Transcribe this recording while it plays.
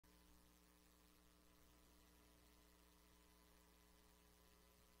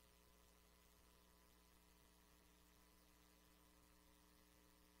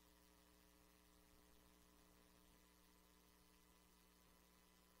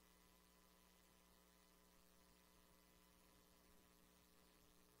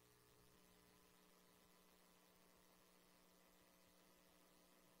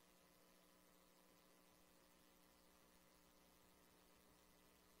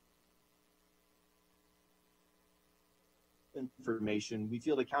information, we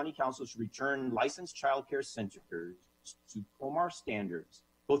feel the County Council should return licensed child care centers to COMAR standards,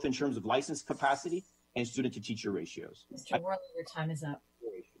 both in terms of license capacity and student-to-teacher ratios. Mr. Worley, your time is up.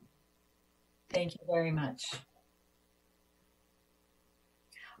 Thank you very much.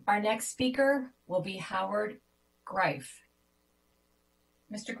 Our next speaker will be Howard Greif.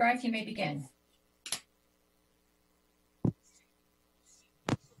 Mr. Greif, you may begin.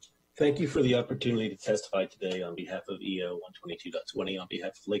 Thank you for the opportunity to testify today on behalf of EO 122.20 on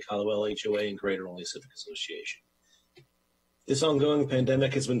behalf of Lake Hallowell HOA and Greater Olney Civic Association. This ongoing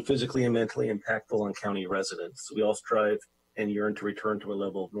pandemic has been physically and mentally impactful on county residents. We all strive and yearn to return to a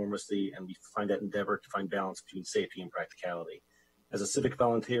level of normalcy, and we find that endeavor to find balance between safety and practicality. As a civic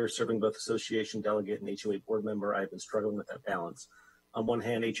volunteer serving both association delegate and HOA board member, I've been struggling with that balance. On one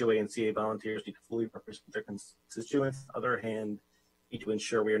hand, HOA and CA volunteers need to fully represent their constituents. On the other hand, need to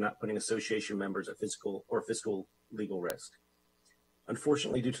ensure we are not putting association members at physical or fiscal legal risk.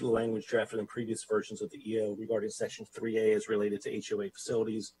 Unfortunately, due to the language drafted in previous versions of the EO regarding Section 3A as related to HOA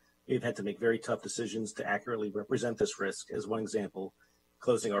facilities, we've had to make very tough decisions to accurately represent this risk. As one example,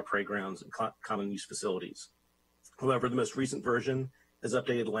 closing our playgrounds and common use facilities. However, the most recent version has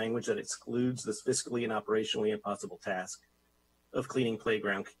updated language that excludes this fiscally and operationally impossible task of cleaning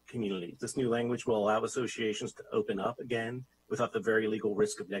playground communities. This new language will allow associations to open up again without the very legal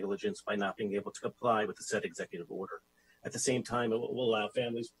risk of negligence by not being able to comply with the said executive order. At the same time, it will allow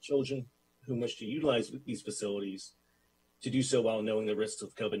families with children who wish to utilize these facilities to do so while knowing the risks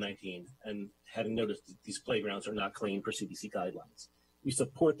of COVID-19 and having noticed that these playgrounds are not clean per CDC guidelines. We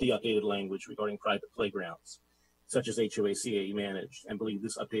support the updated language regarding private playgrounds, such as HOA-CA managed, and believe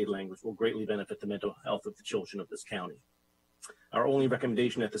this updated language will greatly benefit the mental health of the children of this county. Our only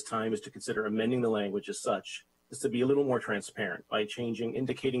recommendation at this time is to consider amending the language as such, is to be a little more transparent by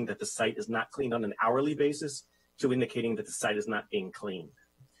indicating that the site is not cleaned on an hourly basis to indicating that the site is not being cleaned.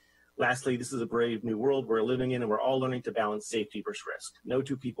 Lastly, this is a brave new world we're living in, and we're all learning to balance safety versus risk. No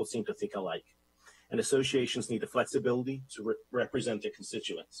two people seem to think alike, and associations need the flexibility to represent their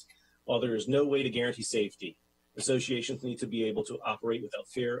constituents. While there is no way to guarantee safety, associations need to be able to operate without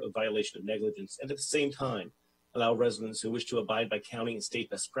fear of violation of negligence, and at the same time, allow residents who wish to abide by county and state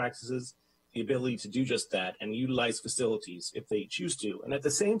best practices the ability to do just that and utilize facilities if they choose to, and at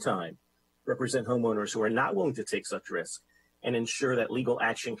the same time, represent homeowners who are not willing to take such risk and ensure that legal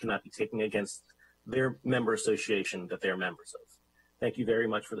action cannot be taken against their member association that they're members of. Thank you very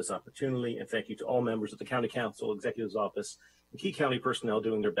much for this opportunity, and thank you to all members of the County Council, Executive's Office, and key county personnel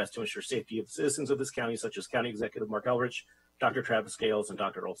doing their best to ensure safety of the citizens of this county, such as County Executive Mark Elrich, Dr. Travis Gales, and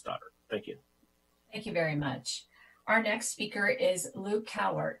Dr. Earl Stoddard. Thank you. Thank you very much. Our next speaker is Luke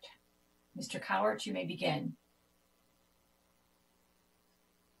Cowart. Mr. Cowart, you may begin.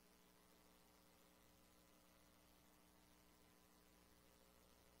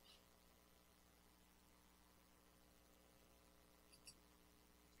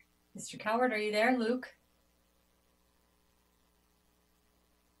 Mr. Cowart, are you there, Luke?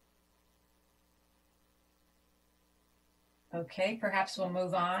 Okay, perhaps we'll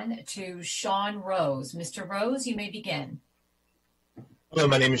move on to Sean Rose. Mr. Rose, you may begin. Hello,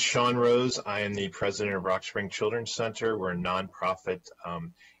 my name is Sean Rose. I am the president of Rock Spring Children's Center. We're a nonprofit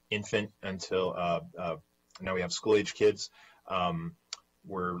infant until now we have school-age kids.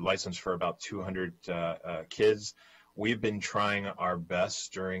 We're licensed for about 200 kids. We've been trying our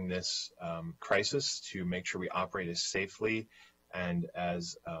best during this crisis to make sure we operate as safely and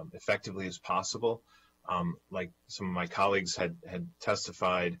as effectively as possible. Like some of my colleagues had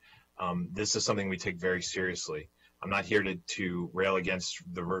testified, this is something we take very seriously. I'm not here to rail against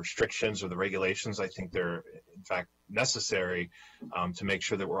the restrictions or the regulations. I think they're, in fact, necessary to make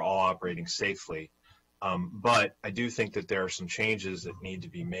sure that we're all operating safely. But I do think that there are some changes that need to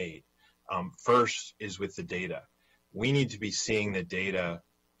be made. First is with the data. We need to be seeing the data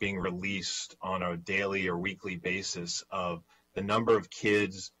being released on a daily or weekly basis of the number of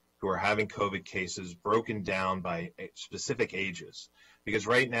kids who are having COVID cases broken down by specific ages. Because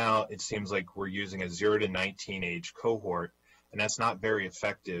right now it seems like we're using a 0 to 19 age cohort, and that's not very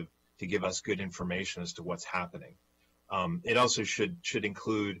effective to give us good information as to what's happening. It also should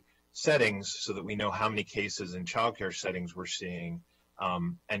include settings so that we know how many cases in childcare settings we're seeing,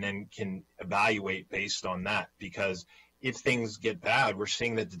 and then can evaluate based on that. Because if things get bad, we're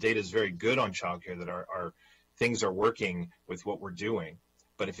seeing that the data is very good on childcare, that our things are working with what we're doing.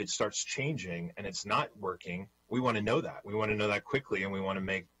 But if it starts changing and it's not working, we want to know that. We want to know that quickly, and we want to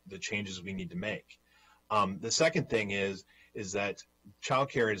make the changes we need to make. The second thing is that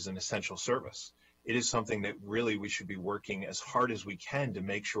childcare is an essential service. It is something that really we should be working as hard as we can to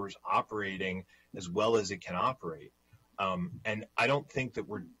make sure it's operating as well as it can operate. And I don't think that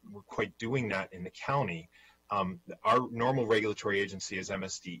we're quite doing that in the county. Our normal regulatory agency is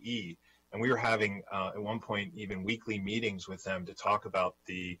MSDE, and we were having at one point even weekly meetings with them to talk about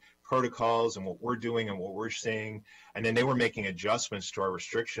the protocols and what we're doing and what we're seeing. And then they were making adjustments to our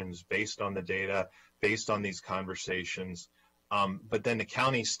restrictions based on the data, based on these conversations. But then the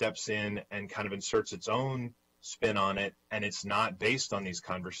county steps in and kind of inserts its own spin on it, and it's not based on these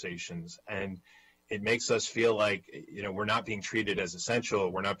conversations. And it makes us feel like, we're not being treated as essential.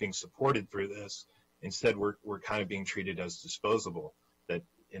 We're not being supported through this. Instead, we're kind of being treated as disposable, that,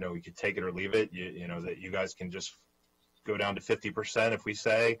 we could take it or leave it, that you guys can just go down to 50% if we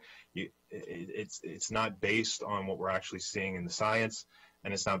say. It's not based on what we're actually seeing in the science,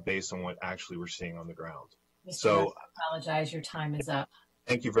 and it's not based on what actually we're seeing on the ground. Mr. So Russ, I apologize, your time is up.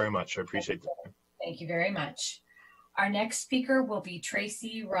 Thank you very much. I appreciate that. Thank you very much. Our next speaker will be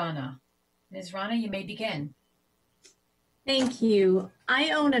Tracy Rana. Ms. Rana, you may begin. Thank you.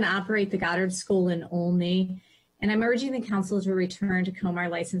 I own and operate the Goddard School in Olney, and I'm urging the council to return to COMAR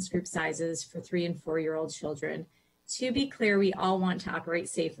licensed group sizes for 3- and 4-year-old children. To be clear, we all want to operate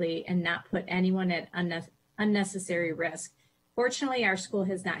safely and not put anyone at unnecessary risk. Fortunately, our school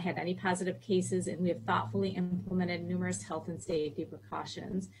has not had any positive cases, and we have thoughtfully implemented numerous health and safety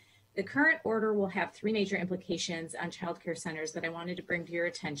precautions. The current order will have 3 major implications on child care centers that I wanted to bring to your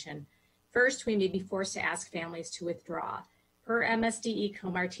attention. First, we may be forced to ask families to withdraw. Per MSDE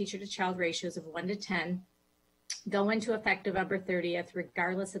COMAR teacher-to-child ratios of 1 to 10 go into effect November 30th,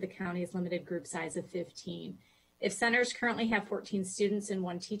 regardless of the county's limited group size of 15. If centers currently have 14 students and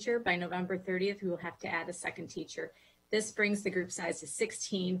 1 teacher, by November 30th, we will have to add a second teacher. This brings the group size to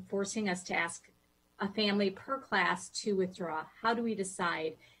 16, forcing us to ask a family per class to withdraw. How do we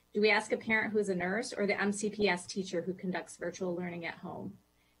decide? Do we ask a parent who is a nurse or the MCPS teacher who conducts virtual learning at home?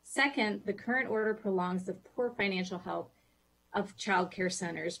 Second, the current order prolongs the poor financial health of child care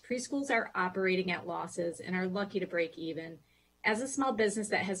centers. Preschools are operating at losses and are lucky to break even. As a small business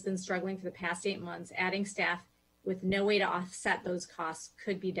that has been struggling for the past 8 months, adding staff with no way to offset those costs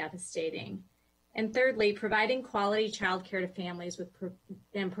could be devastating. And thirdly, providing quality child care to families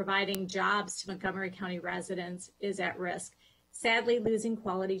and providing jobs to Montgomery County residents is at risk. Sadly, losing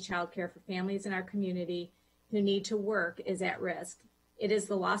quality child care for families in our community who need to work is at risk. It is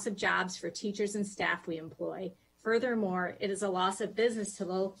the loss of jobs for teachers and staff we employ. Furthermore, it is a loss of business to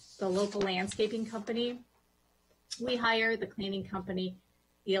the local landscaping company we hire, the cleaning company,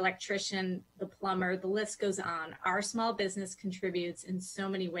 the electrician, the plumber, the list goes on. Our small business contributes in so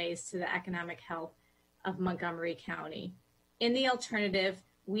many ways to the economic health of Montgomery County. In the alternative,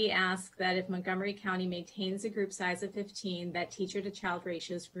 we ask that if Montgomery County maintains a group size of 15, that teacher-to-child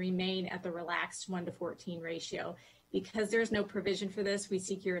ratios remain at the relaxed 1 to 14 ratio. Because there's no provision for this, we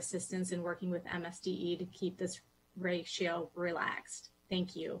seek your assistance in working with MSDE to keep this ratio relaxed.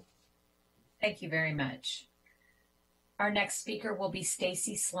 Thank you. Thank you very much. Our next speaker will be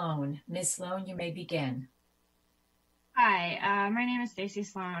Stacy Sloan. Ms. Sloan, you may begin. Hi, my name is Stacy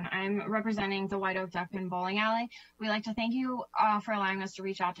Sloan. I'm representing the White Oak Duckpin Bowling Alley. We'd like to thank you for allowing us to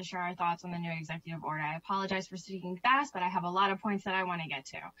reach out to share our thoughts on the new executive order. I apologize for speaking fast, but I have a lot of points that I want to get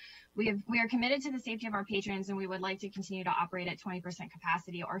to. We are committed to the safety of our patrons, and we would like to continue to operate at 20%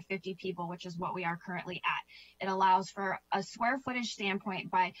 capacity or 50 people, which is what we are currently at. It allows for a square footage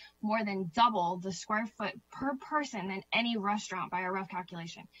standpoint by more than double the square foot per person than any restaurant by a rough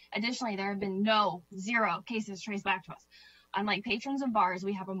calculation. Additionally, there have been zero cases traced back to us. Unlike patrons of bars,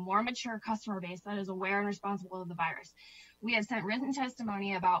 we have a more mature customer base that is aware and responsible of the virus. We have sent written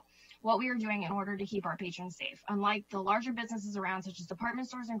testimony about what we are doing in order to keep our patrons safe. Unlike the larger businesses around, such as department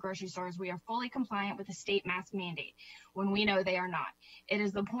stores and grocery stores, we are fully compliant with the state mask mandate when we know they are not. It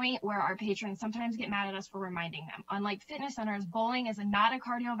is the point where our patrons sometimes get mad at us for reminding them. Unlike fitness centers, bowling is not a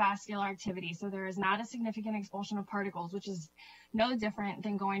cardiovascular activity, so there is not a significant expulsion of particles, which is no different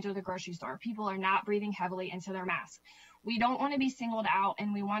than going to the grocery store. People are not breathing heavily into their masks. We don't want to be singled out,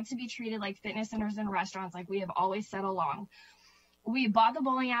 and we want to be treated like fitness centers and restaurants like we have always said along. We bought the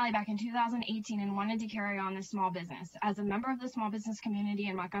bowling alley back in 2018 and wanted to carry on this small business. As a member of the small business community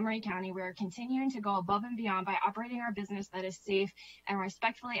in Montgomery County, we are continuing to go above and beyond by operating our business that is safe and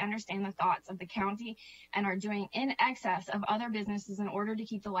respectfully understand the thoughts of the county and are doing in excess of other businesses in order to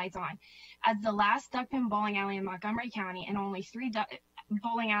keep the lights on. As the last duckpin bowling alley in Montgomery County and only 3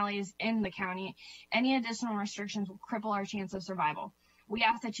 bowling alleys in the county, any additional restrictions will cripple our chance of survival. We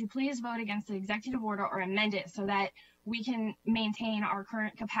ask that you please vote against the executive order or amend it so that we can maintain our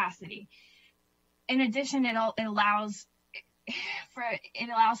current capacity. In addition, it allows it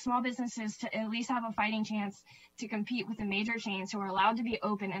allows small businesses to at least have a fighting chance to compete with the major chains who are allowed to be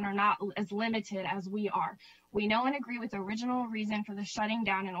open and are not as limited as we are. We know and agree with the original reason for the shutting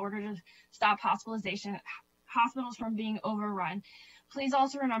down in order to stop hospitals from being overrun. Please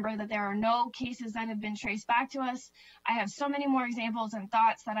also remember that there are no cases that have been traced back to us. I have so many more examples and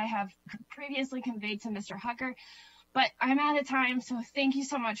thoughts that I have previously conveyed to Mr. Hucker, but I'm out of time, so thank you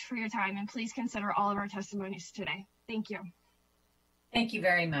so much for your time, and please consider all of our testimonies today. Thank you. Thank you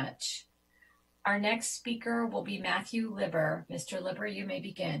very much. Our next speaker will be Matthew Libber. Mr. Libber, you may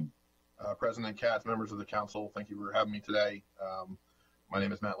begin. President Katz, members of the council, thank you for having me today. My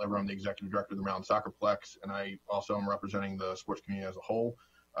name is Matt Libber. I'm the executive director of the Maryland Soccerplex, and I also am representing the sports community as a whole.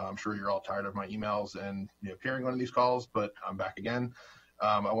 I'm sure you're all tired of my emails and appearing on these calls, but I'm back again.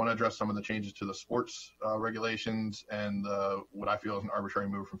 I want to address some of the changes to the sports regulations and what I feel is an arbitrary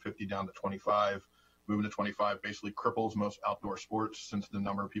move from 50 down to 25. Moving to 25 basically cripples most outdoor sports since the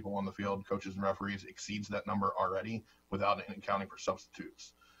number of people on the field, coaches and referees, exceeds that number already without accounting for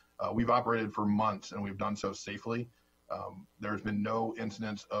substitutes. We've operated for months and we've done so safely. There's been no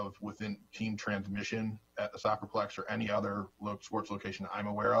incidents of within team transmission at the Soccerplex or any other sports location I'm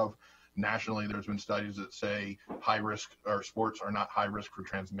aware of. Nationally, there's been studies that say high risk or sports are not high risk for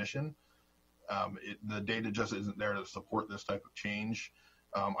transmission. The data just isn't there to support this type of change.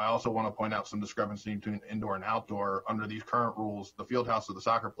 I also want to point out some discrepancy between indoor and outdoor. Under these current rules, the field house of the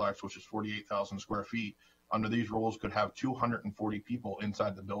Soccerplex, which is 48,000 square feet, under these rules could have 240 people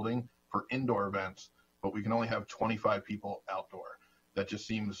inside the building for indoor events, but we can only have 25 people outdoor. That just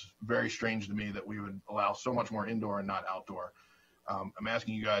seems very strange to me that we would allow so much more indoor and not outdoor. I'm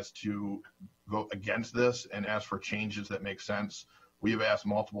asking you guys to vote against this and ask for changes that make sense. We have asked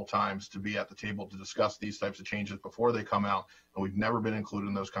multiple times to be at the table to discuss these types of changes before they come out, and we've never been included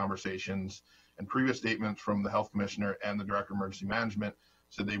in those conversations. And previous statements from the health commissioner and the director of emergency management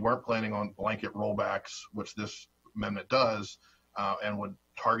said they weren't planning on blanket rollbacks, which this amendment does, and would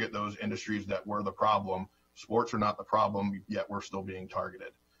target those industries that were the problem. Sports are not the problem, yet we're still being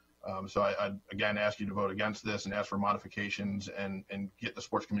targeted. So I again ask you to vote against this and ask for modifications and get the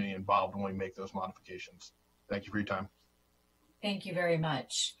sports community involved when we make those modifications. Thank you for your time. Thank you very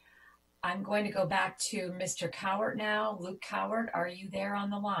much. I'm going to go back to Mr. Cowart now. Luke Cowart, are you there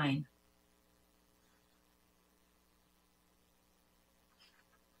on the line?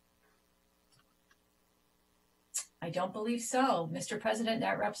 I don't believe so. Mr. President,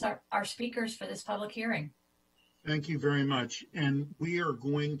 that wraps our speakers for this public hearing. Thank you very much. And we are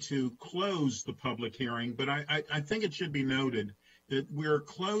going to close the public hearing, but I think it should be noted that we're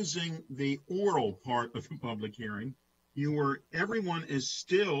closing the oral part of the public hearing. Everyone is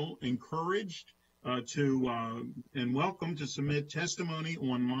still encouraged and welcome to submit testimony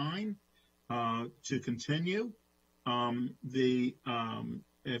online to continue.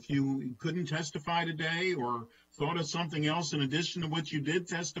 If you couldn't testify today or thought of something else in addition to what you did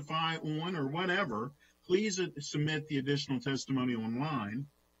testify on or whatever, please submit the additional testimony online.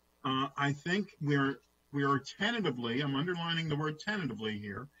 I think we are tentatively, I'm underlining the word tentatively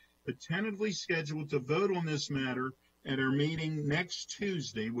here, but tentatively scheduled to vote on this matter at our meeting next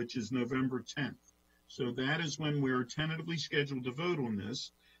Tuesday, which is November 10th. So that is when we're tentatively scheduled to vote on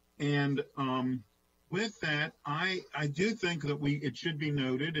this. And with that, I do think that it should be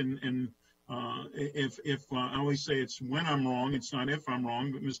noted, and if I always say it's when I'm wrong, it's not if I'm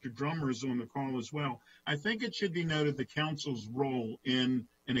wrong, but Mr. Drummer is on the call as well. I think it should be noted the council's role in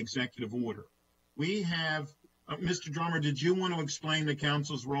an executive order. We have, Mr. Drummer, did you want to explain the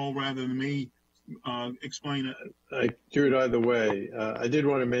council's role rather than me explain it? I do it either way. I did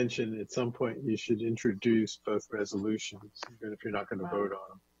want to mention at some point you should introduce both resolutions, even if you're not going to vote on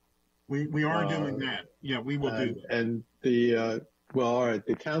them. We are doing that. Yeah, we will do that. And all right,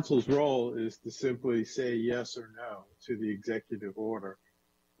 the council's role is to simply say yes or no to the executive order.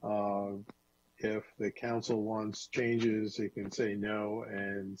 If the council wants changes, it can say no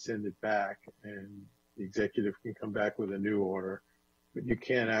and send it back, and the executive can come back with a new order. But you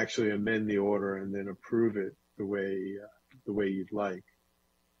can't actually amend the order and then approve it the way you'd like,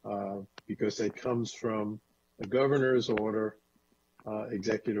 because it comes from the governor's order,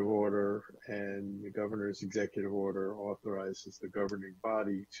 executive order, and the governor's executive order authorizes the governing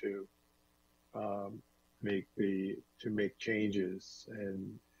body to make changes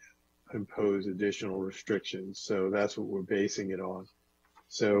and impose additional restrictions. So that's what we're basing it on.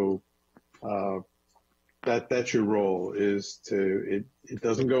 So that's your role, is it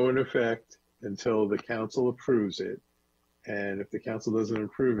doesn't go into effect until the council approves it. And if the council doesn't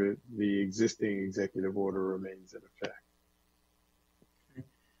approve it, the existing executive order remains in effect.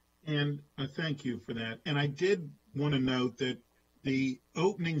 And thank you for that. And I did want to note that the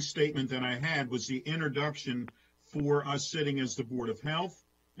opening statement that I had was the introduction for us sitting as the Board of Health.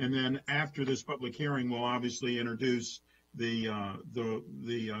 And then after this public hearing, we'll obviously introduce the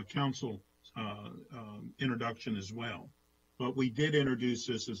council introduction as well. But we did introduce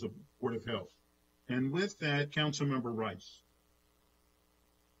this as a Board of Health. And with that, Councilmember Rice.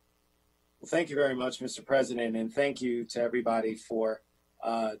 Well, thank you very much, Mr. President, and thank you to everybody for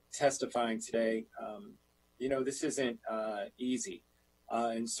testifying today. You know, this isn't easy,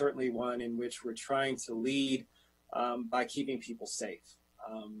 and certainly one in which we're trying to lead by keeping people safe.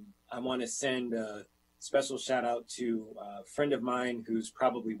 I want to send a special shout out to a friend of mine who's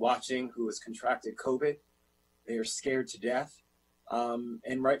probably watching, who has contracted COVID. They are scared to death,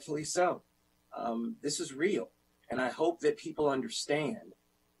 and rightfully so. This is real, and I hope that people understand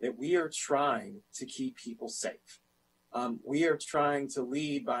that we are trying to keep people safe. We are trying to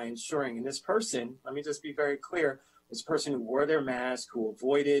lead by ensuring, and this person, let me just be very clear, this person who wore their mask, who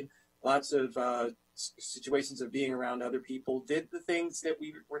avoided lots of situations of being around other people, did the things that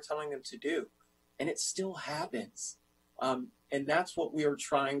we were telling them to do, and it still happens. And that's what we are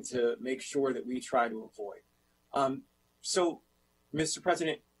trying to make sure that we try to avoid. So, Mr.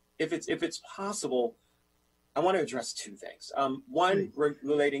 President, if it's possible, I want to address two things. One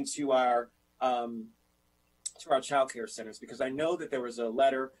relating to our child care centers, because I know that there was a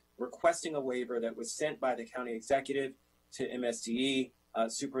letter requesting a waiver that was sent by the county executive to MSDE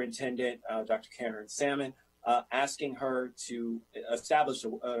Superintendent Dr. Karen Salmon, asking her to establish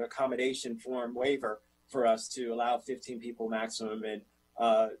an accommodation form waiver for us to allow 15 people maximum, and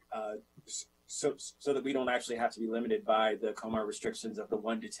so that we don't actually have to be limited by the COMAR restrictions of the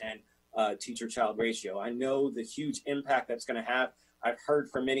 1 to 10 teacher-child ratio. I know the huge impact that's going to have. I've heard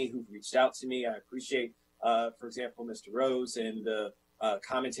from many who've reached out to me. I appreciate, for example, Mr. Rose and the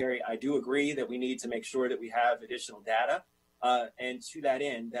commentary. I do agree that we need to make sure that we have additional data. And to that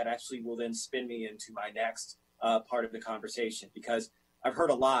end, that actually will then spin me into my next part of the conversation, because I've heard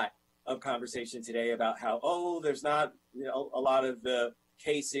a lot of conversation today about how, there's not a lot of the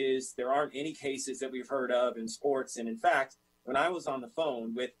cases. There aren't any cases that we've heard of in sports. And in fact, when I was on the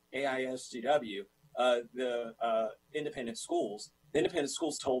phone with AISGW, the independent schools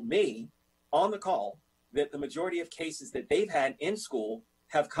told me on the call that the majority of cases that they've had in school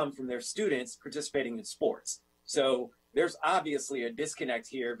have come from their students participating in sports. So there's obviously a disconnect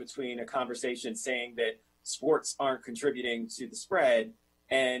here between a conversation saying that sports aren't contributing to the spread,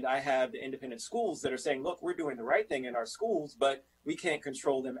 and I have the independent schools that are saying, look, we're doing the right thing in our schools, but we can't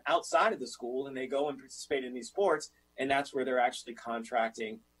control them outside of the school, and they go and participate in these sports, and that's where they're actually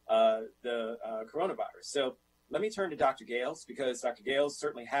contracting the coronavirus. So let me turn to Dr. Gales, because Dr. Gales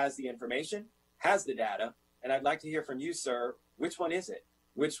certainly has the information, has the data, and I'd like to hear from you, sir. Which one is it?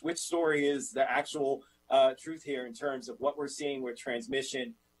 Which story is the actual truth here in terms of what we're seeing with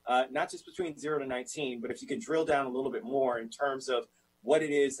transmission, not just between 0 to 19, but if you can drill down a little bit more in terms of what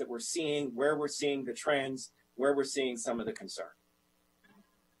it is that we're seeing, where we're seeing the trends, where we're seeing some of the concern.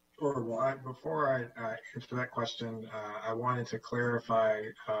 Sure. Well, before I answer that question, I wanted to clarify,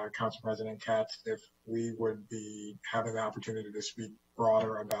 Council President Katz, if we would be having the opportunity to speak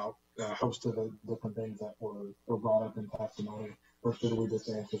broader about a host of the different things that were brought up in testimony, or should we just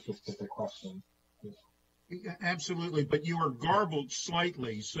answer specific questions? Yeah, absolutely, but you are garbled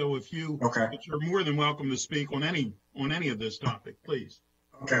slightly, so if you're more than welcome to speak on any of this topic, please.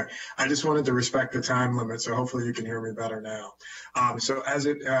 Okay, I just wanted to respect the time limit, so hopefully you can hear me better now. So as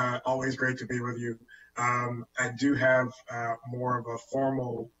always great to be with you. I do have more of a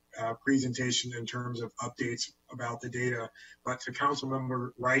formal presentation in terms of updates about the data, but to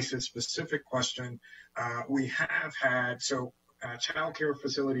Councilmember Rice's specific question, we have had, child care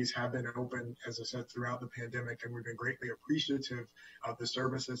facilities have been open, as I said, throughout the pandemic, and we've been greatly appreciative of the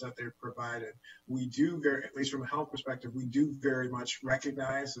services that they've provided. We do at least from a health perspective, we do very much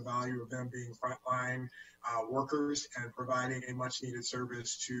recognize the value of them being frontline workers and providing a much needed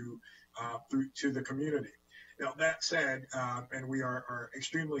service to the community. Now, that said, and we are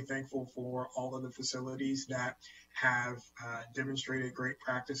extremely thankful for all of the facilities that have demonstrated great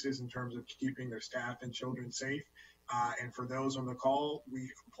practices in terms of keeping their staff and children safe. And for those on the call, we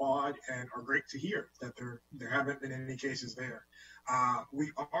applaud and are great to hear that there haven't been any cases there.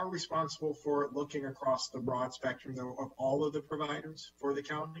 We are responsible for looking across the broad spectrum, though, of all of the providers for the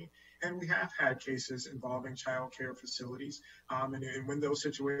county. And we have had cases involving child care facilities. And when those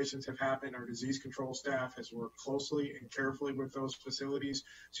situations have happened, our disease control staff has worked closely and carefully with those facilities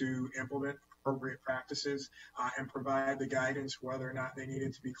to implement appropriate practices and provide the guidance whether or not they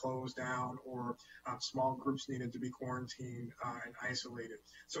needed to be closed down or small groups needed to be quarantined and isolated.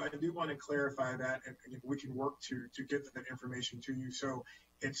 So I do want to clarify that, and we can work to get that information to you. So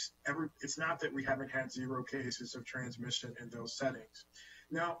it's not that we haven't had 0 cases of transmission in those settings.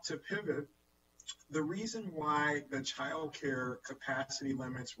 Now, to pivot, the reason why the child care capacity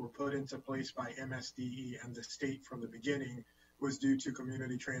limits were put into place by MSDE and the state from the beginning was due to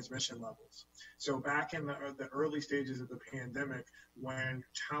community transmission levels. So back in the early stages of the pandemic, when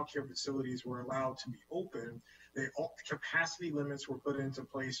child care facilities were allowed to be open, capacity limits were put into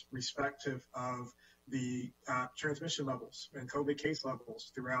place respective of the transmission levels and COVID case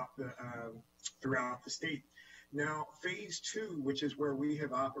levels throughout the state. Now, phase 2, which is where we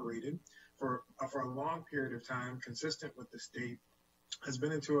have operated for a long period of time, consistent with the state, has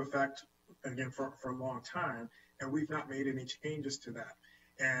been into effect again for a long time, and we've not made any changes to that.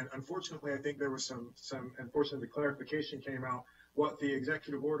 And unfortunately, I think there was unfortunately, the clarification came out. What the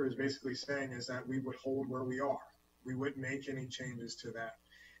executive order is basically saying is that we would hold where we are. We wouldn't make any changes to that.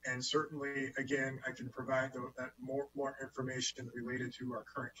 And certainly, again, I can provide that more information related to our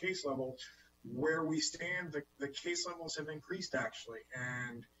current case level. Where we stand, the case levels have increased actually,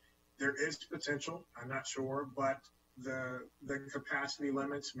 and there is potential, I'm not sure, but the capacity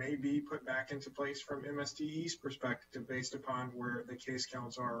limits may be put back into place from MSDE's perspective based upon where the case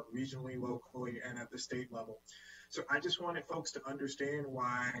counts are regionally, locally, and at the state level. So I just wanted folks to understand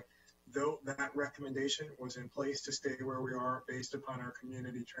why, though that recommendation was in place to stay where we are based upon our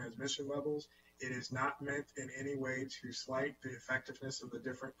community transmission levels, it is not meant in any way to slight the effectiveness of the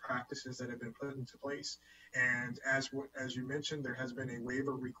different practices that have been put into place. And as you mentioned, there has been a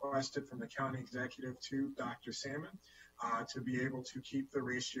waiver requested from the county executive to Dr. Salmon to be able to keep the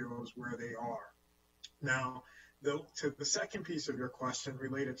ratios where they are. Now, to the second piece of your question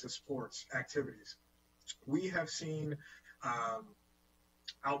related to sports activities, we have seen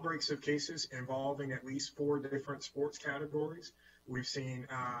outbreaks of cases involving at least 4 different sports categories. We've seen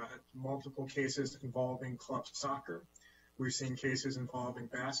multiple cases involving club soccer. We've seen cases involving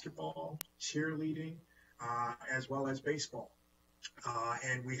basketball, cheerleading, as well as baseball.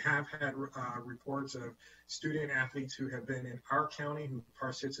 And we have had reports of student athletes who have been in our county who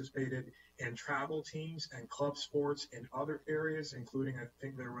participated in travel teams and club sports in other areas, including I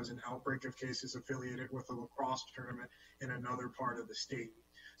think there was an outbreak of cases affiliated with a lacrosse tournament in another part of the state.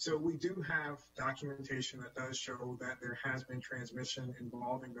 So we do have documentation that does show that there has been transmission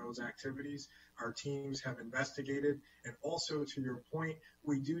involving those activities. Our teams have investigated. And also to your point,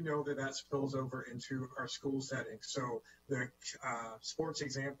 we do know that that spills over into our school settings. So the sports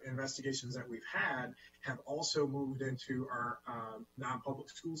investigations that we've had have also moved into our non-public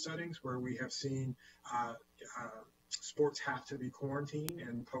school settings where we have seen sports have to be quarantined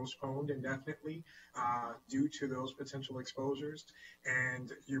and postponed indefinitely due to those potential exposures.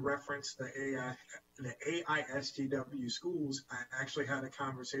 And you referenced the AISTW schools. I actually had a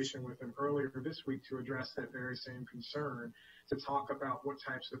conversation with them earlier this week to address that very same concern, to talk about what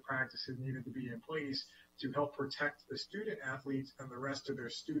types of practices needed to be in place to help protect the student athletes and the rest of their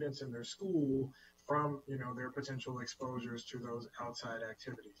students in their school from, their potential exposures to those outside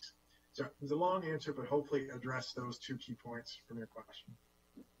activities. So it's a long answer, but hopefully address those 2 key points from your question.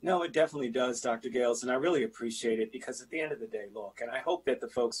 No, it definitely does, Dr. Gales, and I really appreciate it because at the end of the day, look, and I hope that the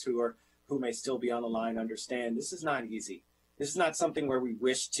folks who may still be on the line understand this is not easy. This is not something where we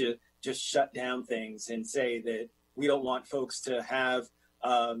wish to just shut down things and say that we don't want folks to have,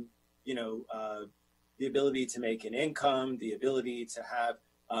 the ability to make an income, the ability to have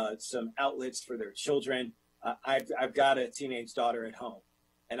some outlets for their children. I've got a teenage daughter at home.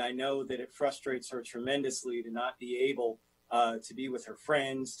 And I know that it frustrates her tremendously to not be able to be with her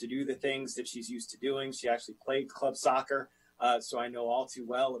friends, to do the things that she's used to doing. She actually played club soccer, so I know all too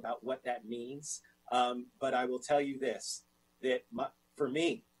well about what that means. But I will tell you this, that for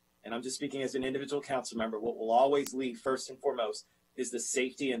me, and I'm just speaking as an individual council member, what will always lead first and foremost is the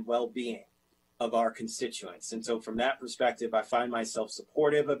safety and well-being of our constituents. And so from that perspective, I find myself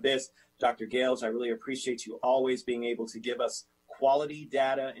supportive of this. Dr. Gales, I really appreciate you always being able to give us quality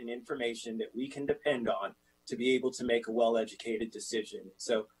data and information that we can depend on to be able to make a well-educated decision.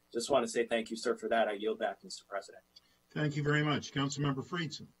 So just want to say thank you, sir, for that. I yield back, Mr. President. Thank you very much. Councilmember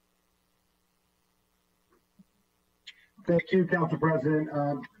Friedson. Thank you, Council President.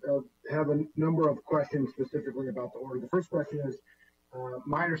 I have a number of questions specifically about the order. The first question is,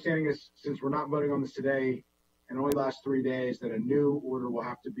 my understanding is, since we're not voting on this today and only lasts 3 days, that a new order will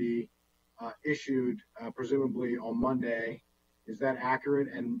have to be issued presumably on Monday. Is that accurate?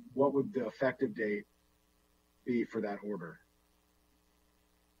 And what would the effective date be for that order?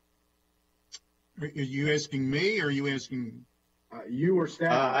 Are you asking me, or are you asking? You or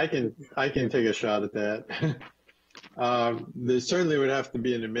staff? I can take a shot at that. There certainly would have to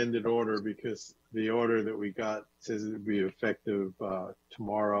be an amended order because the order that we got says it would be effective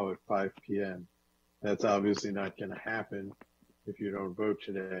tomorrow at 5 p.m. That's obviously not going to happen if you don't vote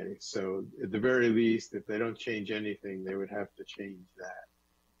today. So at the very least, if they don't change anything, they would have to change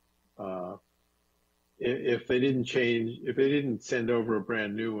that. If they didn't send over a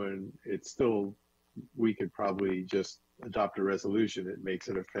brand new one, we could probably just adopt a resolution that makes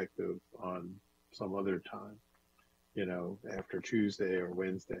it effective on some other time, after Tuesday or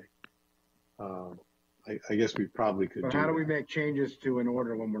Wednesday. I guess we probably could. But how do we make changes to an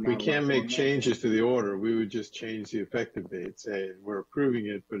order when we're not? We can't make changes to the order. We would just change the effective date, say we're approving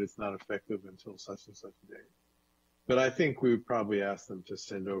it, but it's not effective until such and such a date. But I think we would probably ask them to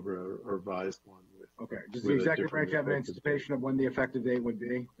send over a revised one. Okay. Does the executive branch have an anticipation of when the effective date would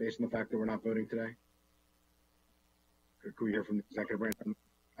be, based on the fact that we're not voting today? Could we hear from the executive branch?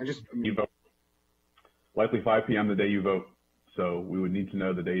 You vote. Likely 5 p.m. the day you vote. So we would need to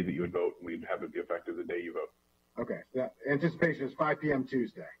know the day that you would vote, and we'd have it be effective the day you vote. Okay. The anticipation is 5 p.m.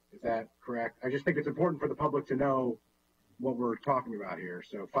 Tuesday. Is that correct? I just think it's important for the public to know what we're talking about here.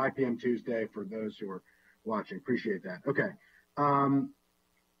 So 5 p.m. Tuesday for those who are watching. Appreciate that. Okay.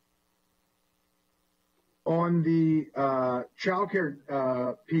 On the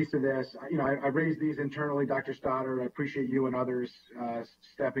childcare piece of this, I raised these internally, Dr. Stoddard. I appreciate you and others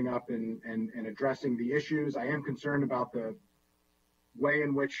stepping up and addressing the issues. I am concerned about the way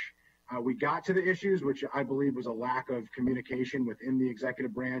in which we got to the issues, which I believe was a lack of communication within the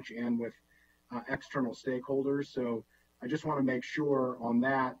executive branch and with external stakeholders. So I just want to make sure on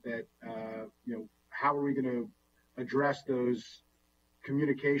that how are we going to address those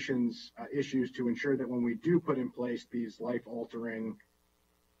communications issues to ensure that when we do put in place these life-altering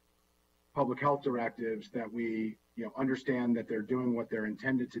public health directives, that we understand that they're doing what they're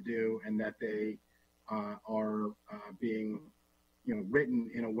intended to do, and that they are being written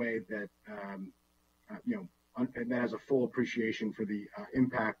in a way that that has a full appreciation for the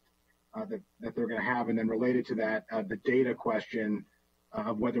impact that they're going to have. And then related to that, the data question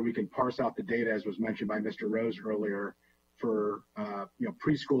of whether we can parse out the data, as was mentioned by Mr. Rose earlier, for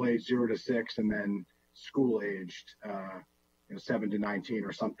preschool age 0 to 6, and then school aged 7 to 19,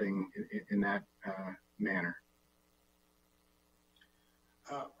 or something in that manner.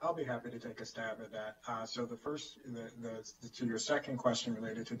 I'll be happy to take a stab at that. So the first, to your second question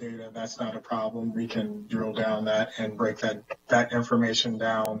related to data, that's not a problem. We can drill down that and break that information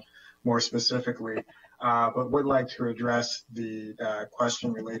down more specifically. But would like to address the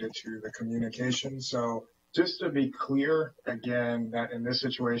question related to the communication. So just to be clear, again, that in this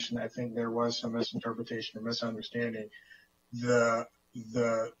situation, I think there was some misinterpretation or misunderstanding. The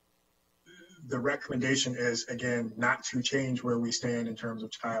recommendation is, again, not to change where we stand in terms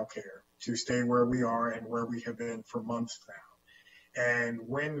of childcare, to stay where we are and where we have been for months now. And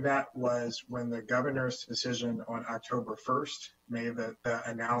when the governor's decision on October 1st made the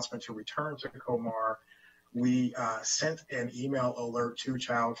announcement to return to COMAR, we sent an email alert to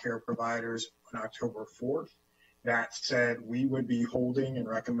childcare providers on October 4th that said we would be holding and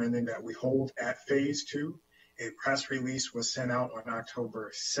recommending that we hold at phase 2. A press release was sent out on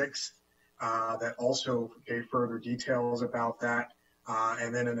October 6th that also gave further details about that.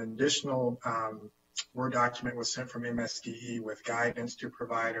 And then an additional Word document was sent from MSDE with guidance to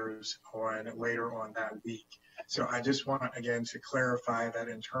providers later on that week. So I just want, again, to clarify that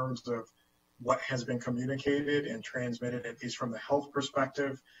in terms of what has been communicated and transmitted, at least from the health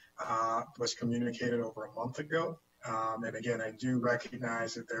perspective, was communicated over a month ago. And again, I do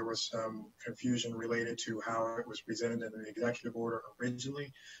recognize that there was some confusion related to how it was presented in the executive order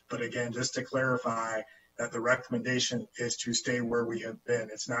originally. But again, just to clarify that the recommendation is to stay where we have been.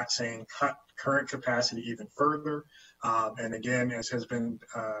 It's not saying cut current capacity even further. And again, as has been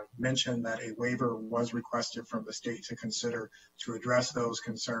mentioned, that a waiver was requested from the state to consider to address those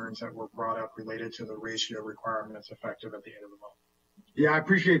concerns that were brought up related to the ratio requirements effective at the end of the month. Yeah, I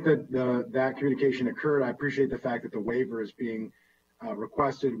appreciate that communication occurred. I appreciate the fact that the waiver is being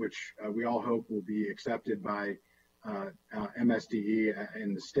requested, which we all hope will be accepted by MSDE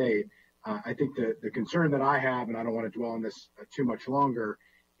in the state. I think the concern that I have, and I don't want to dwell on this too much longer,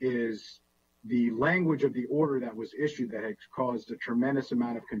 is the language of the order that was issued that has caused a tremendous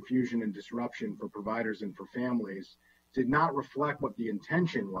amount of confusion and disruption for providers and for families did not reflect what the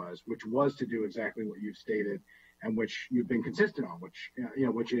intention was, which was to do exactly what you've stated and which you've been consistent on,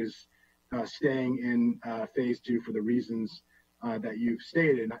 which is staying in phase 2 for the reasons that you've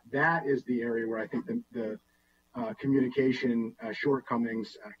stated. And that is the area where I think the communication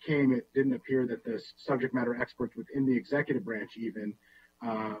shortcomings came, it didn't appear that the subject matter experts within the executive branch even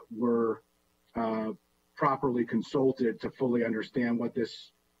were properly consulted to fully understand what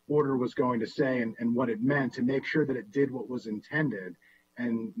this order was going to say and what it meant, to make sure that it did what was intended.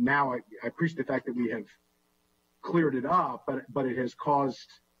 And now I appreciate the fact that we have cleared it up, but it has caused,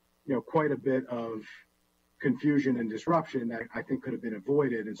 quite a bit of confusion and disruption that I think could have been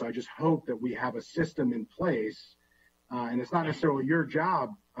avoided. And so I just hope that we have a system in place, and it's not necessarily your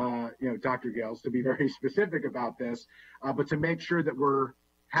job, Dr. Gales, to be very specific about this, but to make sure that we're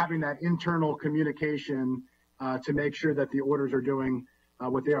having that internal communication to make sure that the orders are doing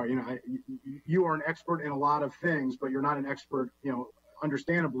what they are. You are an expert in a lot of things, but you're not an expert,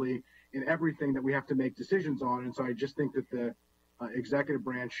 understandably, in everything that we have to make decisions on. And so I just think that the executive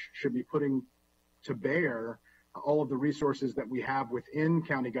branch should be putting to bear all of the resources that we have within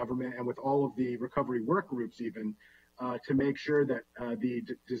county government and with all of the recovery work groups even to make sure that the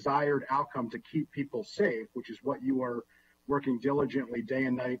desired outcome to keep people safe, which is what you are working diligently day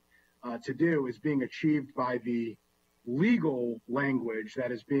and night to do, is being achieved by the legal language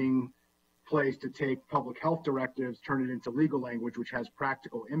that is being placed to take public health directives, turn it into legal language, which has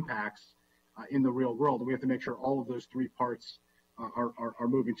practical impacts in the real world. And we have to make sure all of those three parts are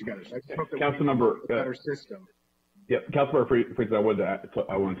moving together. So I hope that Councilmember, a better system. Yeah, Councilmember Friesen, I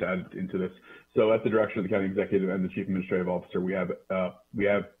wanted to add into this. So at the direction of the county executive and the chief administrative officer, we have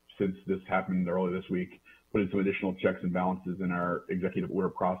since this happened earlier this week, put in some additional checks and balances in our executive order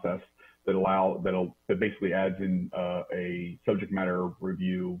process that basically adds in a subject matter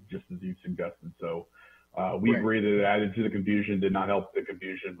review, just as you suggested. So we agree that it added to the confusion, did not help the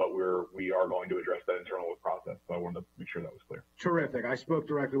confusion, but we are going to address that internal process. So I wanted to make sure that was clear. Terrific. I spoke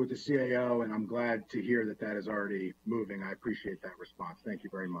directly with the CAO, and I'm glad to hear that is already moving. I appreciate that response. Thank you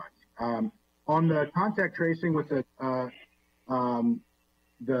very much. On the contact tracing with the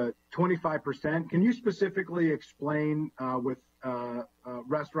 25%, can you specifically explain with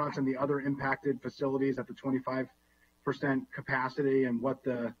restaurants and the other impacted facilities at the 25% capacity and what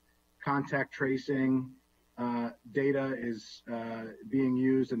the contact tracing data is being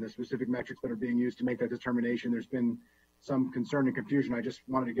used and the specific metrics that are being used to make that determination? There's been some concern and confusion. I just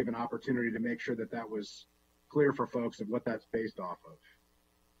wanted to give an opportunity to make sure that was clear for folks of what that's based off of.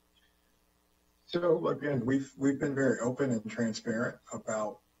 So again, we've been very open and transparent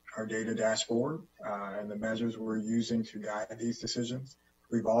about our data dashboard and the measures we're using to guide these decisions.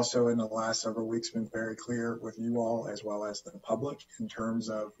 We've also, in the last several weeks, been very clear with you all as well as the public in terms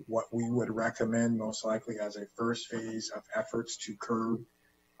of what we would recommend most likely as a first phase of efforts to curb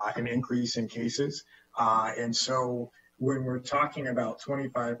an increase in cases. And so when we're talking about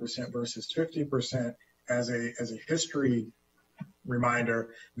 25% versus 50% as a history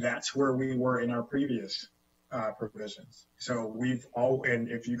reminder, that's where we were in our previous provisions. So and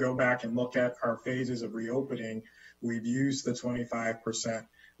if you go back and look at our phases of reopening, we've used the 25%.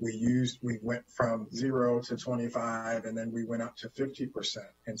 We went from 0 to 25, and then we went up to 50%.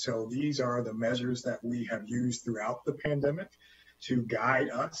 And so these are the measures that we have used throughout the pandemic to guide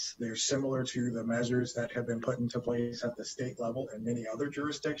us. They're similar to the measures that have been put into place at the state level and many other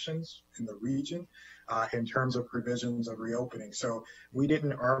jurisdictions in the region in terms of provisions of reopening. So we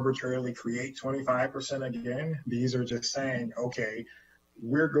didn't arbitrarily create 25% again. These are just saying, okay,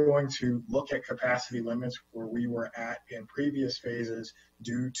 we're going to look at capacity limits where we were at in previous phases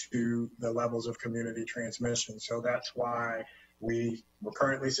due to the levels of community transmission. So that's why we're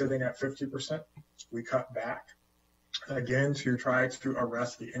currently sitting at 50%. We cut back again to try to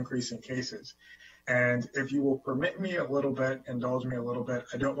arrest the increase in cases. And if you will permit me a little bit, indulge me a little bit,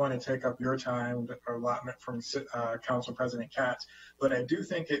 I don't want to take up your time or allotment from Council President Katz, but I do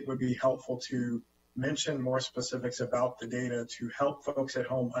think it would be helpful to mention more specifics about the data to help folks at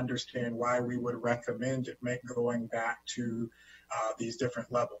home understand why we would recommend going back to these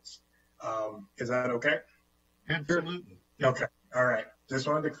different levels. Is that okay? Absolutely. Okay. All right. Just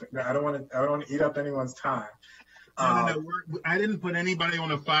wanted to, I don't want to eat up anyone's time. No, I didn't put anybody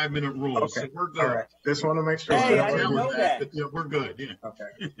on a 5-minute rule, okay. So we're good. All right. Just want to make sure. Hey, I didn't know that. Yeah, we're good. Yeah.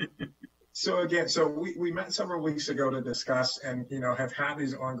 Okay. So again, we met several weeks ago to discuss and, have had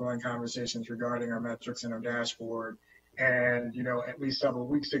these ongoing conversations regarding our metrics and our dashboard. And, at least several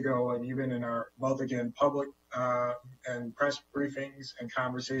weeks ago, and even in our, both again, public and press briefings and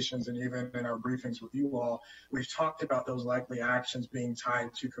conversations, and even in our briefings with you all, we've talked about those likely actions being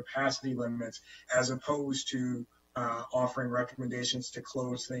tied to capacity limits as opposed to offering recommendations to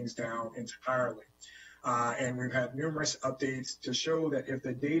close things down entirely. And we've had numerous updates to show that if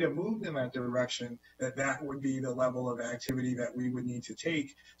the data moved in that direction, that would be the level of activity that we would need to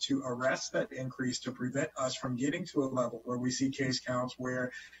take to arrest that increase, to prevent us from getting to a level where we see case counts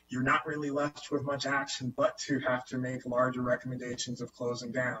where you're not really left with much action, but to have to make larger recommendations of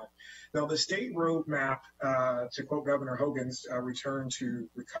closing down. Now, the state roadmap, to quote Governor Hogan's Return to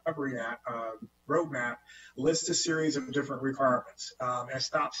Recovery roadmap, lists a series of different requirements as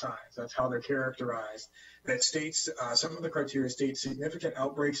stop signs. That's how they're characterized. That states, some of the criteria state significant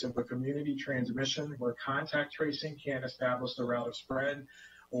outbreaks of a community transmission where contact tracing can't establish the route of spread,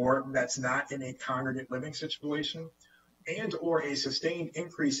 or that's not in a congregate living situation, and or a sustained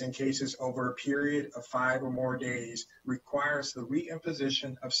increase in cases over a period of 5 or more days requires the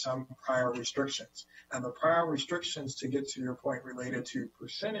reimposition of some prior restrictions. And the prior restrictions, to get to your point related to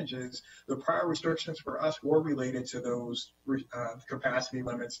percentages, the prior restrictions for us were related to those capacity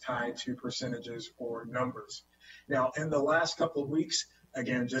limits tied to percentages or numbers. Now, in the last couple of weeks,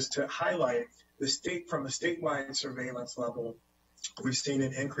 again, just to highlight, from the statewide surveillance level, we've seen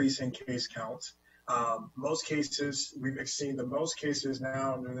an increase in case counts. Most cases, we've seen the most cases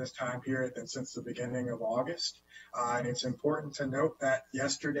now in this time period than since the beginning of August. And it's important to note that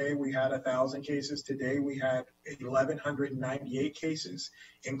yesterday we had 1,000 cases. Today we had 1,198 cases,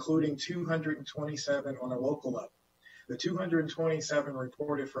 including 227 on a local level. The 227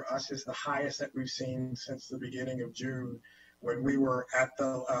 reported for us is the highest that we've seen since the beginning of June, when we were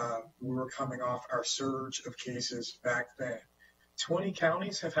coming off our surge of cases back then. 20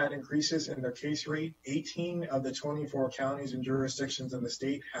 counties have had increases in their case rate. 18 of the 24 counties and jurisdictions in the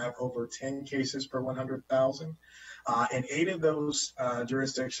state have over 10 cases per 100,000. And 8 of those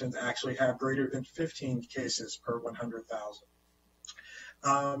jurisdictions actually have greater than 15 cases per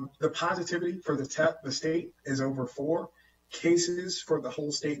 100,000. The positivity for the state is over 4. Cases for the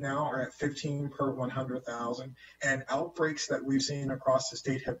whole state now are at 15 per 100,000, and outbreaks that we've seen across the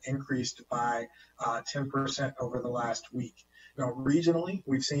state have increased by 10% over the last week. Now, regionally,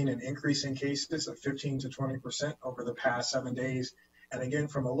 we've seen an increase in cases of 15 to 20% over the past 7 days. And again,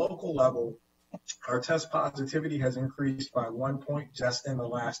 from a local level, our test positivity has increased by 1 point just in the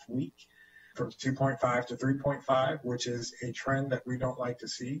last week, from 2.5 to 3.5, which is a trend that we don't like to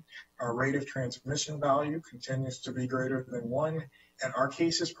see. Our rate of transmission value continues to be greater than 1, and our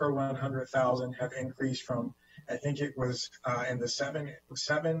cases per 100,000 have increased from, I think it was in the 7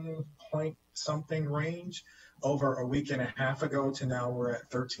 point something range over a week and a half ago to now we're at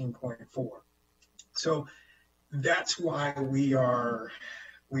 13.4. So that's why we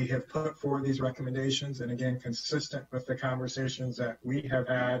have put forward these recommendations, and again, consistent with the conversations that we have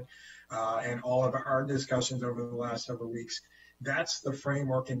had and all of our discussions over the last several weeks. That's the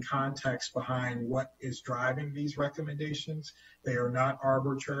framework and context behind what is driving these recommendations. They are not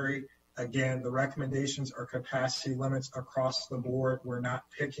arbitrary. Again, the recommendations are capacity limits across the board. We're not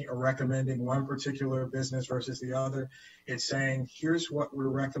picking or recommending one particular business versus the other. It's saying, here's what we're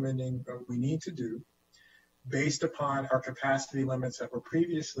recommending that we need to do based upon our capacity limits that were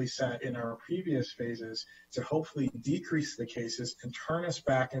previously set in our previous phases to hopefully decrease the cases and turn us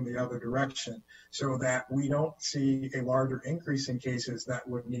back in the other direction so that we don't see a larger increase in cases that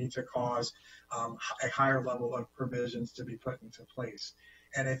would need to cause a higher level of provisions to be put into place.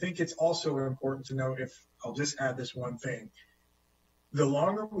 And I think it's also important to note, if I'll just add this one thing, the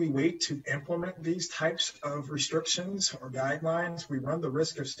longer we wait to implement these types of restrictions or guidelines, we run the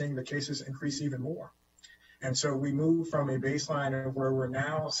risk of seeing the cases increase even more. And so we move from a baseline of where we're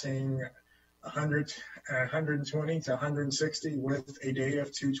now seeing 100, 120 to 160 with a day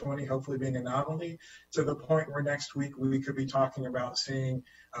of 220 hopefully being an anomaly, to the point where next week we could be talking about seeing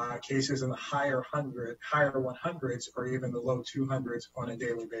cases in the higher 100s or even the low 200s on a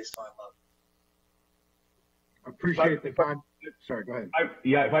daily baseline level. Appreciate the time. Sorry, go ahead.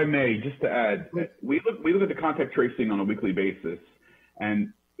 If I may, just to add, we look at the contact tracing on a weekly basis,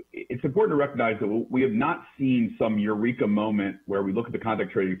 and it's important to recognize that we have not seen some eureka moment where we look at the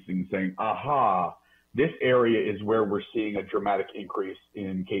contact tracing saying, aha, this area is where we're seeing a dramatic increase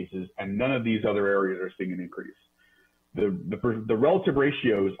in cases, and none of these other areas are seeing an increase. The relative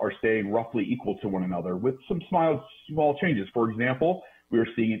ratios are staying roughly equal to one another with some small changes. For example, we are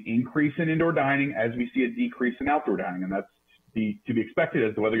seeing an increase in indoor dining as we see a decrease in outdoor dining, and that's to be expected.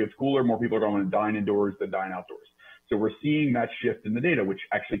 As the weather gets cooler, more people are going to dine indoors than dine outdoors. So we're seeing that shift in the data, which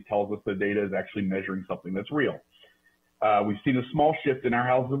actually tells us the data is actually measuring something that's real. We've seen a small shift in our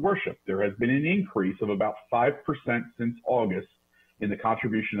houses of worship. There has been an increase of about 5% since August in the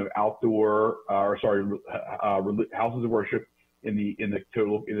contribution of houses of worship in the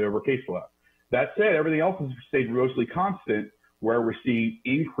total in the over case flow. That said, everything else has stayed mostly constant, where we're seeing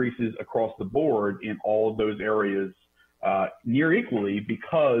increases across the board in all of those areas near equally,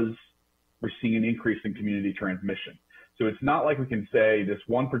 because we're seeing an increase in community transmission. So it's not like we can say this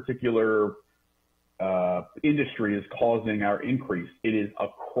one particular industry is causing our increase. It is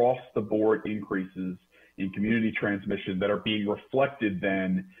across the board increases in community transmission that are being reflected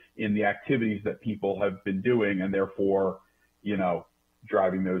then in the activities that people have been doing, and therefore,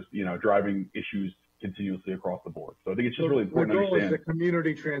 driving issues continuously across the board. So I think it's just really important to understand. The goal is the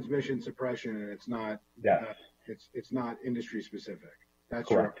community transmission suppression, and it's not. Yes. It's not industry specific. That's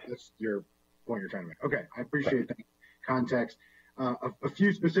correct. That's your point you're trying to make. Okay, I appreciate that context. A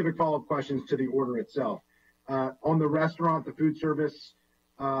few specific follow-up questions to the order itself. On the restaurant, the food service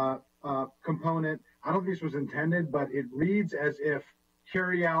component, I don't think this was intended, but it reads as if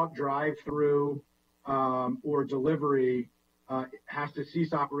carry-out, drive-through, or delivery has to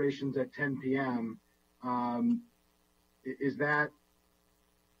cease operations at 10 p.m. Is that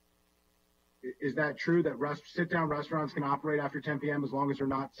true, that sit-down restaurants can operate after 10 p.m. as long as they're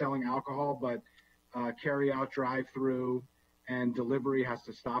not selling alcohol, but carry-out, drive-through, and delivery has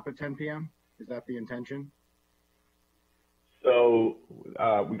to stop at 10 p.m.? Is that the intention? So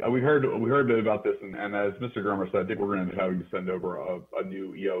we heard a bit about this, and as Mr. Germer said, I think we're going to end up having to send over a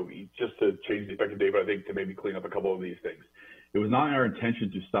new EO just to change the effective date, but I think to maybe clean up a couple of these things. It was not our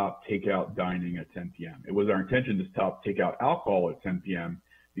intention to stop takeout dining at 10 p.m. It was our intention to stop takeout alcohol at 10 p.m.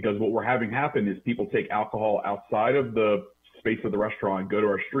 because what we're having happen is people take alcohol outside of the space of the restaurant, go to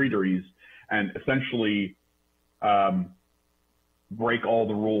our streeteries, and essentially break all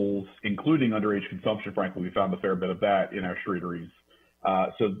the rules, including underage consumption. Frankly, we found a fair bit of that in our streeteries.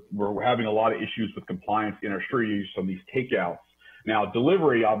 So we're having a lot of issues with compliance in our streeteries on these takeouts. Now,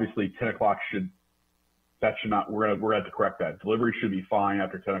 delivery, obviously, 10 o'clock should not, we're gonna have to correct that. Delivery should be fine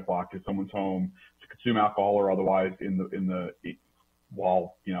after 10 o'clock if someone's home to consume alcohol or otherwise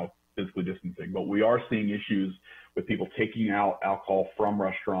while physically distancing. But we are seeing issues with people taking out alcohol from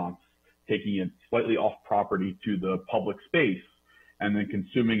restaurants, taking it slightly off property to the public space, and then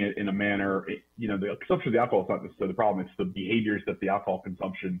consuming it in a manner, the consumption of the alcohol is not necessarily the problem. It's the behaviors that the alcohol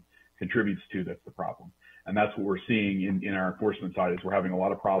consumption contributes to that's the problem. And that's what we're seeing in our enforcement side, is we're having a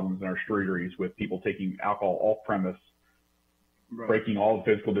lot of problems in our streeteries with people taking alcohol off premise, right, breaking all the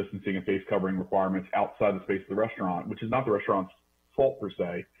physical distancing and face covering requirements outside the space of the restaurant, which is not the restaurant's fault per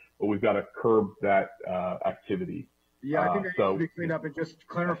se, but we've got to curb that activity. Yeah, I think that needs to be cleaned up, and just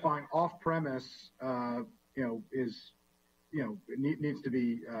clarifying off premise, needs to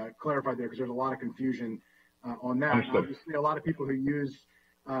be clarified there, because there's a lot of confusion on that. Obviously, a lot of people who use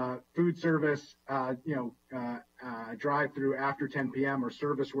food service, drive-through after 10 p.m. are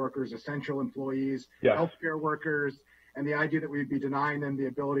service workers, essential employees, yes, healthcare workers, and the idea that we'd be denying them the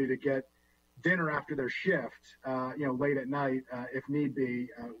ability to get dinner after their shift, late at night, if need be,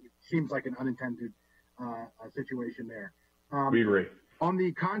 seems like an unintended situation there. We agree. On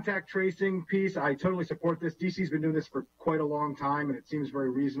the contact tracing piece, I totally support this. DC's been doing this for quite a long time, and it seems very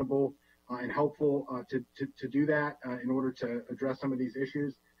reasonable and helpful to do that in order to address some of these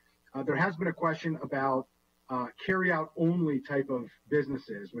issues. There has been a question about carry-out only type of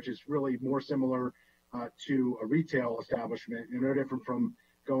businesses, which is really more similar to a retail establishment, no different from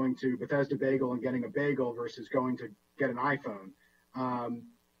going to Bethesda Bagel and getting a bagel versus going to get an iPhone.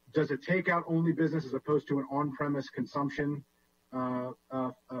 Does a takeout only business, as opposed to an on-premise consumption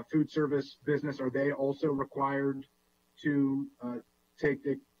food service business, are they also required to take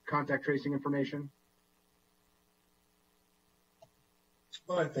the contact tracing information?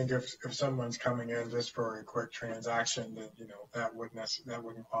 Well, I think if someone's coming in just for a quick transaction, then that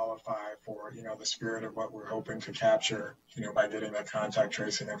wouldn't qualify for the spirit of what we're hoping to capture by getting that contact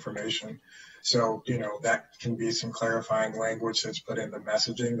tracing information. So that can be some clarifying language that's put in the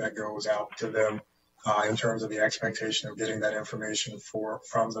messaging that goes out to them in terms of the expectation of getting that information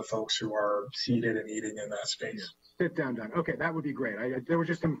from the folks who are seated and eating in that space. Sit down, done. Okay, that would be great. There was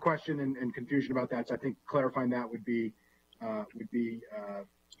just some question and confusion about that, so I think clarifying that would be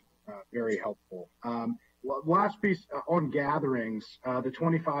very helpful. Last piece on gatherings, the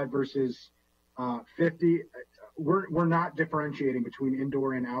 25 versus 50. We're not differentiating between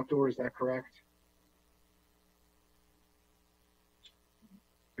indoor and outdoor. Is that correct?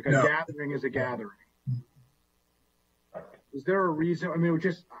 Because no. Gathering is a gathering. Is there a reason? I mean,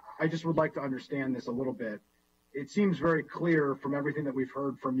 I just would like to understand this a little bit. It seems very clear from everything that we've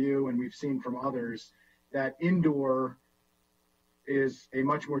heard from you and we've seen from others that indoor is a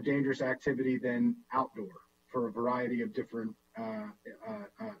much more dangerous activity than outdoor for a variety of different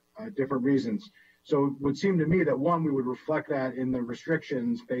reasons. So it would seem to me that, one, we would reflect that in the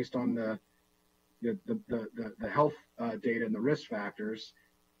restrictions based on the the health data and the risk factors,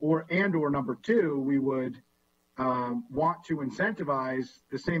 or number two, we would want to incentivize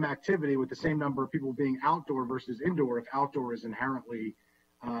the same activity with the same number of people being outdoor versus indoor if outdoor is inherently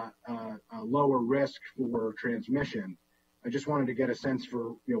a lower risk for transmission. I just wanted to get a sense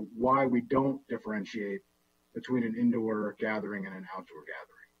for why we don't differentiate between an indoor gathering and an outdoor gathering.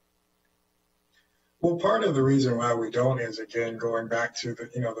 Well, part of the reason why we don't is, again, going back to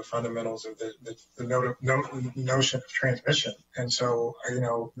the fundamentals of the notion of transmission. And so,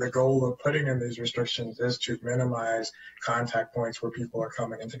 the goal of putting in these restrictions is to minimize contact points where people are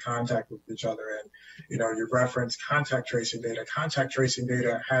coming into contact with each other. And, you've referenced contact tracing data. Contact tracing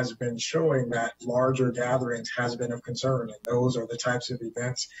data has been showing that larger gatherings has been of concern. And those are the types of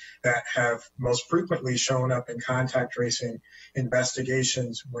events that have most frequently shown up in contact tracing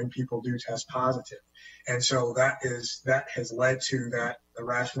investigations when people do test positive. And so that has led to the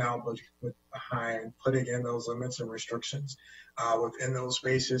rationale behind putting in those limits and restrictions within those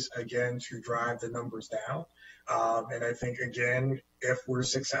spaces, again, to drive the numbers down. And I think, again, if we're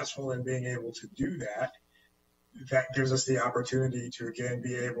successful in being able to do that, that gives us the opportunity to, again,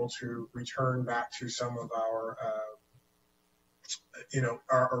 be able to return back to some of our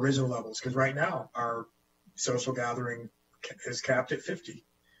original levels. Because right now, our social gathering is capped at 50.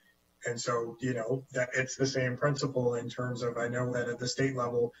 And so, that it's the same principle in terms of, I know that at the state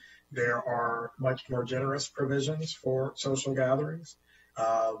level, there are much more generous provisions for social gatherings.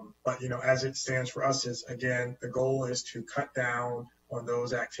 But, as it stands for us is, again, the goal is to cut down on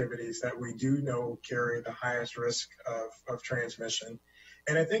those activities that we do know carry the highest risk of transmission.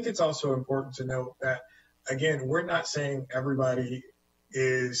 And I think it's also important to note that, again, we're not saying everybody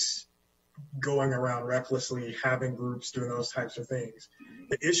is going around recklessly having groups doing those types of things.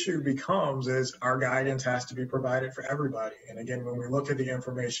 The issue becomes is our guidance has to be provided for everybody. And again, when we look at the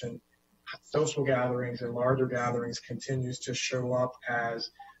information, social gatherings and larger gatherings continues to show up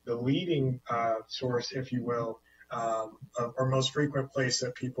as the leading source, if you will, or most frequent place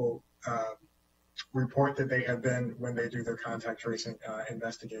that people report that they have been when they do their contact tracing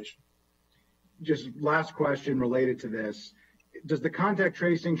investigation. Just last question related to this. Does the contact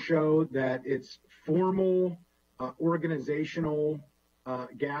tracing show that it's formal organizational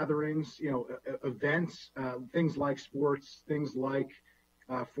gatherings, events, things like sports, things like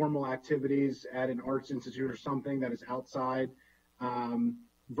formal activities at an arts institute or something that is outside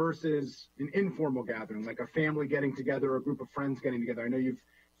versus an informal gathering, like a family getting together, a group of friends getting together? I know you've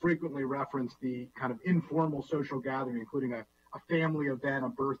frequently referenced the kind of informal social gathering, including a family event, a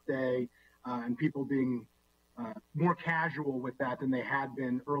birthday, and people being more casual with that than they had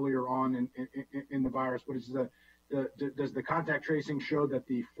been earlier on in the virus. But does the contact tracing show that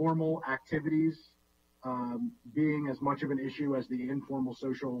the formal activities being as much of an issue as the informal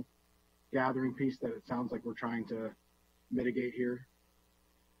social gathering piece that it sounds like we're trying to mitigate here?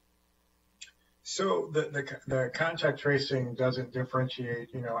 So the contact tracing doesn't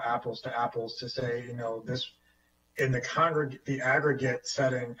differentiate, apples to apples to say, this in the aggregate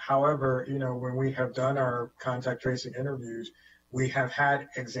setting. However, when we have done our contact tracing interviews, we have had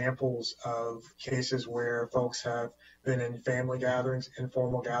examples of cases where folks have been in family gatherings,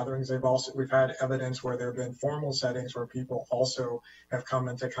 informal gatherings. We've had evidence where there have been formal settings where people also have come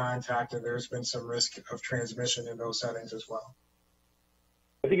into contact, and there's been some risk of transmission in those settings as well.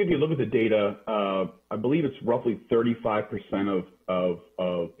 I think if you look at the data, I believe it's roughly 35% of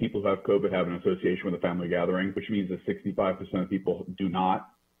people who have COVID have an association with a family gathering, which means that 65% of people do not.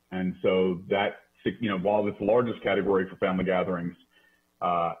 And so that, while it's the largest category for family gatherings,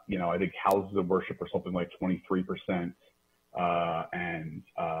 I think houses of worship are something like 23%, and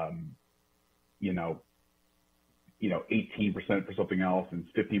 18% for something else, and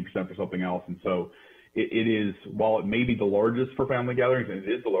 15% for something else. And so it is, while it may be the largest for family gatherings, and it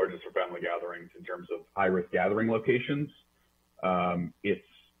is the largest for family gatherings in terms of high-risk gathering locations, it's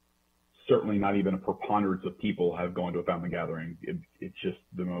certainly not even a preponderance of people have gone to a family gathering. It's just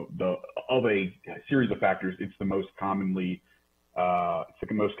of a series of factors, it's the most commonly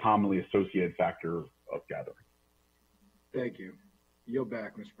associated factor of gathering. Thank you. Yield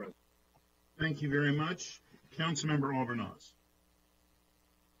back, Mr. President. Thank you very much. Councilmember Albornoz.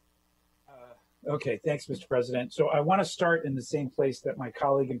 Okay, thanks, Mr. President. So I want to start in the same place that my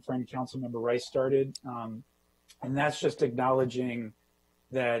colleague and friend, Councilmember Rice, started, and that's just acknowledging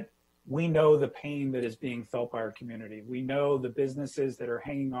that we know the pain that is being felt by our community. We know the businesses that are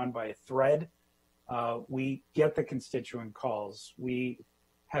hanging on by a thread. We get the constituent calls. We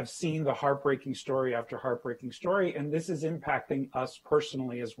have seen the heartbreaking story after heartbreaking story, and this is impacting us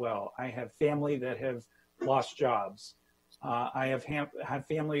personally as well. I have family that have lost jobs. I have had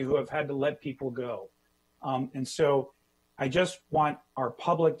family who have had to let people go. And so I just want our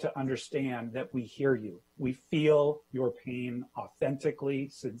public to understand that we hear you. We feel your pain authentically,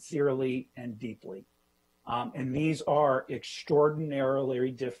 sincerely, and deeply. And these are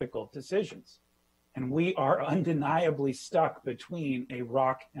extraordinarily difficult decisions. And we are undeniably stuck between a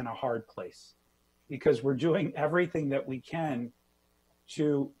rock and a hard place because we're doing everything that we can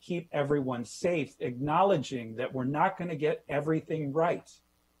to keep everyone safe, acknowledging that we're not going to get everything right.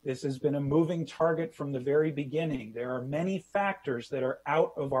 This has been a moving target from the very beginning. There are many factors that are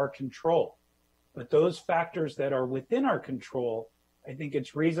out of our control, but those factors that are within our control, I think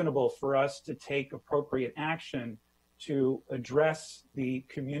it's reasonable for us to take appropriate action to address the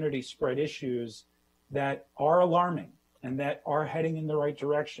community spread issues that are alarming and that are heading in the right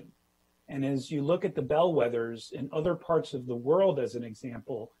direction. And as you look at the bellwethers in other parts of the world, as an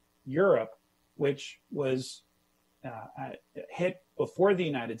example, Europe, which was hit before the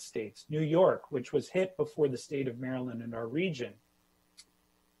United States, New York, which was hit before the state of Maryland and our region,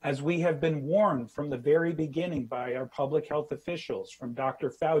 as we have been warned from the very beginning by our public health officials, from Dr.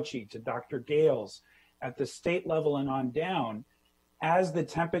 Fauci to Dr. Gales, at the state level and on down, as the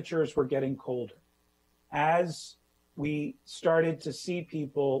temperatures were getting colder, as we started to see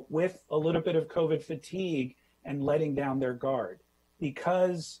people with a little bit of COVID fatigue and letting down their guard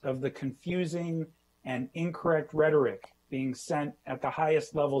because of the confusing and incorrect rhetoric being sent at the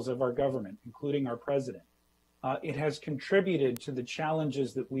highest levels of our government, including our president. It has contributed to the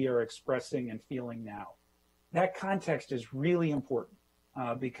challenges that we are expressing and feeling now. That context is really important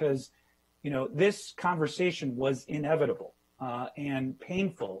because, this conversation was inevitable and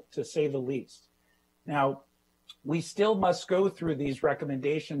painful, to say the least. Now, we still must go through these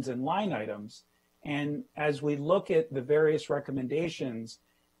recommendations and line items. And as we look at the various recommendations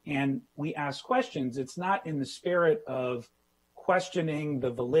and we ask questions, it's not in the spirit of questioning the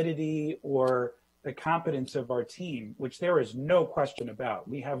validity or the competence of our team, which there is no question about.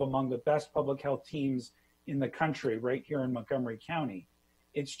 We have among the best public health teams in the country right here in Montgomery County.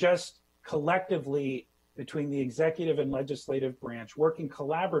 It's just collectively between the executive and legislative branch, working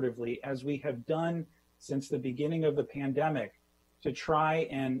collaboratively as we have done since the beginning of the pandemic to try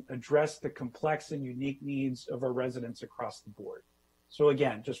and address the complex and unique needs of our residents across the board. So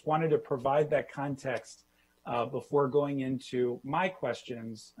again, just wanted to provide that context before going into my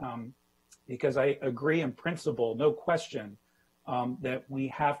questions, because I agree in principle, no question, that we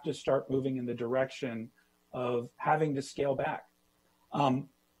have to start moving in the direction of having to scale back.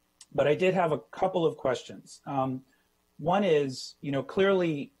 But I did have a couple of questions. One is,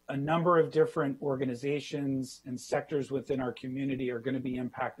 clearly a number of different organizations and sectors within our community are going to be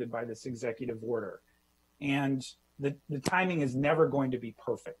impacted by this executive order. And the timing is never going to be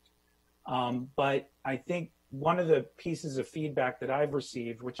perfect. But I think one of the pieces of feedback that I've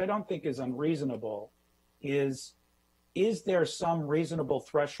received, which I don't think is unreasonable, is there some reasonable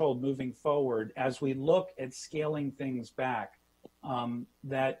threshold moving forward as we look at scaling things back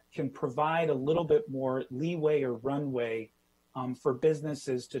that can provide a little bit more leeway or runway for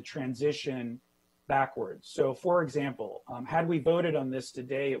businesses to transition backwards? So for example, had we voted on this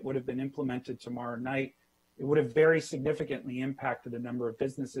today, it would have been implemented tomorrow night. It would have very significantly impacted a number of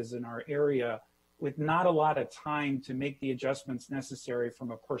businesses in our area with not a lot of time to make the adjustments necessary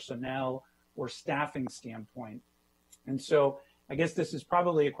from a personnel or staffing standpoint. And so I guess this is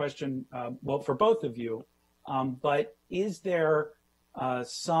probably a question, for both of you, but is there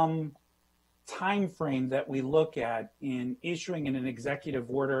some time frame that we look at in issuing an executive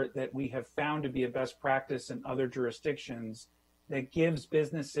order that we have found to be a best practice in other jurisdictions that gives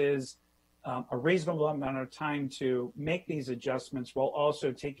businesses a reasonable amount of time to make these adjustments while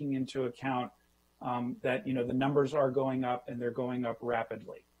also taking into account that the numbers are going up and they're going up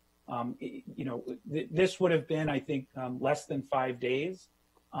rapidly? This would have been, I think, less than 5 days.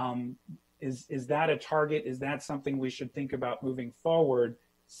 Is that a target? Is that something we should think about moving forward,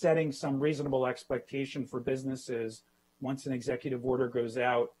 setting some reasonable expectation for businesses once an executive order goes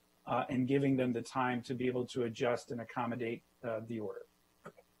out and giving them the time to be able to adjust and accommodate the order?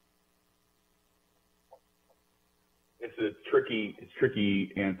 It's a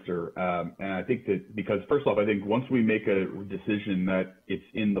tricky answer. And I think that because first off, I think once we make a decision that it's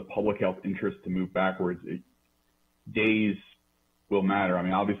in the public health interest to move backwards, days will matter. I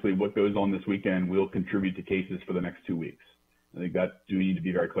mean, obviously what goes on this weekend will contribute to cases for the next 2 weeks. I think that we need to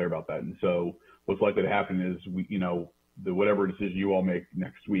be very clear about that. And so what's likely to happen is whatever decision you all make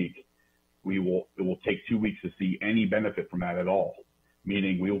next week, it will take 2 weeks to see any benefit from that at all,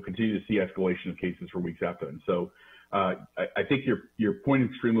 meaning we will continue to see escalation of cases for weeks after. And so I think your point is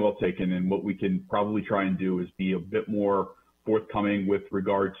extremely well taken, and what we can probably try and do is be a bit more forthcoming with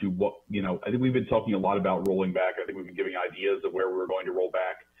regard to what, I think we've been talking a lot about rolling back. I think we've been giving ideas of where we're going to roll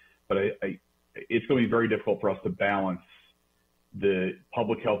back, but it's going to be very difficult for us to balance the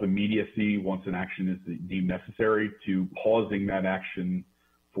public health immediacy once an action is deemed necessary to pausing that action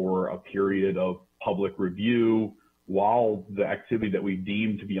for a period of public review while the activity that we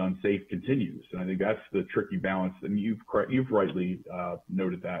deem to be unsafe continues. And I think that's the tricky balance, and you've rightly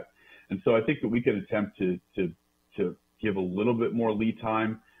noted that. And so I think that we can attempt to give a little bit more lead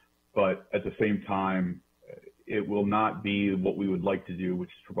time, but at the same time, it will not be what we would like to do, which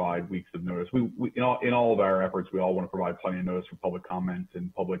is provide weeks of notice. We in all of our efforts, we all want to provide plenty of notice for public comment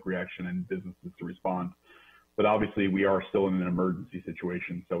and public reaction and businesses to respond. But obviously, we are still in an emergency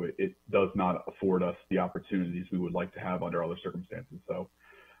situation, so it does not afford us the opportunities we would like to have under other circumstances. So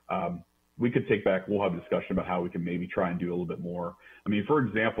we could take back, we'll have a discussion about how we can maybe try and do a little bit more. I mean, for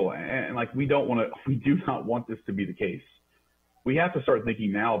example, and like we do not want this to be the case. We have to start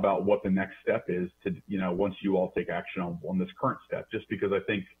thinking now about what the next step is to, once you all take action on this current step, just because I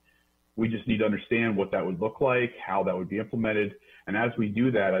think we just need to understand what that would look like, how that would be implemented. And as we do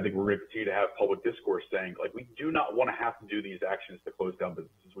that, I think we're going to continue to have public discourse saying, like, we do not want to have to do these actions to close down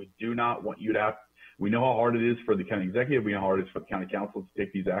businesses. We do not want you to have, we know how hard it is for the county executive. We know how hard it is for the county council to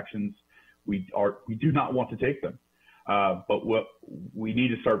take these actions. We do not want to take them. But what we need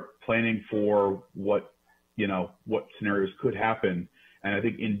to start planning for what scenarios could happen. And I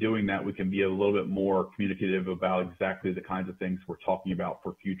think in doing that, we can be a little bit more communicative about exactly the kinds of things we're talking about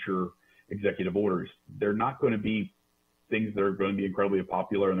for future executive orders. They're not going to be things that are going to be incredibly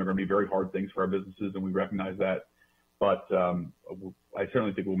popular, and they're going to be very hard things for our businesses, and we recognize that. But I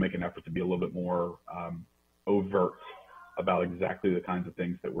certainly think we'll make an effort to be a little bit more overt about exactly the kinds of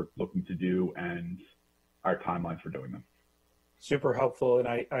things that we're looking to do and our timelines for doing them. Super helpful, and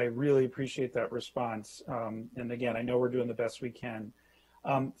I really appreciate that response. And again, I know we're doing the best we can.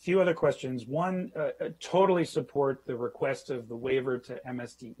 Few other questions. One, totally support the request of the waiver to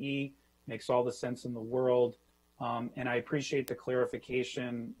MSDE. Makes all the sense in the world. And I appreciate the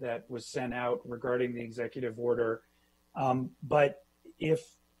clarification that was sent out regarding the executive order. But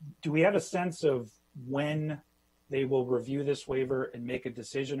do we have a sense of when they will review this waiver and make a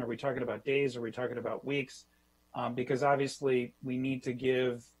decision? Are we talking about days? Are we talking about weeks? Because obviously we need to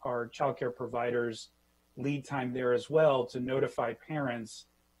give our childcare providers lead time there as well to notify parents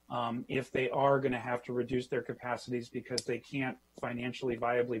if they are going to have to reduce their capacities because they can't financially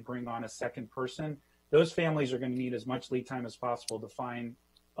viably bring on a second person. Those families are going to need as much lead time as possible to find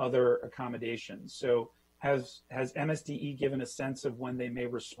other accommodations. So has MSDE given a sense of when they may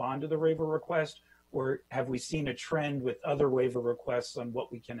respond to the waiver request, or have we seen a trend with other waiver requests on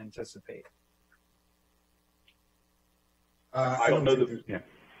what we can anticipate? I don't think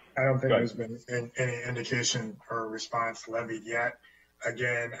there's been any indication or response levied yet.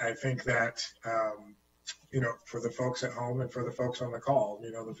 Again, I think that, for the folks at home and for the folks on the call,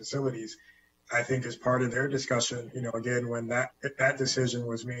 the facilities, I think as part of their discussion, again, when that decision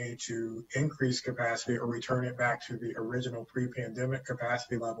was made to increase capacity or return it back to the original pre-pandemic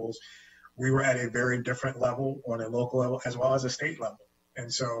capacity levels, we were at a very different level on a local level as well as a state level.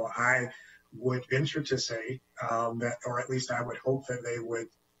 And so I would venture to say that, or at least I would hope that they would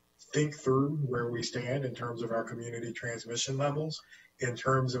think through where we stand in terms of our community transmission levels, in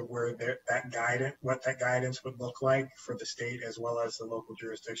terms of where what that guidance would look like for the state as well as the local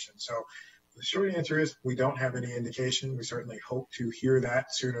jurisdiction. So the short answer is we don't have any indication. We certainly hope to hear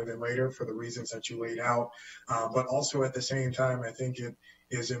that sooner than later for the reasons that you laid out. But also at the same time, I think it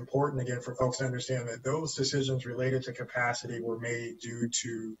is important, again, for folks to understand that those decisions related to capacity were made due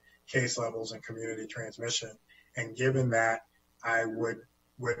to case levels and community transmission. And given that, I would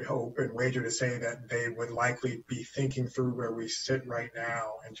hope and wager to say that they would likely be thinking through where we sit right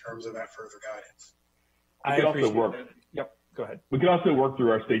now in terms of that further guidance. Yep, go ahead. We could also work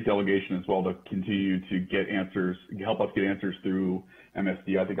through our state delegation as well to continue to get answers, help us get answers through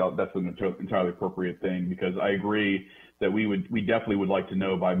MSD. I think that's an entirely appropriate thing, because I agree that we definitely would like to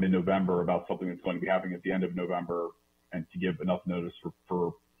know by mid-November about something that's going to be happening at the end of November, and to give enough notice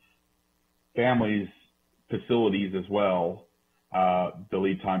for families, facilities as well, the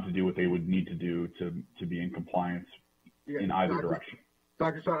lead time to do what they would need to do to be in compliance in either direction.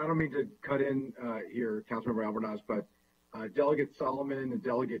 Dr. Son, I don't mean to cut in here, Councilmember Albornoz, but Delegate Solomon and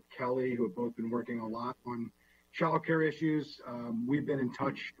Delegate Kelly, who have both been working a lot on child care issues, we've been in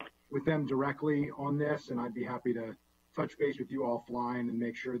touch with them directly on this, and I'd be happy to touch base with you offline and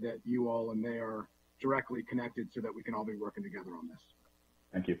make sure that you all and they are directly connected so that we can all be working together on this.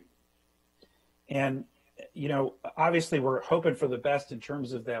 Thank you. And you know, obviously we're hoping for the best in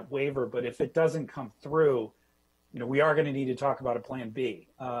terms of that waiver, but if it doesn't come through, you know, we are going to need to talk about a plan B.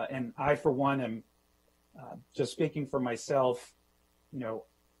 And I, for one, am just speaking for myself, you know,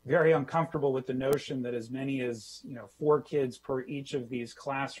 very uncomfortable with the notion that as many as, you know, 4 kids per each of these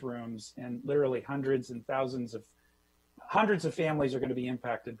classrooms, and literally hundreds of families are going to be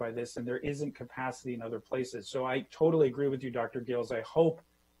impacted by this, and there isn't capacity in other places. So I totally agree with you, Dr. Gales. I hope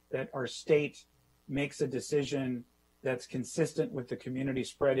that our state makes a decision that's consistent with the community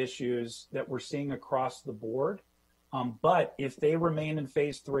spread issues that we're seeing across the board. But if they remain in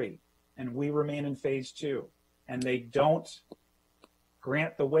phase 3 and we remain in phase 2 and they don't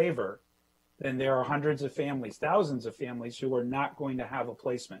grant the waiver, then there are hundreds of families, thousands of families who are not going to have a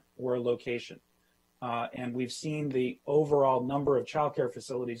placement or a location. And we've seen the overall number of childcare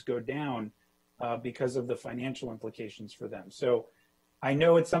facilities go down because of the financial implications for them. So I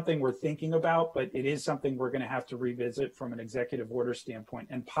know it's something we're thinking about, but it is something we're going to have to revisit from an executive order standpoint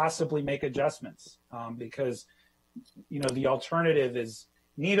and possibly make adjustments because, you know, the alternative is,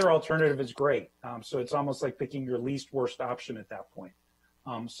 neither alternative is great. So it's almost like picking your least worst option at that point.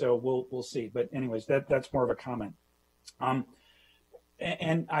 So we'll see. But anyways, that's more of a comment.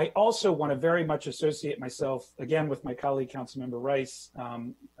 And I also want to very much associate myself, again, with my colleague, Councilmember Rice,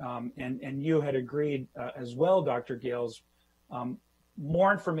 and you had agreed as well, Dr. Gales.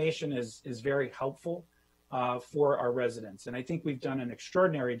 More information is very helpful for our residents. And I think we've done an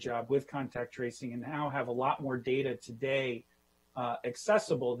extraordinary job with contact tracing and now have a lot more data today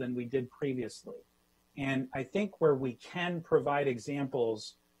accessible than we did previously. And I think where we can provide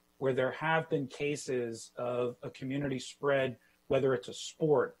examples where there have been cases of a community spread, whether it's a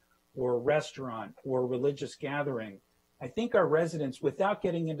sport or a restaurant or a religious gathering, I think our residents, without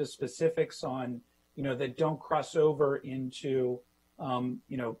getting into specifics on, you know, that don't cross over into,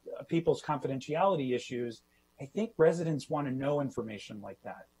 you know, people's confidentiality issues, I think residents want to know information like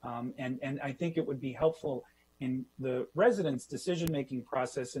that. And I think it would be helpful in the residents' decision-making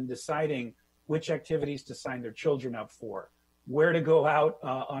process in deciding which activities to sign their children up for, where to go out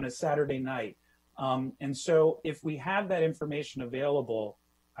on a Saturday night. And so if we have that information available,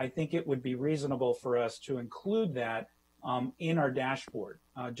 I think it would be reasonable for us to include that in our dashboard,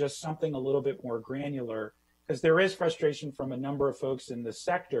 just something a little bit more granular, because there is frustration from a number of folks in the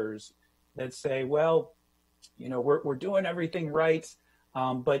sectors that say, well, you know, we're doing everything right.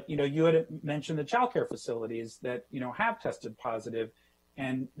 But, you know, you had mentioned the childcare facilities that, you know, have tested positive,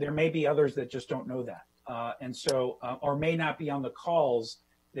 and there may be others that just don't know that. And so, or may not be on the calls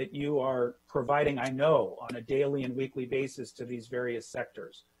that you are providing, I know, on a daily and weekly basis to these various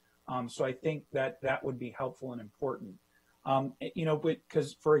sectors. So I think that that would be helpful and important. You know,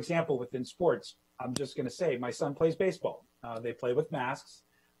 because, for example, within sports, I'm just going to say my son plays baseball. They play with masks.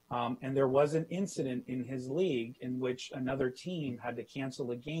 And there was an incident in his league in which another team had to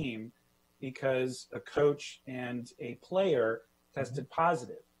cancel a game because a coach and a player tested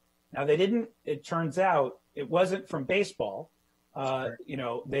positive. Now, they didn't, it turns out, it wasn't from baseball. You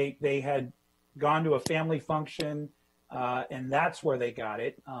know, they had gone to a family function, and that's where they got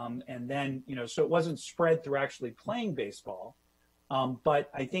it. And then, you know, so it wasn't spread through actually playing baseball. But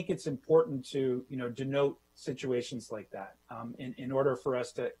I think it's important to, you know, denote situations like that in order for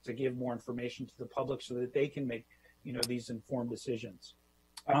us to give more information to the public so that they can make, you know, these informed decisions.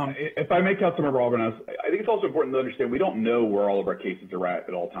 If I may, Councilmember Alvarez, I think it's also important to understand we don't know where all of our cases are at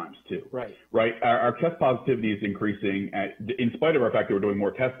all times, too. Right. Right. Our test positivity is increasing in spite of our fact that we're doing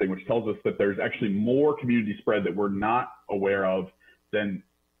more testing, which tells us that there's actually more community spread that we're not aware of than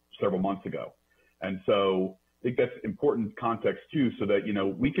several months ago. And so I think that's important context, too, so that, you know,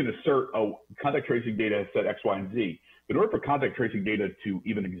 we can assert, oh, contact tracing data has said X, Y, and Z. But in order for contact tracing data to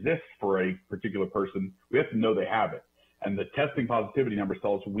even exist for a particular person, we have to know they have it. And the testing positivity numbers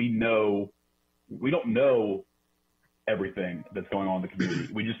tell us we don't know everything that's going on in the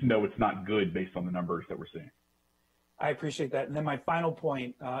community. We just know it's not good based on the numbers that we're seeing. I appreciate that. And then my final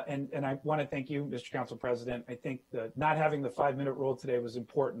point, and I want to thank you, Mr. Council President. I think that not having the 5-minute rule today was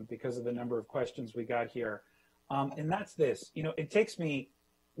important because of the number of questions we got here. And that's this, you know, it takes me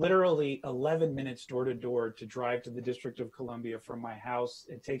literally 11 minutes door to door to drive to the District of Columbia from my house.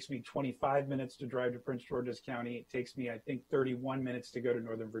 It takes me 25 minutes to drive to Prince George's County. It takes me, I think, 31 minutes to go to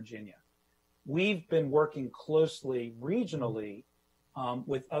Northern Virginia. We've been working closely regionally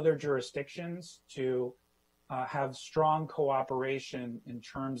with other jurisdictions to have strong cooperation in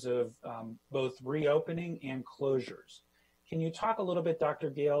terms of both reopening and closures. Can you talk a little bit, Dr.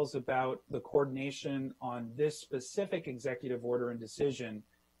 Gales, about the coordination on this specific executive order and decision?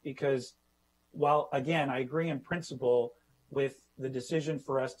 Because while, again, I agree in principle with the decision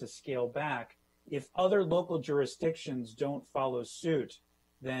for us to scale back, if other local jurisdictions don't follow suit,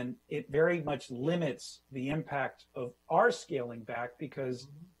 then it very much limits the impact of our scaling back, because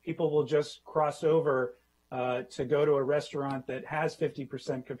people will just cross over to go to a restaurant that has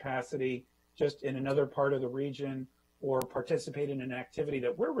 50% capacity just in another part of the region, or participate in an activity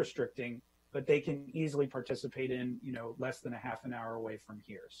that we're restricting, but they can easily participate in, less than a half an hour away from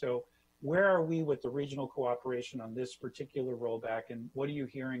here. So where are we with the regional cooperation on this particular rollback, and what are you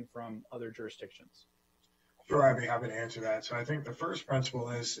hearing from other jurisdictions? Sure, I'd be happy to answer that. So I think the first principle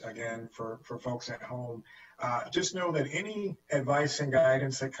is, again, for folks at home, just know that any advice and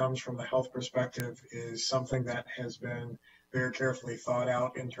guidance that comes from the health perspective is something that has been very carefully thought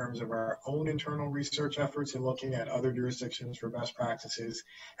out in terms of our own internal research efforts and looking at other jurisdictions for best practices,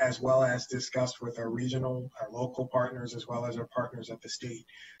 as well as discussed with our regional, our local partners, as well as our partners at the state.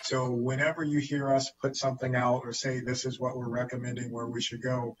 So whenever you hear us put something out or say this is what we're recommending where we should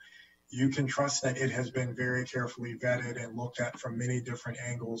go, you can trust that it has been very carefully vetted and looked at from many different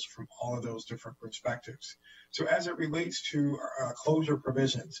angles from all of those different perspectives. So as it relates to closure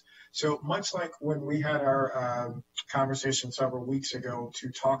provisions, so much like when we had our conversation several weeks ago to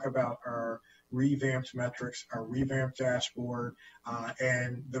talk about our revamped metrics, our revamped dashboard,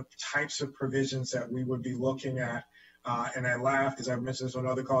 and the types of provisions that we would be looking at. And I laughed because I've mentioned this on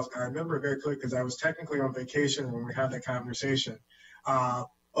other calls. I remember it very clearly because I was technically on vacation when we had that conversation.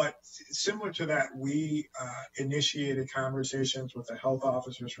 But similar to that, we initiated conversations with the health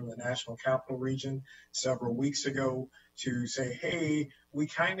officers from the National Capital Region several weeks ago to say, hey, we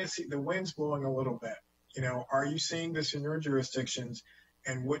kind of see the wind's blowing a little bit. Are you seeing this in your jurisdictions?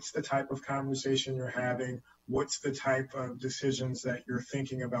 And what's the type of conversation you're having? What's the type of decisions that you're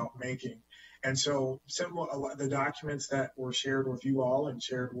thinking about making? And so the documents that were shared with you all and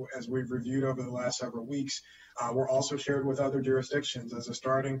shared as we've reviewed over the last several weeks were also shared with other jurisdictions as a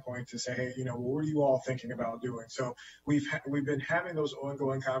starting point to say, hey, what are you all thinking about doing? So we've been having those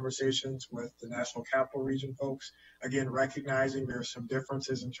ongoing conversations with the National Capital Region folks, again, recognizing there's some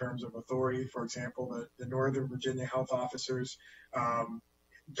differences in terms of authority. For example, the Northern Virginia health officers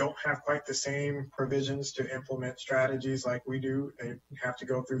don't have quite the same provisions to implement strategies like we do. They have to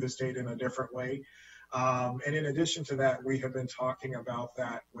go through the state in a different way. And in addition to that, we have been talking about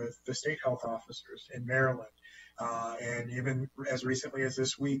that with the state health officers in Maryland. And even as recently as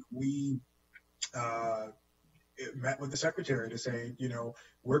this week, we met with the secretary to say,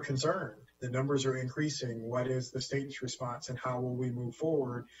 we're concerned. The numbers are increasing. What is the state's response and how will we move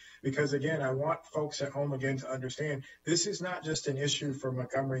forward? Because again, I want folks at home again to understand this is not just an issue for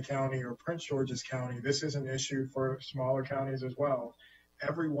Montgomery County or Prince George's County. This is an issue for smaller counties as well.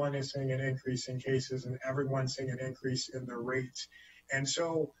 Everyone is seeing an increase in cases and everyone's seeing an increase in their rates. And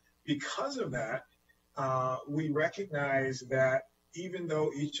so because of that, we recognize that even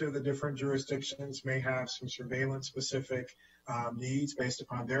though each of the different jurisdictions may have some surveillance specific needs based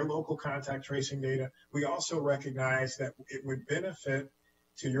upon their local contact tracing data, we also recognize that it would benefit,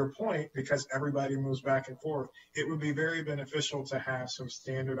 to your point, because everybody moves back and forth, it would be very beneficial to have some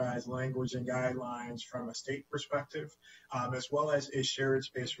standardized language and guidelines from a state perspective, as well as a shared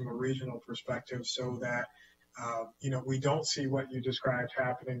space from a regional perspective, so that we don't see what you described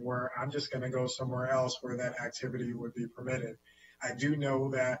happening where I'm just going to go somewhere else where that activity would be permitted. I do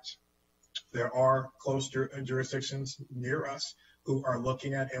know that there are close jurisdictions near us who are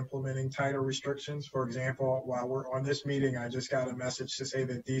looking at implementing tighter restrictions. For example, while we're on this meeting, I just got a message to say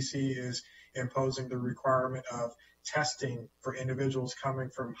that DC is imposing the requirement of testing for individuals coming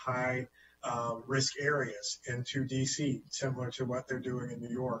from high risk areas into DC, similar to what they're doing in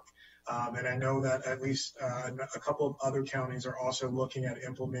New York. And I know that at least a couple of other counties are also looking at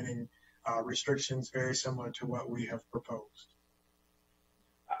implementing restrictions very similar to what we have proposed.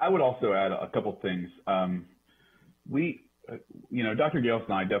 I would also add a couple things. Dr. Gales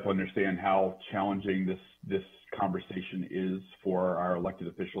and I definitely understand how challenging this conversation is for our elected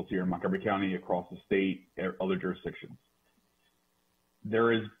officials here in Montgomery County, across the state, other jurisdictions.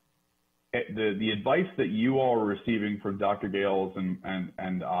 There is the advice that you all are receiving from Dr. Gales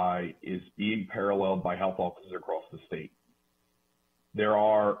and I is being paralleled by health officers across the state. There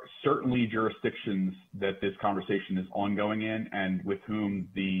are certainly jurisdictions that this conversation is ongoing in, and with whom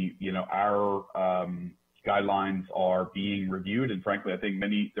our guidelines are being reviewed. And frankly, I think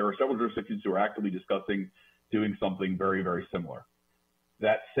there are several jurisdictions who are actively discussing doing something very, very similar.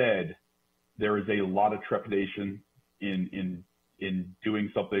 That said, there is a lot of trepidation in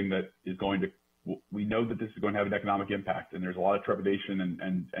doing something that is going to, we know that this is going to have an economic impact, and there's a lot of trepidation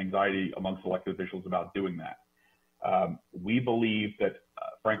and anxiety amongst elected officials about doing that. We believe that,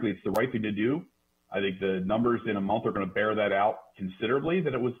 frankly, it's the right thing to do. I think the numbers in a month are going to bear that out considerably,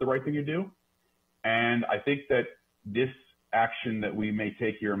 that it was the right thing to do. And I think that this action that we may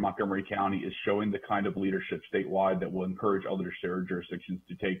take here in Montgomery County is showing the kind of leadership statewide that will encourage other jurisdictions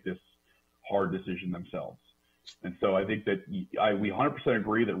to take this hard decision themselves. And so I think that we 100%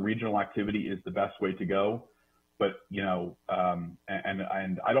 agree that regional activity is the best way to go. But, you know, and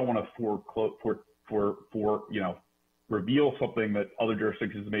I don't want to reveal something that other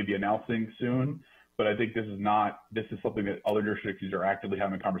jurisdictions may be announcing soon. But I think this is something that other jurisdictions are actively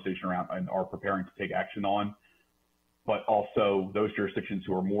having a conversation around and are preparing to take action on. But also those jurisdictions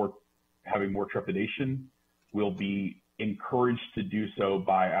who are having more trepidation will be encouraged to do so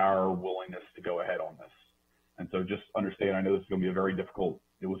by our willingness to go ahead on this. And so just understand, I know this is going to be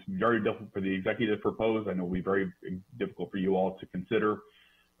it was very difficult for the executive to propose. I know it'll be very difficult for you all to consider,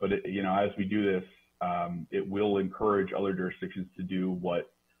 but you know, as we do this, it will encourage other jurisdictions to do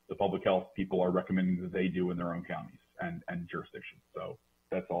what the public health people are recommending that they do in their own counties and jurisdictions. So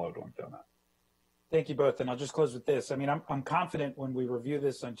that's all I would want to say on that. Thank you both. And I'll just close with this. I mean, I'm confident when we review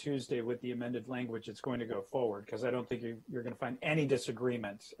this on Tuesday with the amended language, it's going to go forward, because I don't think you're going to find any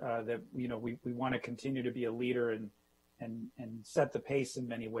disagreement that, you know, we want to continue to be a leader and set the pace in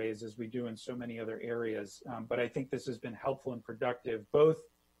many ways, as we do in so many other areas. But I think this has been helpful and productive, both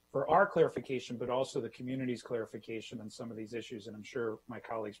for our clarification, but also the community's clarification on some of these issues. And I'm sure my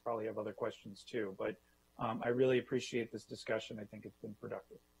colleagues probably have other questions too. But I really appreciate this discussion. I think it's been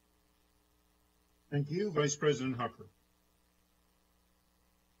productive. Thank you. Vice President Hucker.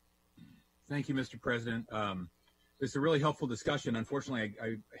 Thank you, Mr. President. This is a really helpful discussion. Unfortunately,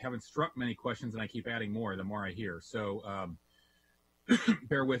 I haven't struck many questions, and I keep adding more the more I hear. So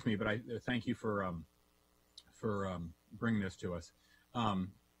bear with me, but I thank you for bringing this to us.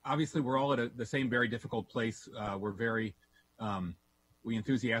 Obviously, we're all at the same very difficult place. We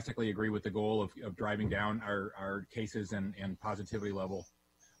enthusiastically agree with the goal of driving down our cases and positivity level.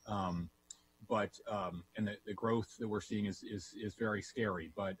 But the growth that we're seeing is very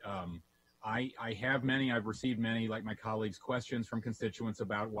scary. But I've received many, like my colleagues, questions from constituents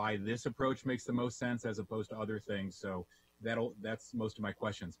about why this approach makes the most sense as opposed to other things. So that's most of my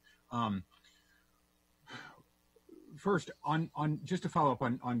questions. First, just to follow up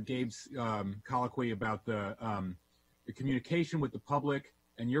on Gabe's colloquy about the communication with the public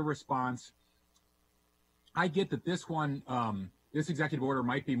and your response, I get that this one. This executive order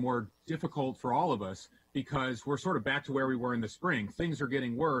might be more difficult for all of us because we're sort of back to where we were in the spring. Things are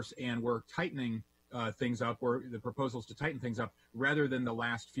getting worse, and we're tightening things up, or the proposals to tighten things up rather than the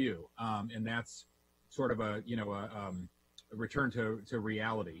last few. And that's sort of a return to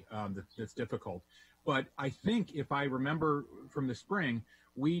reality that's difficult. But I think if I remember from the spring,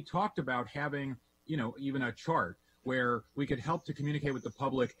 we talked about having, even a chart where we could help to communicate with the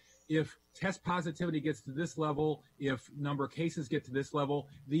public. If test positivity gets to this level, if number of cases get to this level,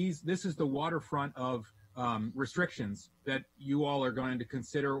 this is the waterfront of restrictions that you all are going to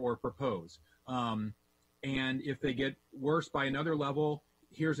consider or propose. And if they get worse by another level,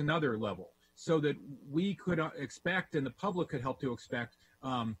 here's another level, so that we could expect, and the public could help to expect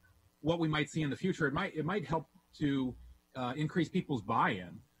what we might see in the future. It might help to increase people's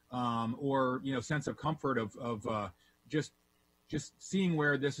buy-in or sense of comfort of just seeing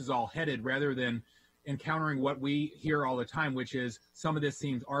where this is all headed, rather than encountering what we hear all the time, which is some of this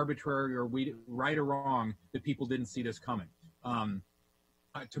seems arbitrary or right or wrong, that people didn't see this coming.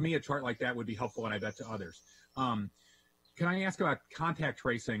 To me, a chart like that would be helpful, and I bet to others. Can I ask about contact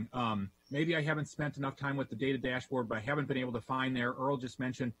tracing? Maybe I haven't spent enough time with the data dashboard, but I haven't been able to find there. Earl just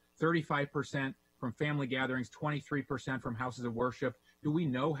mentioned 35% from family gatherings, 23% from houses of worship. Do we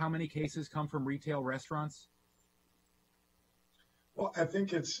know how many cases come from retail restaurants? Well, I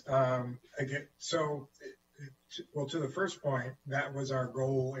think it's, to the first point, that was our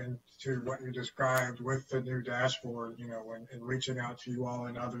goal into what you described with the new dashboard, and reaching out to you all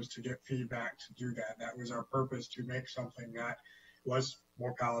and others to get feedback to do that. That was our purpose, to make something that was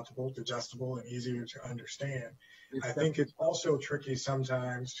more palatable, digestible, and easier to understand. I think it's also tricky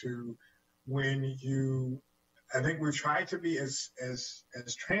sometimes I think we try to be as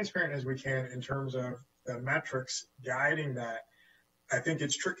transparent as we can in terms of the metrics guiding that. I think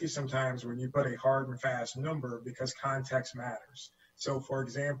it's tricky sometimes when you put a hard and fast number, because context matters. So, for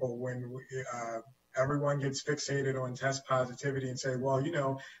example, when everyone gets fixated on test positivity and say, well,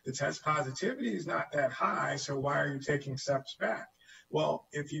 the test positivity is not that high, so why are you taking steps back? Well,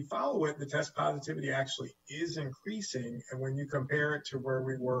 if you follow it, the test positivity actually is increasing. And when you compare it to where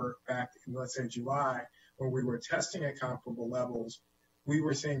we were back in, let's say, July, when we were testing at comparable levels, we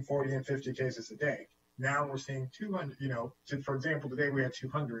were seeing 40 and 50 cases a day. Now we're seeing 200, for example, today we had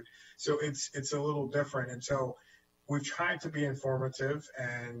 200. So it's a little different. And so we've tried to be informative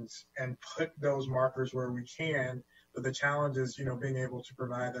and put those markers where we can. But the challenge is, being able to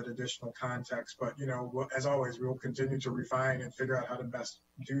provide that additional context. But, as always, we will continue to refine and figure out how to best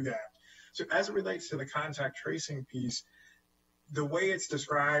do that. So as it relates to the contact tracing piece, the way it's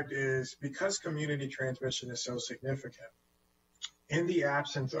described is because community transmission is so significant, in the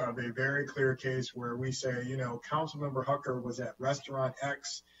absence of a very clear case where we say, Councilmember Hucker was at restaurant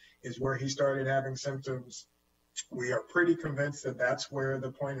X is where he started having symptoms, we are pretty convinced that that's where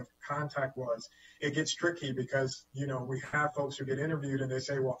the point of contact was. It gets tricky because, we have folks who get interviewed and they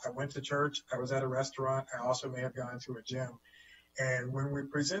say, well, I went to church, I was at a restaurant, I also may have gone to a gym. And when we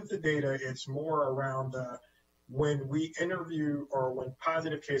present the data, it's more around when we interview or when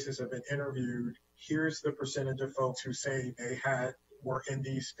positive cases have been interviewed, here's the percentage of folks who say they were in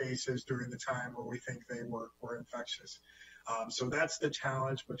these spaces during the time where we think they were infectious. So that's the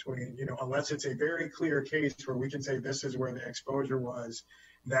challenge between, unless it's a very clear case where we can say this is where the exposure was,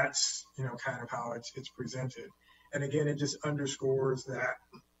 that's, kind of how it's presented. And again, it just underscores that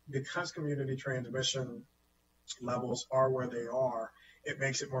because community transmission levels are where they are, it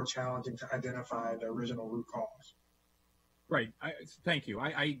makes it more challenging to identify the original root cause. Right. Thank you.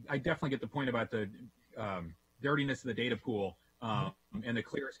 I definitely get the point about the dirtiness of the data pool. And the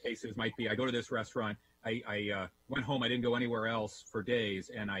clearest cases might be, I go to this restaurant, I went home, I didn't go anywhere else for days,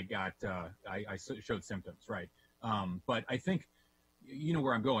 and I got, I showed symptoms, right? But I think, you know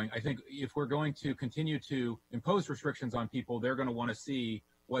where I'm going. I think if we're going to continue to impose restrictions on people, they're going to want to see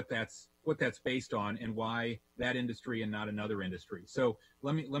what that's based on and why that industry and not another industry. So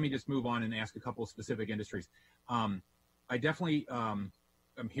let me just move on and ask a couple of specific industries. I definitely I'm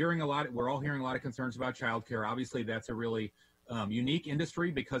hearing a lot. We're all hearing a lot of concerns about childcare. Obviously, that's a really unique industry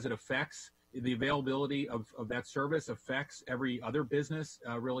because it affects the availability of that service, affects every other business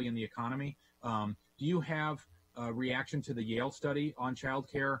really in the economy. Do you have a reaction to the Yale study on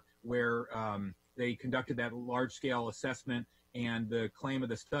childcare where they conducted that large-scale assessment? And the claim of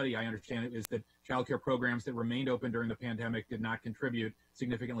the study, I understand it, is that childcare programs that remained open during the pandemic did not contribute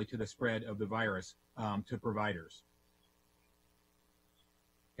significantly to the spread of the virus to providers.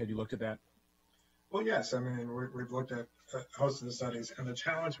 Have you looked at that? Well, yes. I mean, we've looked at a host of the studies, and the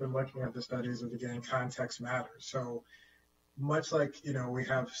challenge when looking at the studies is, again, context matters. So much like, we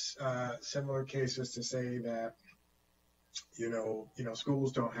have similar cases to say that,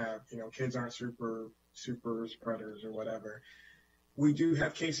 schools don't have, kids aren't super spreaders or whatever. We do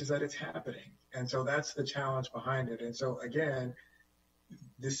have cases that it's happening. And so that's the challenge behind it. And so again,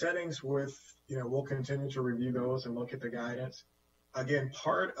 the settings with, we'll continue to review those and look at the guidance. Again,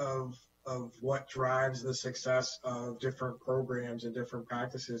 part of what drives the success of different programs and different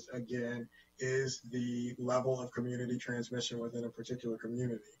practices, again, is the level of community transmission within a particular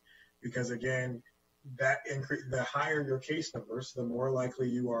community. Because again, that increase, the higher your case numbers, the more likely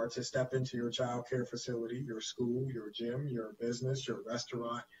you are to step into your child care facility, your school, your gym, your business, your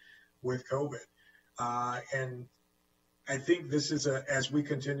restaurant with COVID. And I think this is as we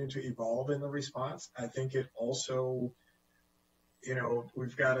continue to evolve in the response, I think it also,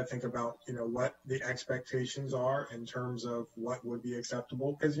 we've got to think about, what the expectations are in terms of what would be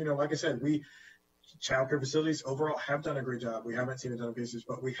acceptable. Because, like I said, child care facilities overall have done a great job. We haven't seen a ton of cases,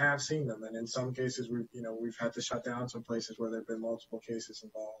 but we have seen them. And in some cases, we've had to shut down some places where there have been multiple cases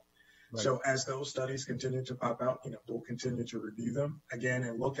involved. Right. So as those studies continue to pop out, we'll continue to review them again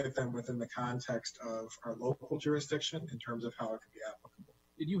and look at them within the context of our local jurisdiction in terms of how it could be applicable.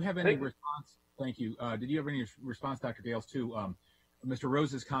 Did you have any response? Thank you. Did you have any response, Dr. Gales, to Mr.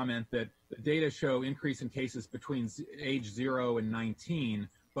 Rose's comment that the data show increase in cases between age 0 and 19,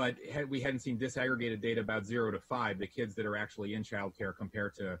 but we hadn't seen disaggregated data about 0 to 5, the kids that are actually in childcare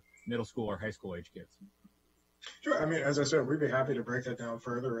compared to middle school or high school age kids? Sure. I mean, as I said, we'd be happy to break that down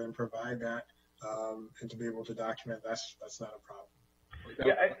further and provide that and to be able to document. That's not a problem.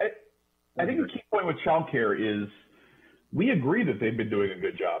 Yeah, I think the key point with childcare is we agree that they've been doing a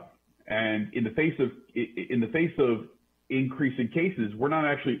good job, and in the face of increasing cases,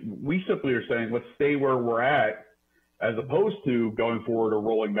 we simply are saying let's stay where we're at, as opposed to going forward or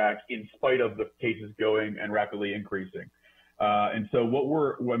rolling back in spite of the cases going and rapidly increasing. And so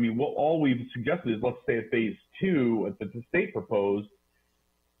all we've suggested is let's stay at phase 2 that the state proposed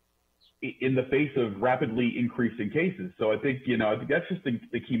in the face of rapidly increasing cases. So I think that's just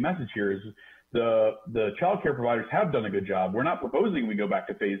the key message here is the child care providers have done a good job. We're not proposing we go back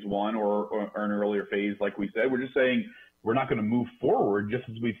to phase 1 or an earlier phase like we said. We're just saying we're not going to move forward, just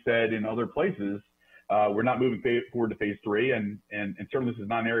as we've said in other places. We're not moving forward to phase 3, and certainly this is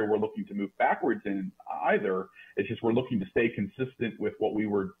not an area we're looking to move backwards in either. It's just we're looking to stay consistent with what we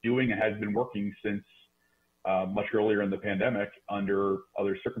were doing and has been working since much earlier in the pandemic under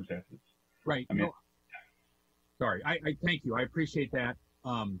other circumstances. Right. I mean, no, sorry. I thank you. I appreciate that.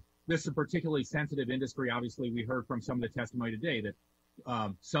 This is a particularly sensitive industry. Obviously, we heard from some of the testimony today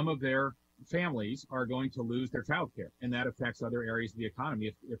that some of their families are going to lose their child care, and that affects other areas of the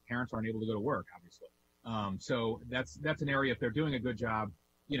economy if parents aren't able to go to work, obviously. So that's an area, if they're doing a good job,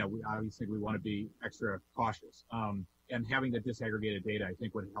 we want to be extra cautious. And having the disaggregated data, I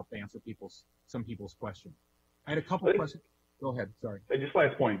think, would help answer some people's questions. I had a couple of questions. Go ahead. Sorry. Just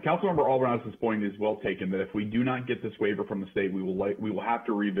last point. Councilmember Albrand's point is well taken, that if we do not get this waiver from the state, we will have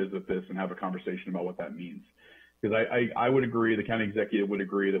to revisit this and have a conversation about what that means. Because I would agree, the county executive would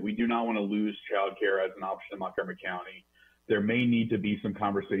agree, that we do not want to lose child care as an option in Montgomery County. There may need to be some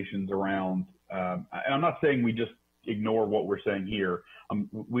conversations around, and I'm not saying we just ignore what we're saying here.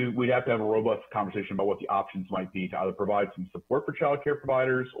 We'd have to have a robust conversation about what the options might be to either provide some support for child care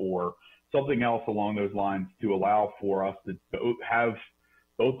providers or something else along those lines to allow for us to have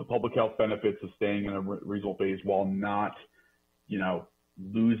both the public health benefits of staying in a reasonable phase while not,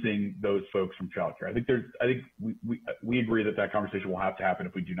 losing those folks from childcare. I think we agree that conversation will have to happen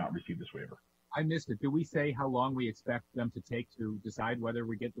if we do not receive this waiver. I missed it. Do we say how long we expect them to take to decide whether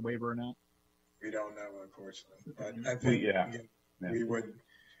we get the waiver or not? We don't know, unfortunately. But I think we would.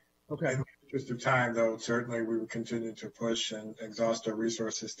 Okay. In the interest of time, though, certainly we would continue to push and exhaust our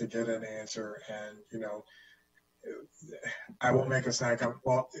resources to get an answer. And I won't make a snag.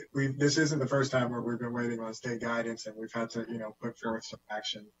 This isn't the first time where we've been waiting on state guidance, and we've had to, put forth some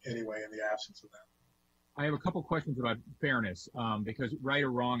action anyway in the absence of that. I have a couple questions about fairness, because right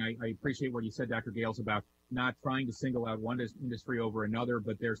or wrong, I appreciate what you said, Dr. Gales, about not trying to single out one industry over another,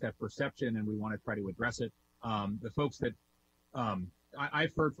 but there's that perception, and we want to try to address it. The folks that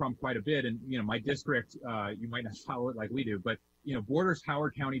I've heard from quite a bit, and my district, you might not follow it like we do, but borders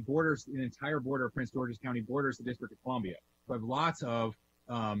Howard County, borders an entire border of Prince George's County, borders the District of Columbia. So I have lots of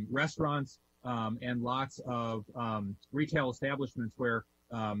restaurants and lots of retail establishments where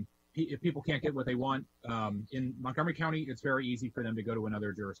if people can't get what they want in Montgomery County, it's very easy for them to go to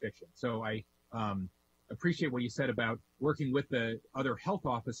another jurisdiction. So I appreciate what you said about working with the other health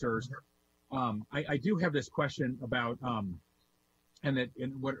officers. I do have this question about, and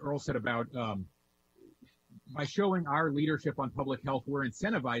what Earl said about by showing our leadership on public health, we're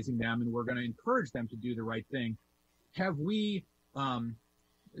incentivizing them and we're going to encourage them to do the right thing. Have we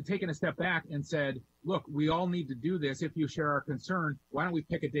taken a step back and said, look, we all need to do this. If you share our concern, why don't we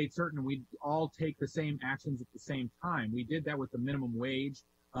pick a date certain and we all take the same actions at the same time? We did that with the minimum wage.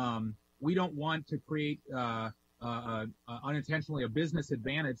 We don't want to create unintentionally a business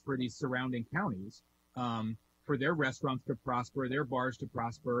advantage for these surrounding counties, for their restaurants to prosper, their bars to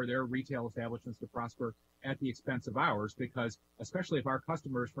prosper, their retail establishments to prosper at the expense of ours, because especially if our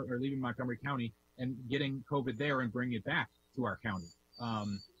customers are leaving Montgomery County and getting COVID there and bringing it back to our county.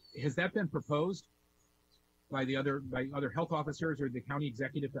 Has that been proposed by other health officers or the county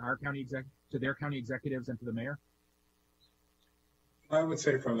executive to our county to their county executives and to the mayor? I would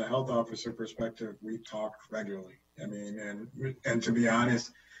say from the health officer perspective, we talk regularly. I mean, and to be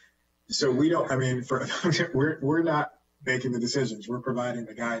honest, so we don't, we're not making the decisions, we're providing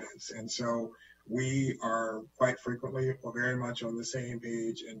the guidance. And so we are quite frequently very much on the same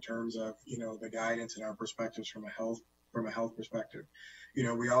page in terms of, the guidance and our perspectives from a health perspective.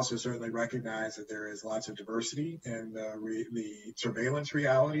 We also certainly recognize that there is lots of diversity in the surveillance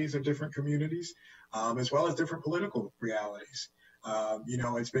realities of different communities, as well as different political realities.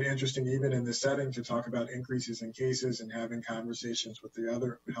 It's been interesting even in this setting to talk about increases in cases and having conversations with the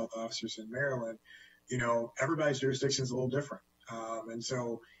other health officers in Maryland. Everybody's jurisdiction is a little different. And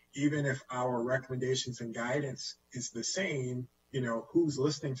so even if our recommendations and guidance is the same, who's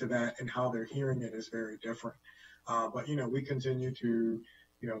listening to that and how they're hearing it is very different. But we continue to,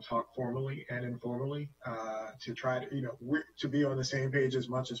 talk formally and informally to try to, to be on the same page as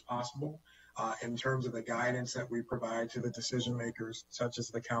much as possible. In terms of the guidance that we provide to the decision makers, such as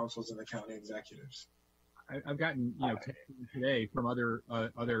the councils and the county executives. I've gotten today from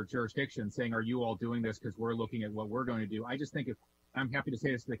other jurisdictions saying, "Are you all doing this because we're looking at what we're going to do?" I just think I'm happy to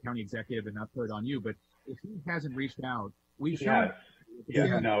say this to the county executive and not put it on you, but if he hasn't reached out, we should.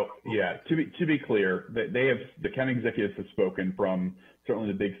 To be clear, the county executives have spoken from certainly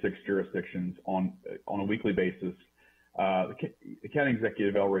the big 6 jurisdictions on a weekly basis. The county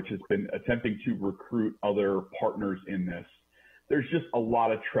executive, Elrich, has been attempting to recruit other partners in this. There's just a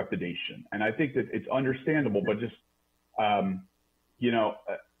lot of trepidation, and I think that it's understandable, but just,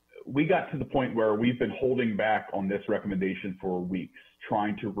 we got to the point where we've been holding back on this recommendation for weeks,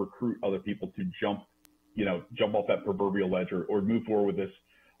 trying to recruit other people to jump off that proverbial ledge or move forward with this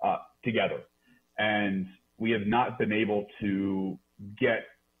together. And we have not been able to get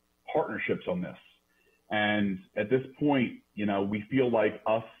partnerships on this. And at this point, you know, we feel like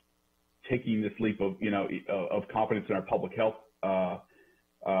us taking this leap of, you know, of confidence in our public health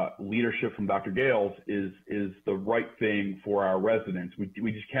leadership from Dr. Gales is the right thing for our residents.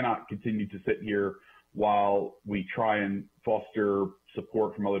 We just cannot continue to sit here while we try and foster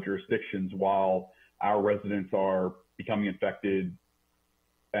support from other jurisdictions while our residents are becoming infected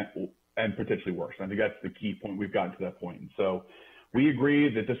and potentially worse. I think that's the key point. We've gotten to that point. And so we agree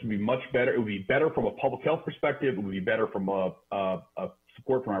that this would be much better. It would be better from a public health perspective. It would be better from a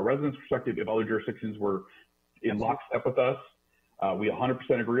support from our residents' perspective if other jurisdictions were in lockstep with us. We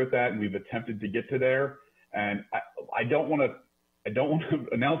 100% agree with that, and we've attempted to get to there. And I don't want to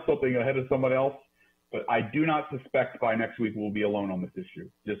announce something ahead of someone else, but I do not suspect by next week we'll be alone on this issue.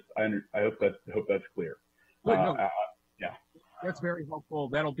 I hope that's clear. Yeah. That's very helpful.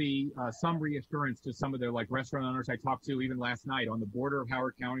 That'll be some reassurance to some of the like restaurant owners I talked to even last night on the border of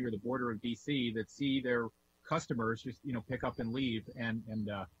Howard County or the border of DC that see their customers just, you know, pick up and leave and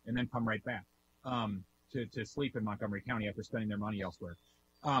then come right back to sleep in Montgomery County after spending their money elsewhere.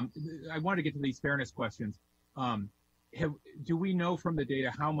 I wanted to get to these fairness questions. Do we know from the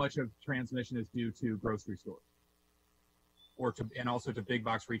data how much of transmission is due to grocery stores and also to big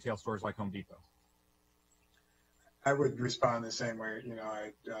box retail stores like Home Depot? I would respond the same way. You know,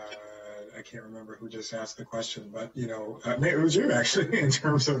 I can't remember who just asked the question, but you know, it was you actually in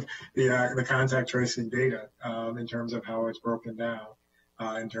terms of the contact tracing data, in terms of how it's broken down,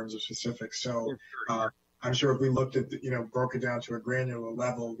 in terms of specifics. So I'm sure if we looked at, you know, broke it down to a granular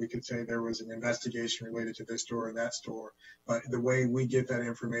level, we could say there was an investigation related to this store and that store. But the way we get that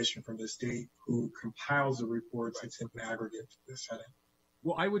information from the state who compiles the reports, it's in aggregate to this setting.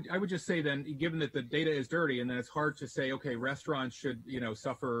 Well, I would just say then, given that the data is dirty and then it's hard to say, okay, restaurants should, you know,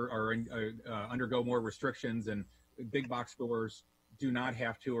 suffer or undergo more restrictions and big box stores do not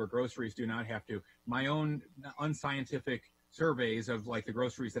have to, or groceries do not have to. My own unscientific surveys of like the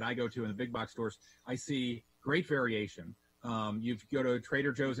groceries that I go to in the big box stores, I see great variation. You go to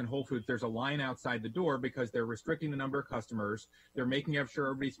Trader Joe's and Whole Foods, there's a line outside the door because they're restricting the number of customers. They're making sure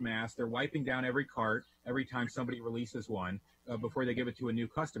everybody's masked. They're wiping down every cart every time somebody releases one before they give it to a new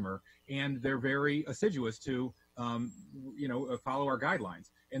customer. And they're very assiduous to, follow our guidelines.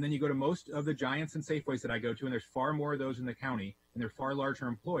 And then you go to most of the Giants and Safeways that I go to, and there's far more of those in the county, and they're far larger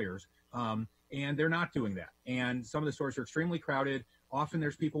employers. And they're not doing that. And some of the stores are extremely crowded. Often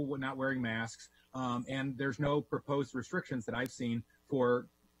there's people not wearing masks. And there's no proposed restrictions that I've seen for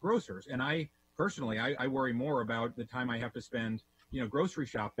grocers. And I personally worry more about the time I have to spend, you know, grocery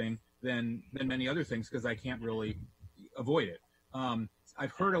shopping than many other things because I can't really avoid it.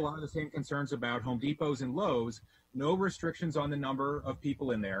 I've heard a lot of the same concerns about Home Depots and Lowe's. No restrictions on the number of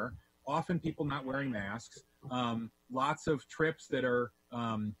people in there. Often people not wearing masks. Lots of trips that are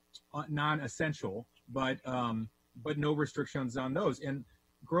non-essential, but no restrictions on those. And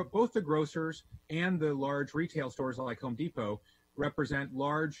both the grocers and the large retail stores like Home Depot represent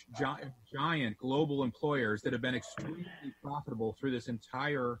large, giant global employers that have been extremely profitable through this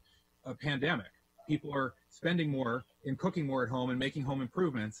entire pandemic. People are spending more and cooking more at home and making home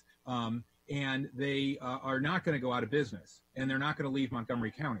improvements, and they are not going to go out of business, and they're not going to leave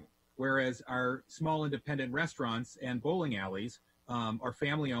Montgomery County. Whereas our small independent restaurants and bowling alleys are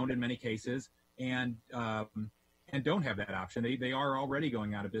family-owned in many cases, and don't have that option. They are already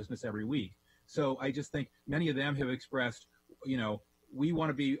going out of business every week. So I just think many of them have expressed, you know, we want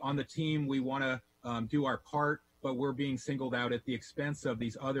to be on the team, we want to do our part, but we're being singled out at the expense of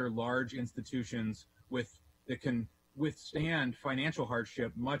these other large institutions that can withstand financial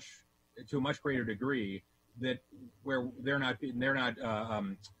hardship to a much greater degree, where they're not getting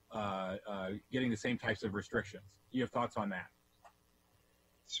the same types of restrictions. Do you have thoughts on that?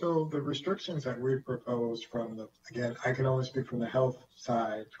 So the restrictions that we've proposed again, I can only speak from the health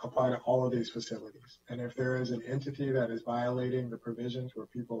side, apply to all of these facilities. And if there is an entity that is violating the provisions where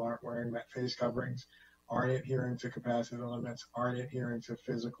people aren't wearing face coverings, aren't adhering to capacity limits, aren't adhering to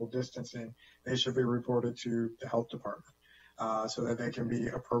physical distancing, they should be reported to the health department so that they can be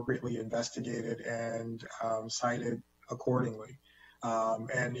appropriately investigated and cited accordingly.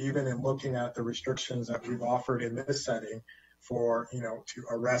 And even in looking at the restrictions that we've offered in this setting, for, you know, to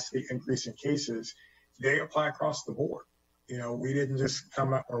arrest the increase in cases, they apply across the board. You know, we didn't just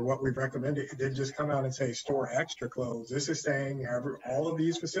come out, or what we've recommended, it didn't just come out and say store extra closed. This is saying all of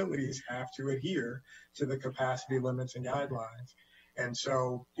these facilities have to adhere to the capacity limits and guidelines. And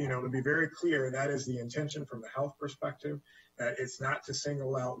so, you know, to be very clear, that is the intention from the health perspective, that it's not to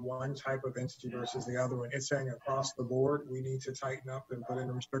single out one type of entity versus the other one. It's saying across the board, we need to tighten up and put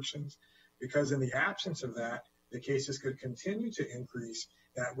in restrictions, because in the absence of that, the cases could continue to increase.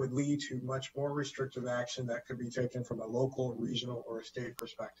 That would lead to much more restrictive action that could be taken from a local, regional, or a state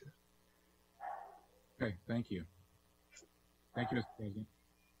perspective. Okay, thank you. Thank you, Mr. President.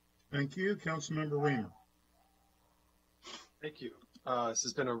 Thank you. Councilmember Reamer. Thank you. This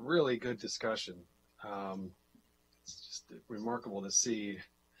has been a really good discussion. It's just remarkable to see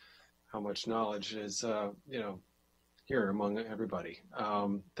how much knowledge is, here among everybody.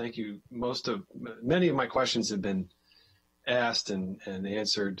 Thank you. Many of my questions have been asked and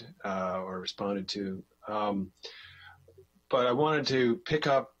answered or responded to. But I wanted to pick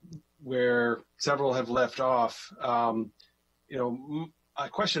up where several have left off. A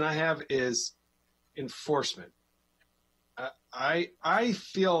question I have is enforcement. I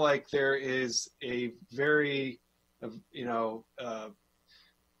feel like there is a very,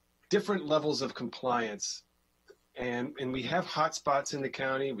 different levels of compliance, and we have hotspots in the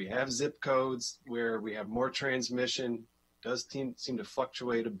county. We have zip codes where we have more transmission. Does seem to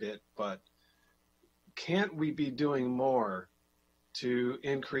fluctuate a bit, but can't we be doing more to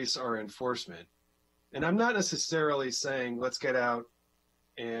increase our enforcement? And I'm not necessarily saying let's get out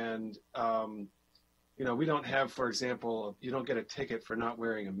and we don't have, for example, you don't get a ticket for not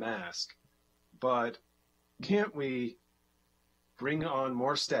wearing a mask, but can't we bring on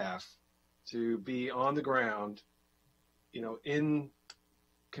more staff to be on the ground, in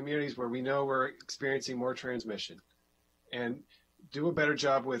communities where we know we're experiencing more transmission, and do a better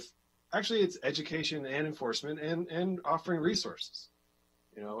job with, actually it's education and enforcement and offering resources,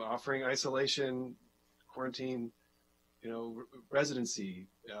 offering isolation, quarantine, residency,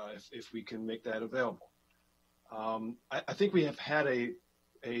 if we can make that available. I think we have had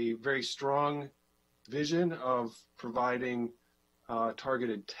a very strong vision of providing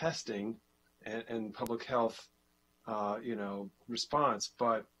targeted testing and public health, response,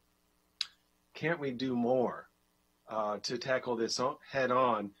 but can't we do more to tackle this head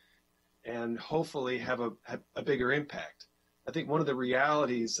on and hopefully have a bigger impact? I think one of the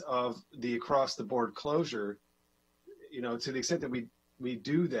realities of the across the board closure, to the extent that we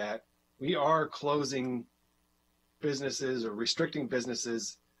do that, we are closing businesses or restricting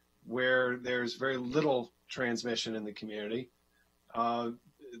businesses where there's very little transmission in the community,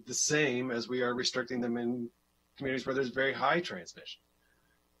 the same as we are restricting them in communities where there's very high transmission.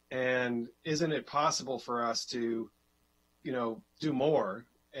 And isn't it possible for us to, do more?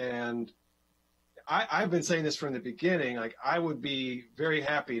 And I've been saying this from the beginning, like I would be very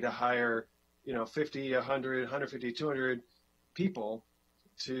happy to hire, 50, 100, 150, 200 people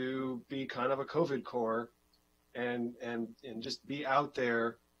to be kind of a COVID corps and just be out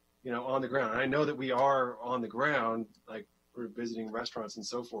there, on the ground. And I know that we are on the ground, like we're visiting restaurants and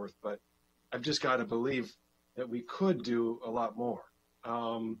so forth, but I've just got to believe that we could do a lot more.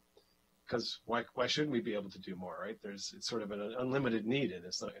 Because why shouldn't we be able to do more, right? It's sort of an unlimited need in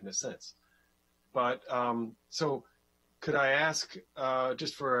a sense. But so could I ask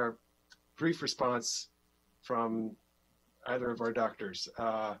just for a brief response from either of our doctors,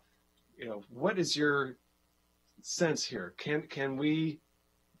 what is your sense here?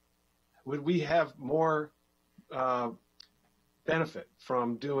 Would we have more benefit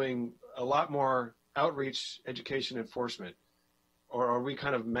from doing a lot more outreach, education, enforcement? Or are we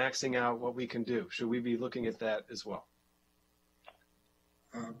kind of maxing out what we can do? Should we be looking at that as well?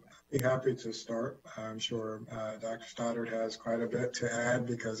 I'd be happy to start. I'm sure Dr. Stoddard has quite a bit to add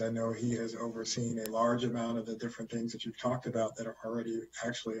because I know he has overseen a large amount of the different things that you've talked about that are already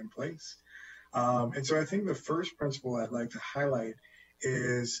actually in place. And so I think the first principle I'd like to highlight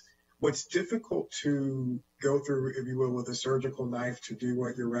is what's difficult to go through, if you will, with a surgical knife to do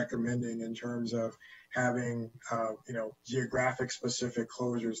what you're recommending in terms of having, geographic specific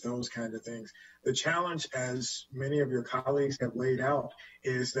closures, those kind of things. The challenge, as many of your colleagues have laid out,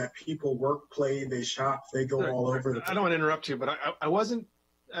 is that people work, play, they shop, they go all over the place. I don't want to interrupt you, but I wasn't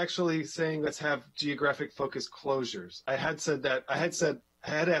actually saying let's have geographic focused closures. I had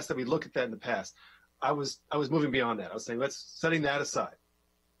asked that we look at that in the past. I was moving beyond that. I was saying setting that aside.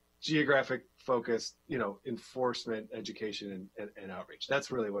 Geographic focused, enforcement, education, and outreach.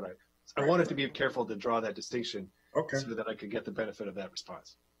 That's really what I wanted to be careful to draw that distinction, okay, so that I could get the benefit of that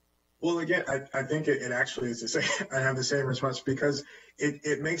response. Well, again, I think it actually is the same. I have the same response because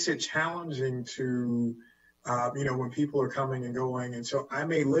it makes it challenging to, when people are coming and going. And so I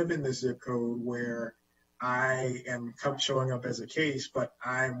may live in the zip code where I am showing up as a case, but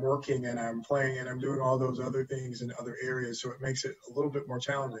I'm working and I'm playing and I'm doing all those other things in other areas. So it makes it a little bit more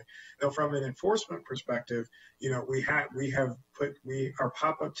challenging. Now, from an enforcement perspective, our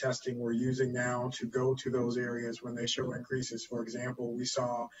pop-up testing we're using now to go to those areas when they show increases. For example, we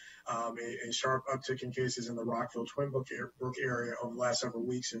saw a sharp uptick in cases in the Rockville Twin Brook area over the last several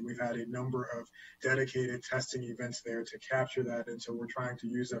weeks, and we've had a number of dedicated testing events there to capture that, and so we're trying to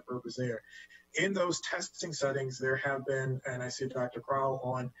use that purpose there. In those testing settings, there have been, and I see Dr. Crowell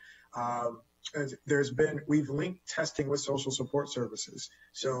on, we've linked testing with social support services.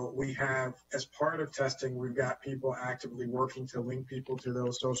 So we have, as part of testing, we've got people actively working to link people to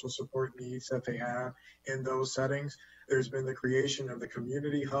those social support needs that they have in those settings. There's been the creation of the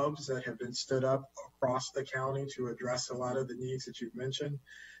community hubs that have been stood up across the county to address a lot of the needs that you've mentioned.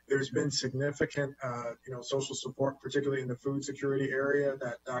 There's been significant, social support, particularly in the food security area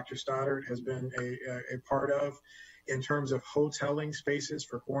that Dr. Stoddard has been a part of. In terms of hoteling spaces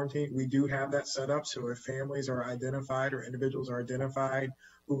for quarantine, we do have that set up. So if families are identified or individuals are identified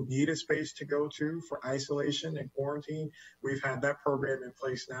who need a space to go to for isolation and quarantine, we've had that program in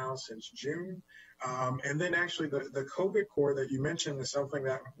place now since June. And then actually the COVID core that you mentioned is something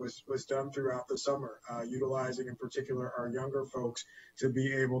that was done throughout the summer, utilizing in particular our younger folks to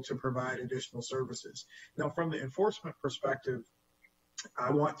be able to provide additional services. Now, from the enforcement perspective,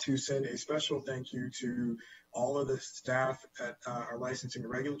 I want to send a special thank you to all of the staff at our licensing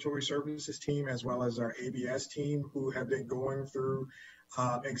and regulatory services team, as well as our ABS team, who have been going through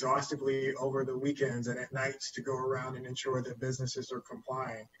exhaustively over the weekends and at nights to go around and ensure that businesses are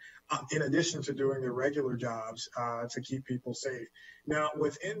complying, in addition to doing their regular jobs to keep people safe. Now,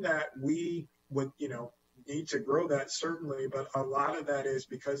 within that, we would, need to grow that, certainly, but a lot of that is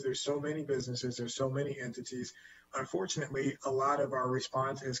because there's so many businesses, there's so many entities. Unfortunately, a lot of our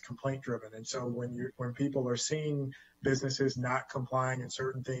response is complaint driven. And so when people are seeing businesses not complying in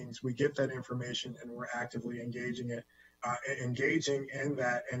certain things, we get that information and we're actively engaging in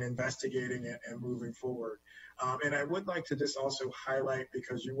that and investigating it and moving forward. And I would like to just also highlight,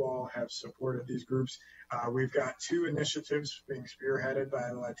 because you all have supported these groups, we've got two initiatives being spearheaded by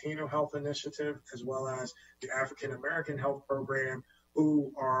the Latino Health Initiative, as well as the African American Health Program,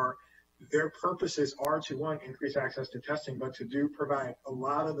 their purposes are to, one, increase access to testing, but to provide a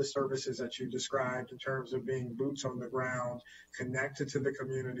lot of the services that you described in terms of being boots on the ground, connected to the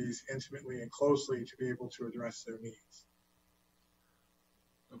communities intimately and closely to be able to address their needs.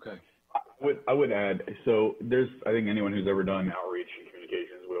 Okay. I would add, so I think anyone who's ever done outreach and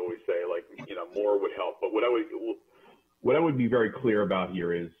communications would always say, more would help. But what I would be very clear about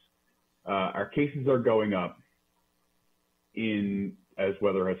here is our cases are going up as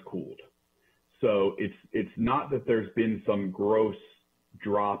weather has cooled. So it's not that there's been some gross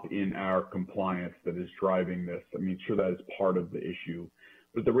drop in our compliance that is driving this. I mean, sure, that is part of the issue.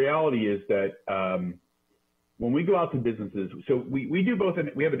 But the reality is that when we go out to businesses, so we do both,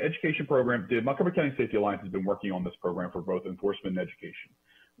 we have an education program. The Montgomery County Safety Alliance has been working on this program for both enforcement and education.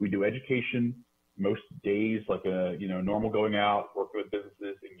 We do education most days, like a normal going out, working with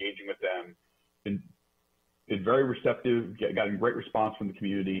businesses, engaging with them. Been very receptive, gotten great response from the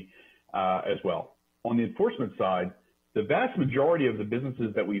community as well. On the enforcement side, the vast majority of the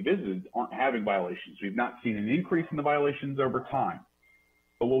businesses that we visited aren't having violations. We've not seen an increase in the violations over time.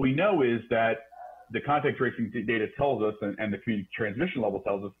 But what we know is that the contact tracing data tells us, and the community transmission level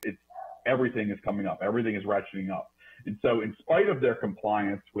tells us, everything is coming up, everything is ratcheting up. And so in spite of their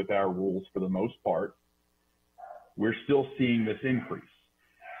compliance with our rules for the most part, we're still seeing this increase.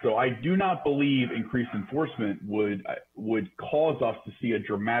 So I do not believe increased enforcement would cause us to see a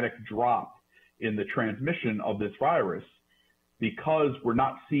dramatic drop in the transmission of this virus, because we're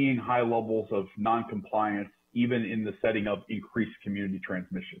not seeing high levels of non-compliance even in the setting of increased community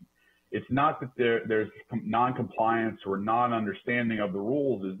transmission. It's not that there's non-compliance or non-understanding of the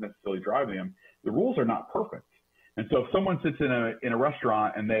rules is necessarily driving them. The rules are not perfect. And so if someone sits in a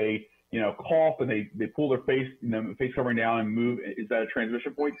restaurant and they cough and they pull their face, face covering down and move, is that a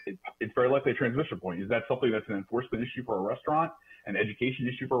transmission point? It's very likely a transmission point. Is that something that's an enforcement issue for a restaurant, an education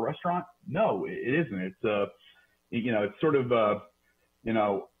issue for a restaurant? No, it isn't. It's sort of,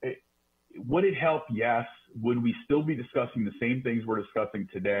 would it help? Yes. Would we still be discussing the same things we're discussing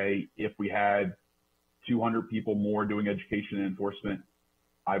today if we had 200 people more doing education and enforcement?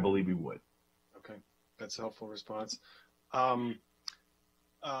 I believe we would. Okay, that's a helpful response.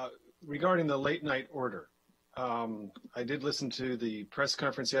 Regarding the late night order, I did listen to the press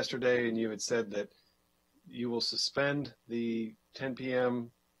conference yesterday, and you had said that you will suspend the 10 p.m.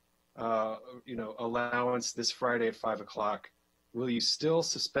 Allowance this Friday at 5 o'clock. Will you still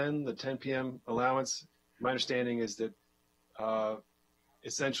suspend the 10 p.m. allowance My understanding is that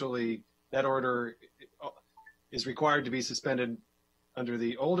essentially that order is required to be suspended under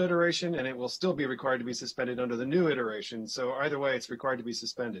the old iteration, and it will still be required to be suspended under the new iteration. So either way, it's required to be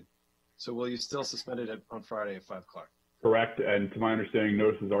suspended. So will you still suspend it on Friday at 5 o'clock? Correct. And to my understanding,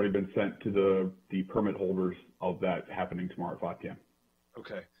 notice has already been sent to the permit holders of that happening tomorrow at 5 p.m.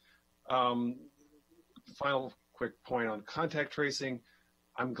 Okay. Final quick point on contact tracing.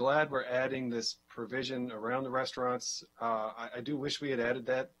 I'm glad we're adding this provision around the restaurants. I do wish we had added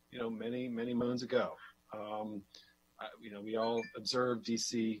that, many, many moons ago. We all observed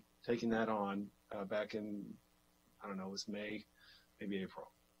DC taking that on back in, I don't know, it was May, maybe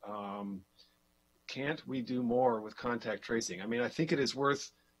April. Can't we do more with contact tracing? I mean, I think it is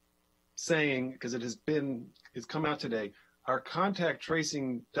worth saying, because it's come out today, our contact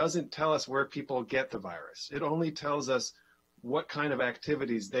tracing doesn't tell us where people get the virus. It only tells us what kind of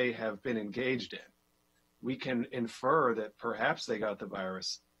activities they have been engaged in. We can infer that perhaps they got the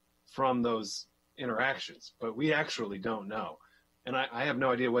virus from those interactions, but we actually don't know. And I have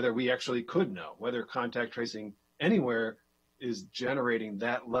no idea whether we actually could know whether contact tracing anywhere is generating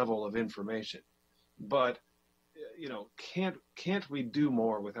that level of information. But, can't we do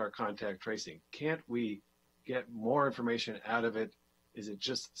more with our contact tracing? Can't we get more information out of it? Is it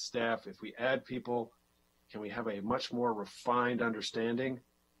just staff? If we add people, can we have a much more refined understanding,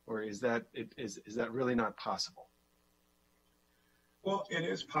 or is that really not possible? Well, it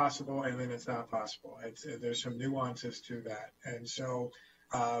is possible, and then it's not possible. There's some nuances to that. And so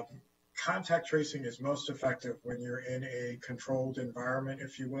contact tracing is most effective when you're in a controlled environment,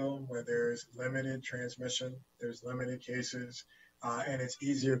 if you will, where there's limited transmission, there's limited cases, and it's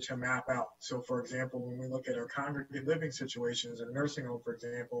easier to map out. So, for example, when we look at our congregate living situations in a nursing home, for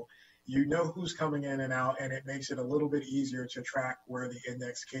example, you know who's coming in and out, and it makes it a little bit easier to track where the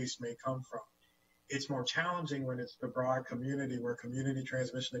index case may come from. It's more challenging when it's the broad community, where community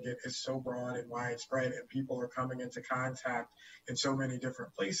transmission, again, is so broad and widespread, and people are coming into contact in so many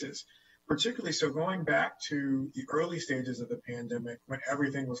different places. Particularly so going back to the early stages of the pandemic when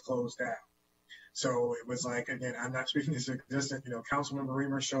everything was closed down. So it was like, again, I'm not speaking this existent, Councilmember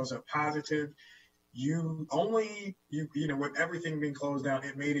Reamer shows up positive. With everything being closed down,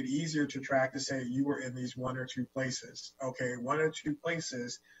 it made it easier to track to say you were in these one or two places. Okay, one or two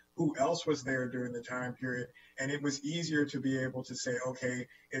places. Who else was there during the time period? And it was easier to be able to say, okay,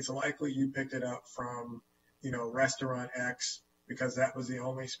 it's likely you picked it up from, restaurant X because that was the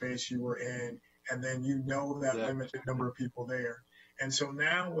only space you were in. And then that limited number of people there. And so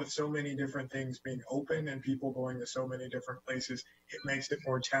now with so many different things being open and people going to so many different places, it makes it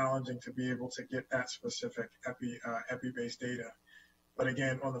more challenging to be able to get that specific epi-based data. But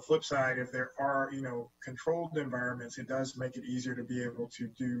again, on the flip side, if there are, controlled environments, it does make it easier to be able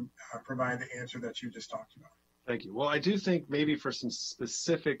to provide the answer that you just talked about. Thank you. Well, I do think maybe for some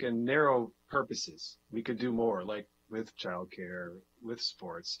specific and narrow purposes, we could do more, like with childcare, with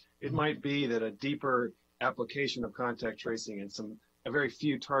sports. It might be that a deeper application of contact tracing in a very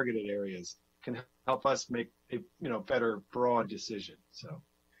few targeted areas can help us make a better broad decision. So.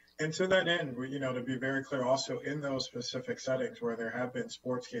 And to that end, to be very clear, also in those specific settings where there have been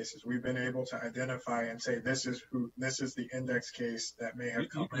sports cases, we've been able to identify and say, this is the index case that may have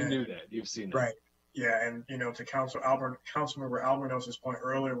come in. You knew that. You've seen that. Right. Yeah. And, to Councilmember Albernos's point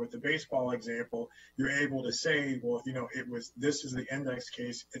earlier with the baseball example, you're able to say, well, this is the index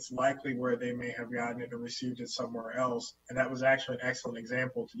case. It's likely where they may have gotten it or received it somewhere else. And that was actually an excellent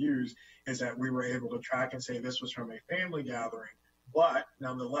example to use, is that we were able to track and say this was from a family gathering. But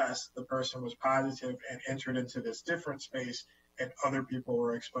nonetheless, the person was positive and entered into this different space, and other people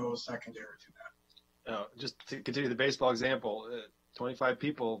were exposed secondary to that. Just to continue the baseball example, 25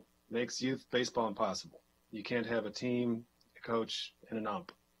 people makes youth baseball impossible. You can't have a team, a coach, and an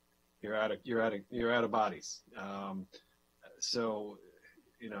ump. You're out of bodies. The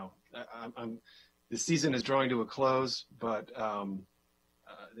season is drawing to a close, but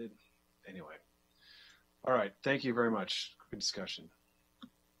anyway. All right. Thank you very much. Good discussion.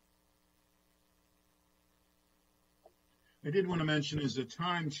 I did want to mention as a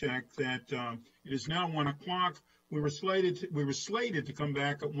time check that it is now 1 o'clock. We were slated to come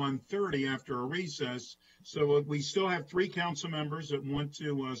back at 1:30 after a recess. So we still have 3 council members that want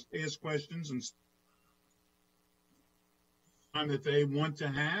to ask questions and time that they want to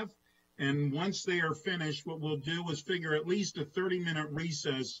have. And once they are finished, what we'll do is figure at least a 30-minute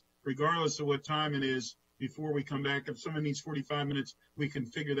recess, regardless of what time it is, before we come back. If someone needs 45 minutes, we can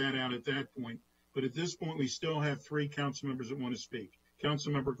figure that out at that point. But at this point, we still have 3 council members that want to speak.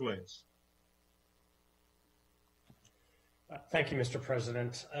 Councilmember Glass. Thank you, Mr.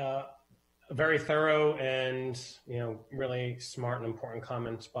 President. very thorough and, really smart and important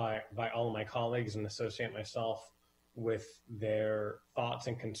comments by all of my colleagues, and associate myself with their thoughts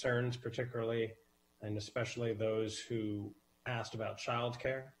and concerns, particularly and especially those who asked about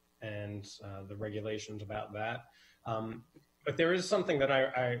childcare and the regulations about that. But there is something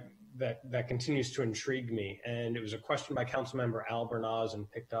that that continues to intrigue me, and it was a question by Councilmember Albornoz and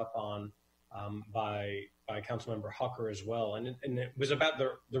picked up on by Councilmember Hucker as well, and it was about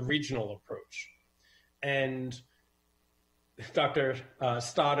the regional approach. And Dr.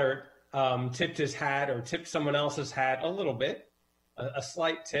 Stoddart tipped his hat, or tipped someone else's hat a little bit, a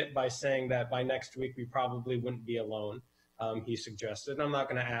slight tip, by saying that by next week we probably wouldn't be alone. He suggested. I'm not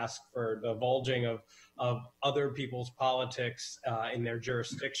going to ask for the divulging of other people's politics in their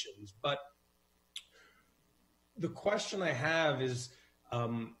jurisdictions, but the question I have is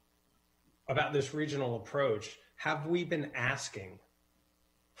about this regional approach. Have we been asking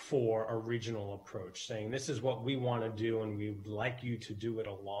for a regional approach, saying this is what we want to do and we would like you to do it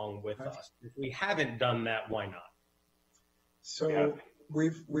along with us? If we haven't done that, why not? So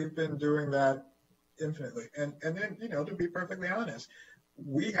we've been doing that infinitely. And then, to be perfectly honest,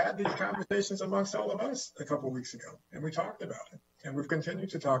 we had these conversations amongst all of us a couple of weeks ago, and we talked about it, and we've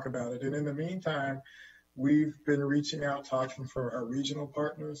continued to talk about it. And in the meantime, we've been reaching out, talking for our regional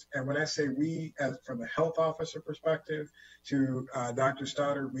partners. And when I say we, as from a health officer perspective, to Dr.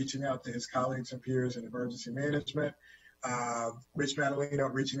 Stoddart reaching out to his colleagues and peers in emergency management, Rich Madaleno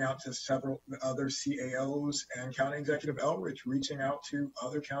reaching out to several other CAOs, and County Executive Elrich reaching out to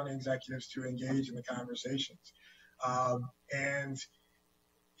other county executives to engage in the conversations. And,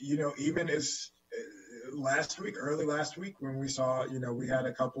 even as early last week, when we saw, we had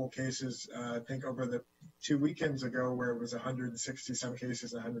a couple of cases, I think over the 2 weekends ago, where it was 160 some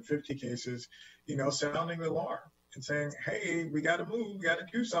cases, 150 cases, sounding the alarm and saying, hey, we got to move, we got to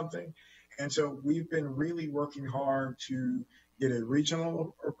do something. And so we've been really working hard to get a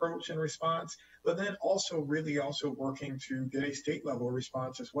regional approach and response, but then also working to get a state level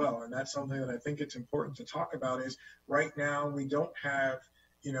response as well. And that's something that I think it's important to talk about. Is right now we don't have,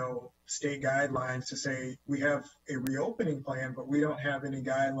 state guidelines to say we have a reopening plan, but we don't have any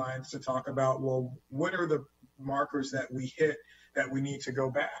guidelines to talk about, well, what are the markers that we hit that we need to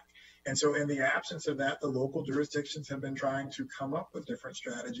go back? And so in the absence of that, the local jurisdictions have been trying to come up with different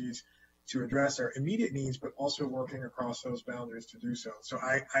strategies to address our immediate needs, but also working across those boundaries to do so. So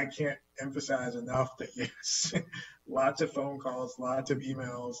I can't emphasize enough that yes, lots of phone calls, lots of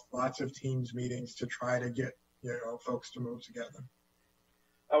emails, lots of Teams meetings to try to get, folks to move together.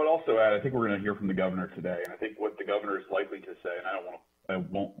 I would also add, I think we're going to hear from the governor today, and I think what the governor is likely to say, and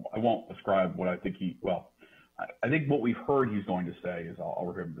I won't ascribe what I think I think what we've heard he's going to say is, I'll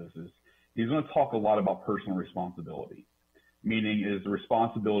remember this, is he's going to talk a lot about personal responsibility, meaning it is the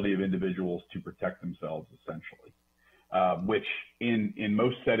responsibility of individuals to protect themselves, essentially, which in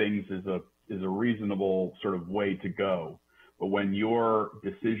most settings is a reasonable sort of way to go. But when your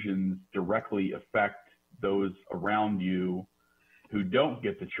decisions directly affect those around you who don't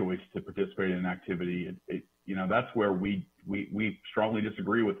get the choice to participate in an activity, that's where we strongly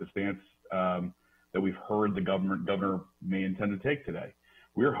disagree with the stance that we've heard the governor may intend to take today.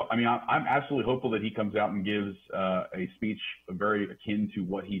 I'm absolutely hopeful that he comes out and gives a speech very akin to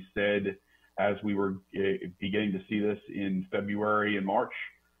what he said as we were beginning to see this in February and March.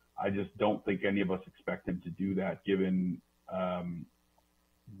 I just don't think any of us expect him to do that, given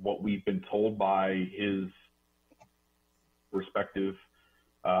what we've been told by his respective,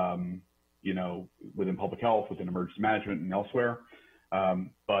 within public health, within emergency management, and elsewhere.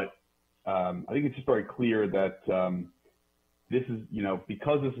 But I think it's just very clear that this is,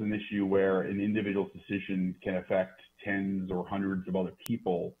 because this is an issue where an individual's decision can affect tens or hundreds of other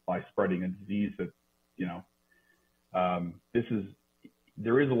people by spreading a disease that,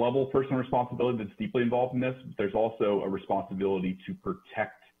 there is a level of personal responsibility that's deeply involved in this, but there's also a responsibility to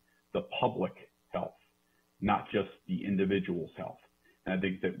protect the public health, not just the individual's health. And I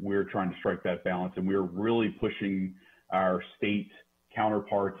think that we're trying to strike that balance, and we're really pushing our state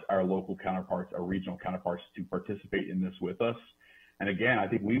counterparts, our local counterparts, our regional counterparts to participate in this with us. And again, I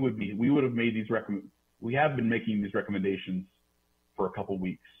think we would have made we have been making these recommendations for a couple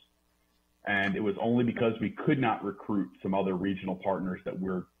weeks. And it was only because we could not recruit some other regional partners that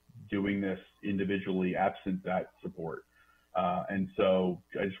we're doing this individually absent that support. And so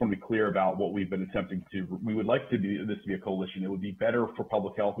I just want to be clear about what we've been attempting to do. We would like this to be a coalition. It would be better for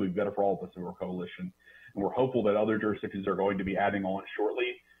public health. It would be better for all of us if we're a coalition. And we're hopeful that other jurisdictions are going to be adding on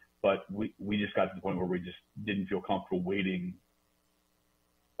shortly. But we just got to the point where we just didn't feel comfortable waiting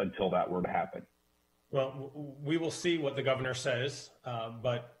until that were to happen. Well, we will see what the governor says,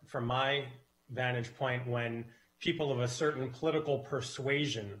 but from my vantage point, when people of a certain political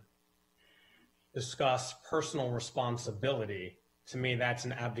persuasion discuss personal responsibility, to me, that's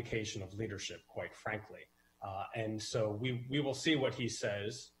an abdication of leadership, quite frankly. And so we will see what he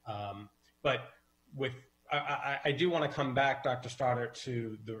says. But I do want to come back, Dr. Stoddart,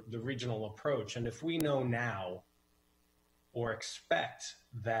 to the regional approach. And if we know now or expect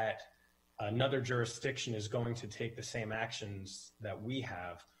that another jurisdiction is going to take the same actions that we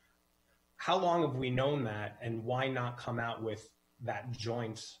have, how long have we known that, and why not come out with that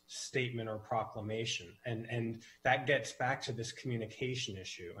joint statement or proclamation? And that gets back to this communication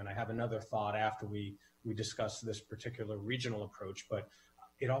issue. And I have another thought after we discuss this particular regional approach, but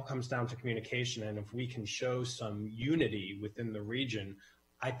it all comes down to communication. And if we can show some unity within the region,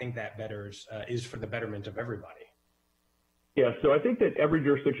 I think that is for the betterment of everybody. Yeah, so I think that every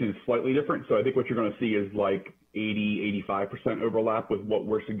jurisdiction is slightly different. So I think what you're going to see is like 80–85% overlap with what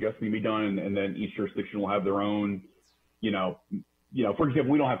we're suggesting to be done, and then each jurisdiction will have their own, for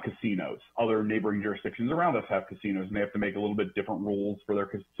example, we don't have casinos. Other neighboring jurisdictions around us have casinos, and they have to make a little bit different rules for their.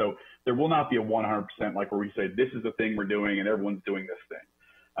 So there will not be a 100% like where we say this is the thing we're doing and everyone's doing this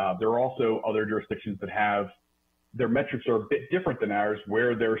thing. There are also other jurisdictions that have their metrics are a bit different than ours,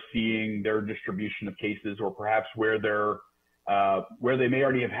 where they're seeing their distribution of cases, or perhaps where they may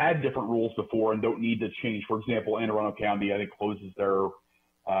already have had different rules before and don't need to change. For example, Anne Arundel County, I think, closes their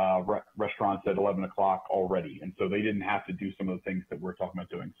restaurants at 11 o'clock already. And so they didn't have to do some of the things that we're talking about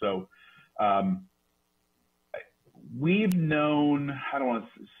doing. So we've known, how to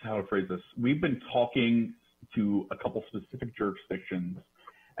phrase this? We've been talking to a couple specific jurisdictions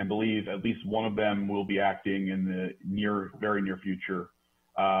and believe at least one of them will be acting in the very near future.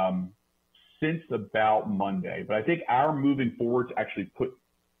 Since about Monday, but I think our moving forward to actually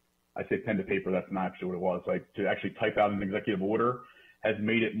I say pen to paper, that's not actually what it was, like to actually type out an executive order has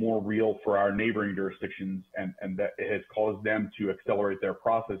made it more real for our neighboring jurisdictions, and that it has caused them to accelerate their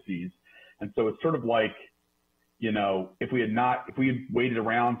processes. And so it's sort of like, if we had waited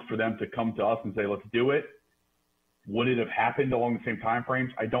around for them to come to us and say, let's do it, would it have happened along the same time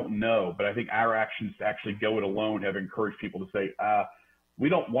frames? I don't know, but I think our actions to actually go it alone have encouraged people to say, we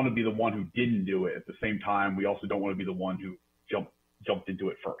don't want to be the one who didn't do it. At the same time, we also don't want to be the one who jumped into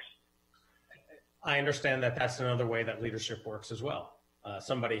it first. I understand that that's another way that leadership works as well.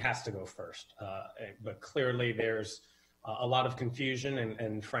 Somebody has to go first, but clearly there's a lot of confusion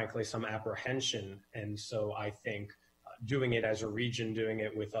and frankly some apprehension. And so I think doing it as a region, doing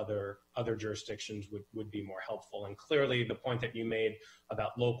it with other jurisdictions would be more helpful. And clearly the point that you made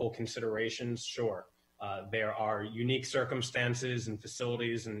about local considerations, sure. There are unique circumstances and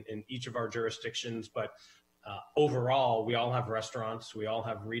facilities in each of our jurisdictions, but overall, we all have restaurants, we all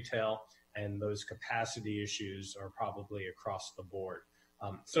have retail, and those capacity issues are probably across the board.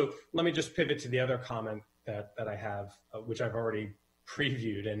 So let me just pivot to the other comment that I have, which I've already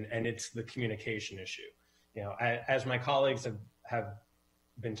previewed, and it's the communication issue. As my colleagues have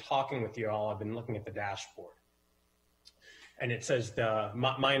been talking with you all, I've been looking at the dashboard, and it says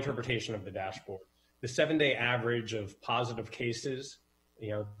my interpretation of the dashboard. The 7-day average of positive cases,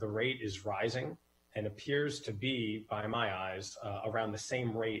 the rate is rising and appears to be, by my eyes, around the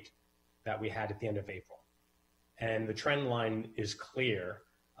same rate that we had at the end of April. And the trend line is clear,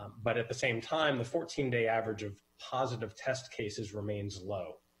 but at the same time, the 14-day average of positive test cases remains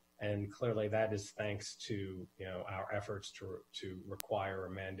low. And clearly that is thanks to our efforts to require or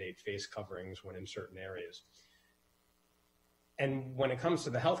mandate face coverings when in certain areas. And when it comes to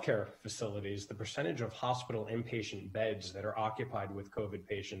the healthcare facilities, the percentage of hospital inpatient beds that are occupied with COVID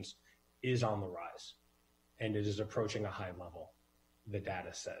patients is on the rise, and it is approaching a high level, the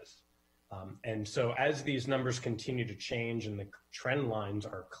data says. And so as these numbers continue to change and the trend lines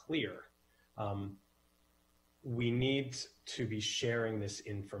are clear, we need to be sharing this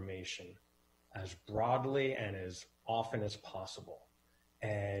information as broadly and as often as possible.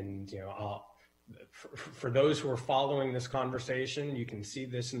 And for those who are following this conversation, you can see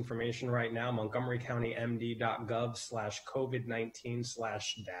this information right now,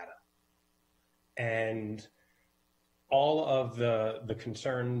 montgomerycountymd.gov/COVID-19/data. And all of the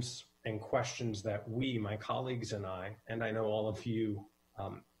concerns and questions that my colleagues and I know all of you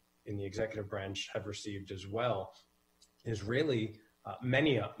in the executive branch have received as well, is really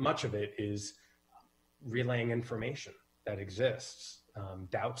much of it is relaying information that exists.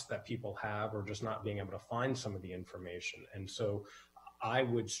 Doubts that people have, or just not being able to find some of the information. And so I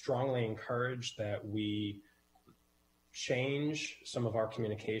would strongly encourage that we change some of our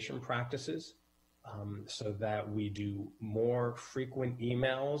communication practices so that we do more frequent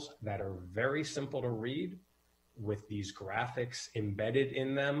emails that are very simple to read with these graphics embedded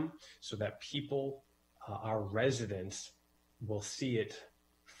in them so that people, our residents, will see it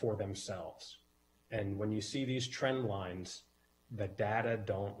for themselves. And when you see these trend lines, the data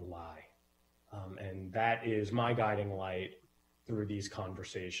don't lie. And that is my guiding light through these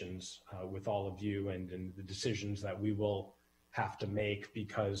conversations with all of you and the decisions that we will have to make,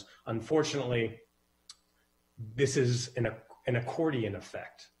 because unfortunately, this is an accordion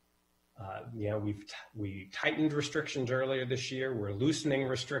effect. We tightened restrictions earlier this year. We're loosening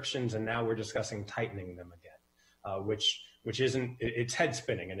restrictions, and now we're discussing tightening them again, which isn't. It's head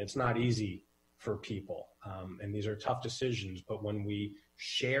spinning, and it's not easy for people. And these are tough decisions. But when we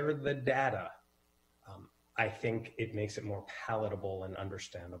share the data, I think it makes it more palatable and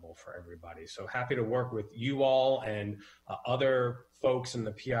understandable for everybody. So happy to work with you all and other folks in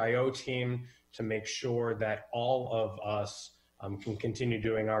the PIO team to make sure that all of us can continue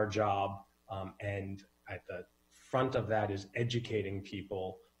doing our job. And at the front of that is educating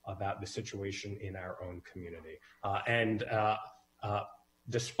people about the situation in our own community.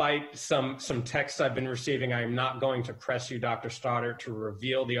 Despite some texts I've been receiving, I am not going to press you, Dr. Stoddard, to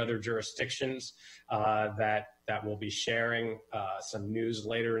reveal the other jurisdictions that will be sharing some news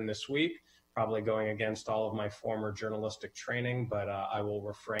later in this week, probably going against all of my former journalistic training, but I will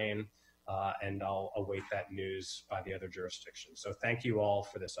refrain and I'll await that news by the other jurisdictions. So thank you all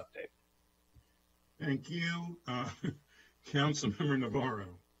for this update. Thank you. Councilmember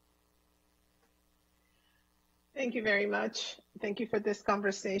Navarro. Thank you very much. Thank you for this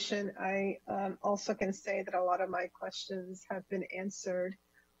conversation. I also can say that a lot of my questions have been answered,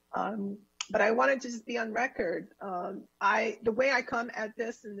 but I wanted to just be on record. The way I come at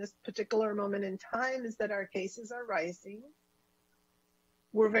this in this particular moment in time is that our cases are rising.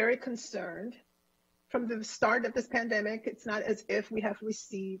 We're very concerned. From the start of this pandemic, it's not as if we have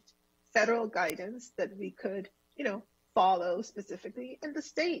received federal guidance that we could, follow specifically, and the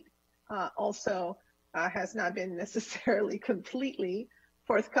state also has not been necessarily completely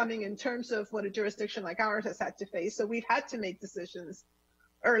forthcoming in terms of what a jurisdiction like ours has had to face. So we've had to make decisions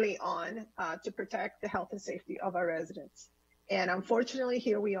early on to protect the health and safety of our residents. And unfortunately,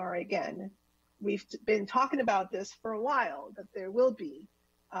 here we are again. We've been talking about this for a while, that there will be,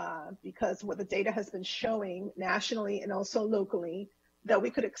 because what the data has been showing nationally and also locally, that we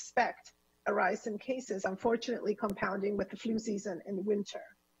could expect a rise in cases, unfortunately compounding with the flu season in winter.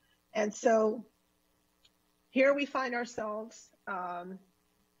 And so here we find ourselves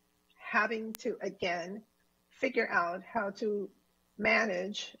having to, again, figure out how to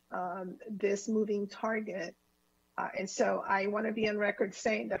manage this moving target. And so I want to be on record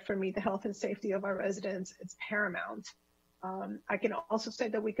saying that for me, the health and safety of our residents is paramount. I can also say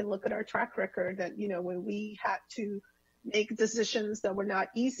that we can look at our track record that, when we had to make decisions that were not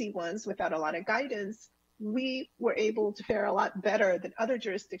easy ones without a lot of guidance, we were able to fare a lot better than other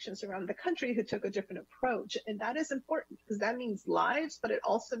jurisdictions around the country who took a different approach. And that is important because that means lives, but it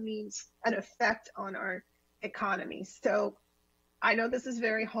also means an effect on our economy. So I know this is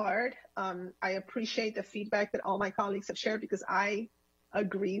very hard. I appreciate the feedback that all my colleagues have shared because I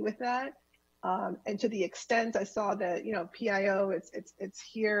agree with that. And to the extent I saw that, PIO, it's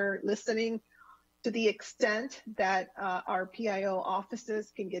here listening, to the extent that our PIO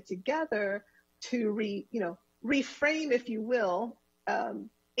offices can get together to reframe, if you will,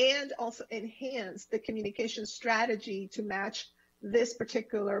 and also enhance the communication strategy to match this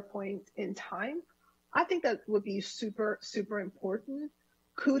particular point in time. I think that would be super, super important.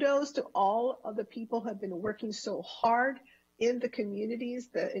 Kudos to all of the people who have been working so hard in the communities.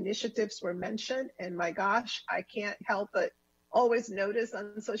 The initiatives were mentioned, and my gosh, I can't help but always notice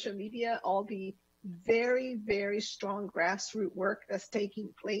on social media all the very, very strong grassroots work that's taking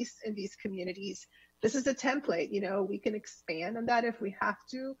place in these communities. This is a template, we can expand on that if we have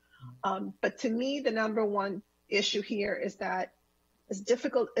to. But to me, the number one issue here is that as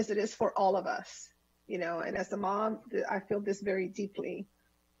difficult as it is for all of us, and as a mom, I feel this very deeply.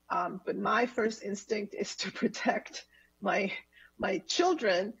 But my first instinct is to protect my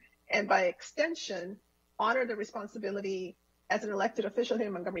children, and by extension, honor the responsibility as an elected official here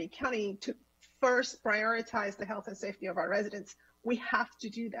in Montgomery County to first prioritize the health and safety of our residents. We have to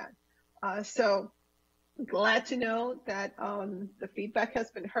do that. So glad to know that the feedback has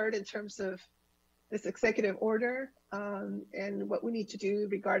been heard in terms of this executive order and what we need to do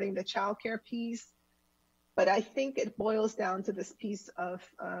regarding the child care piece. But I think it boils down to this piece of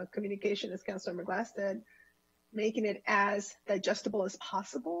communication, as Councilmember Glass said, making it as digestible as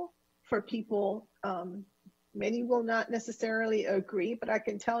possible for people. Many will not necessarily agree, but I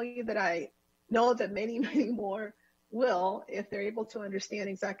can tell you that I know that many, many more will if they're able to understand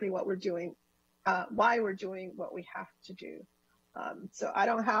exactly what we're doing, why we're doing what we have to do. So I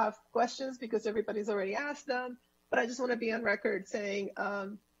don't have questions because everybody's already asked them, but I just want to be on record saying,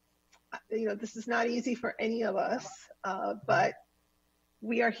 this is not easy for any of us, but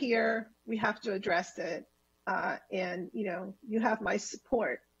we are here. We have to address it. And you have my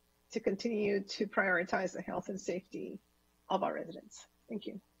support to continue to prioritize the health and safety of our residents. Thank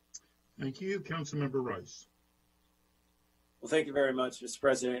you. Thank you. Councilmember Rice. Well, thank you very much, Mr.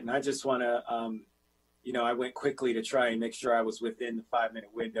 President. And I just want to, I went quickly to try and make sure I was within the 5-minute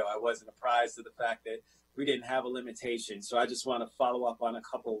window. I wasn't apprised of the fact that we didn't have a limitation. So I just want to follow up on a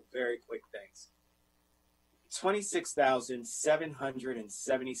couple very quick things.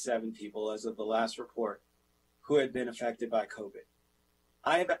 26,777 people as of the last report who had been affected by COVID.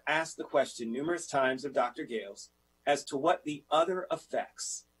 I have asked the question numerous times of Dr. Gales as to what the other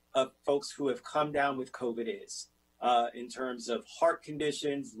effects of folks who have come down with COVID is, in terms of heart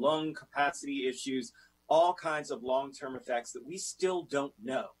conditions, lung capacity issues, all kinds of long-term effects that we still don't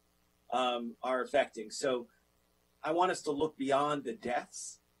know are affecting. So I want us to look beyond the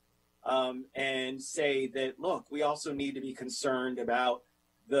deaths and say that, look, we also need to be concerned about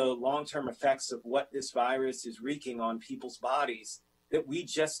the long-term effects of what this virus is wreaking on people's bodies that we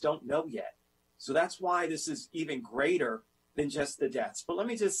just don't know yet. So that's why this is even greater than just the deaths. But let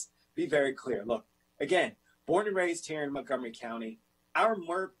me just be very clear. Look, again, born and raised here in Montgomery County, our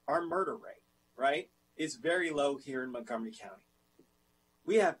murder rate, right, is very low here in Montgomery County.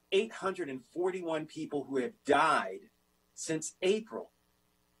 We have 841 people who have died since April.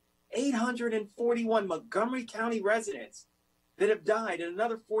 841 Montgomery County residents that have died, and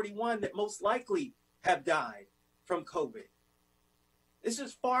another 41 that most likely have died from COVID. This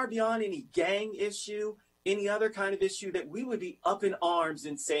is far beyond any gang issue, any other kind of issue that we would be up in arms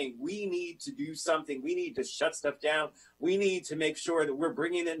and saying, we need to do something. We need to shut stuff down. We need to make sure that we're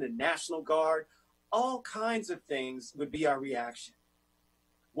bringing in the National Guard. All kinds of things would be our reaction.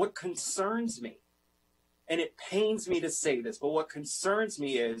 What concerns me, and it pains me to say this, but what concerns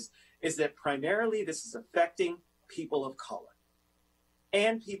me is that primarily this is affecting people of color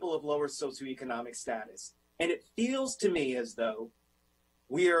and people of lower socioeconomic status. And it feels to me as though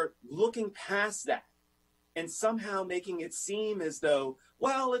we are looking past that and somehow making it seem as though,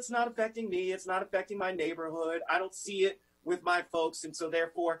 well, it's not affecting me. It's not affecting my neighborhood. I don't see it with my folks. And so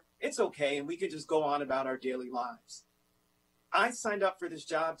therefore it's okay. And we can just go on about our daily lives. I signed up for this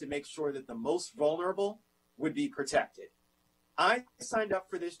job to make sure that the most vulnerable would be protected. I signed up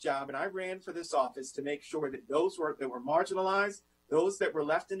for this job and I ran for this office to make sure that those that were marginalized, those that were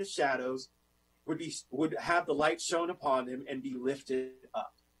left in the shadows, would have the light shone upon them and be lifted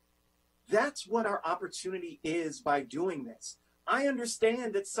up. That's what our opportunity is by doing this. I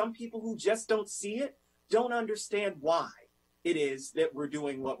understand that some people who just don't see it don't understand why it is that we're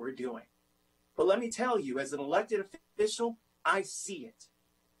doing what we're doing. But let me tell you, as an elected official, I see it.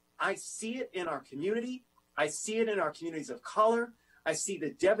 I see it in our community. I see it in our communities of color. I see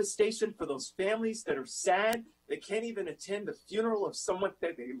the devastation for those families that are sad, that can't even attend the funeral of someone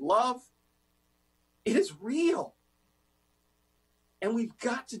that they love. It is real. And we've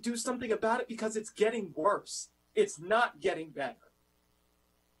got to do something about it because it's getting worse. It's not getting better.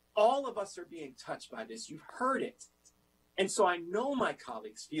 All of us are being touched by this. You've heard it. And so I know my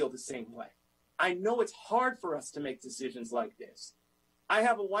colleagues feel the same way. I know it's hard for us to make decisions like this. I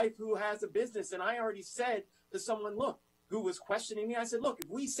have a wife who has a business, and I already said to someone, look, who was questioning me, I said, look, if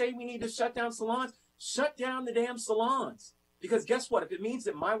we say we need to shut down salons, shut down the damn salons. Because guess what? If it means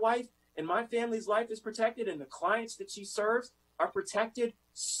that my wife and my family's life is protected and the clients that she serves are protected,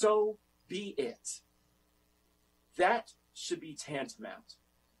 so be it. That should be tantamount.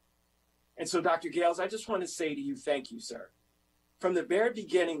 And so, Dr. Gales, I just want to say to you, thank you, sir. From the very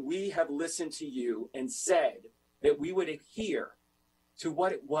beginning, we have listened to you and said that we would adhere to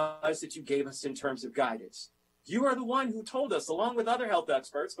what it was that you gave us in terms of guidance. You are the one who told us, along with other health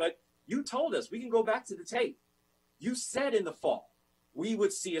experts, but you told us, we can go back to the tape. You said in the fall, we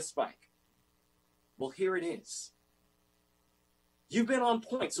would see a spike. Well, here it is. You've been on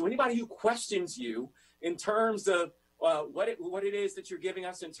point. So anybody who questions you in terms of what it is that you're giving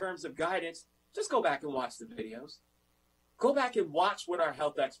us in terms of guidance, just go back and watch the videos. Go back and watch what our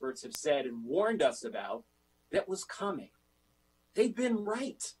health experts have said and warned us about that was coming. They've been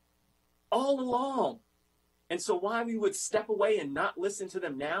right all along. And so why we would step away and not listen to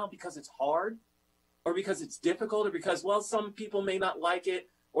them now because it's hard or because it's difficult or because, well, some people may not like it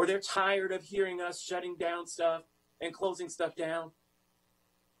or they're tired of hearing us shutting down stuff and closing stuff down.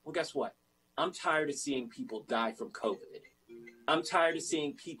 Well, guess what? I'm tired of seeing people die from COVID. I'm tired of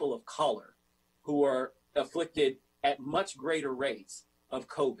seeing people of color who are afflicted at much greater rates of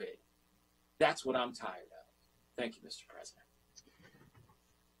COVID. That's what I'm tired of. Thank you, Mr. President.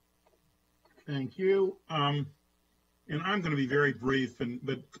 Thank you. And I'm going to be very brief,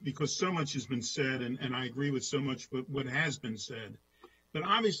 but because so much has been said, and I agree with so much what has been said. But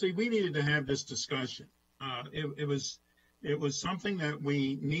obviously, we needed to have this discussion. It was something that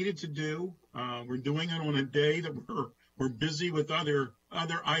we needed to do. We're doing it on a day that we're busy with other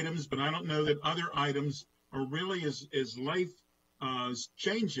items, but I don't know that other items are really as life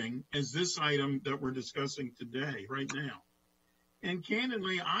changing as this item that we're discussing today, right now. And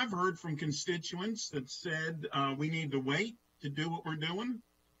candidly, I've heard from constituents that said we need to wait to do what we're doing.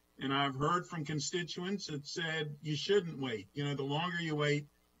 And I've heard from constituents that said you shouldn't wait. You know, the longer you wait,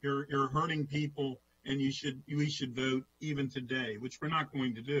 you're hurting people, and we should vote even today, which we're not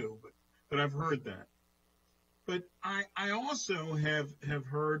going to do. But I've heard that. But I also have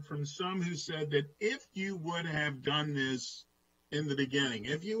heard from some who said that if you would have done this in the beginning,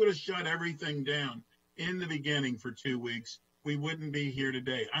 if you would have shut everything down in the beginning for 2 weeks, we wouldn't be here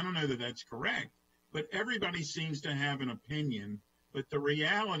today. I don't know that that's correct, but everybody seems to have an opinion. But the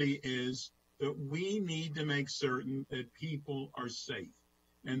reality is that we need to make certain that people are safe.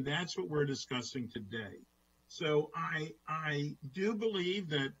 And that's what we're discussing today. So I do believe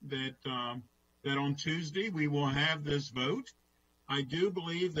that on Tuesday we will have this vote. I do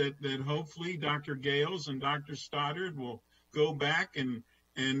believe that hopefully Dr. Gales and Dr. Stoddard will go back and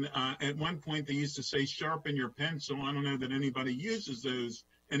at one point they used to say sharpen your pencil. I don't know that anybody uses those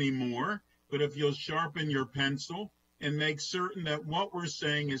anymore, but if you'll sharpen your pencil and make certain that what we're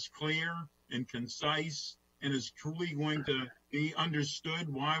saying is clear and concise and is truly going to be understood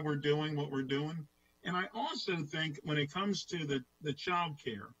why we're doing what we're doing. And I also think when it comes to the child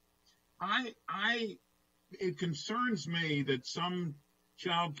care, it concerns me that some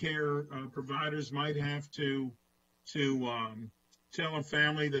child care providers might have to tell a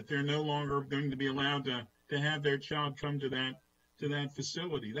family that they're no longer going to be allowed to have their child come to that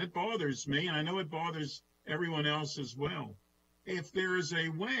facility. That bothers me, and I know it bothers everyone else as well. If there is a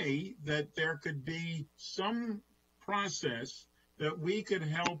way that there could be some process that we could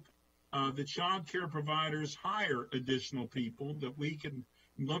help the child care providers hire additional people, that we can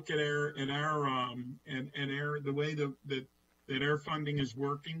look at the way that our funding is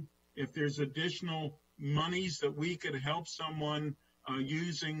working. If there's additional monies that we could help someone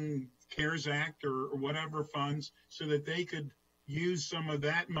using CARES Act or whatever funds so that they could use some of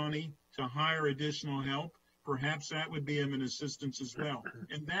that money to hire additional help, perhaps that would be an assistance as well.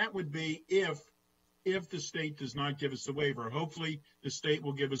 And that would be if the state does not give us the waiver. Hopefully the state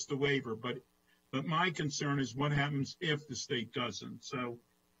will give us the waiver, but my concern is what happens if the state doesn't. So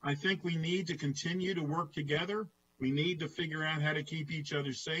I think we need to continue to work together. We need to figure out how to keep each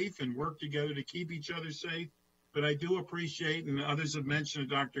other safe and work together to keep each other safe. But I do appreciate, and others have mentioned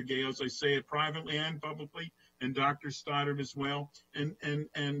Dr. Gales, I say it privately and publicly, and Dr. Stoddard as well, and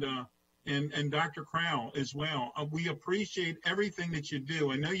Dr. Crowell as well. We appreciate everything that you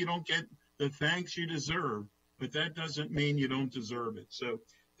do. I know you don't get the thanks you deserve, but that doesn't mean you don't deserve it. So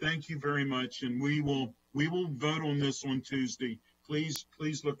thank you very much, and we will vote on this on Tuesday. Please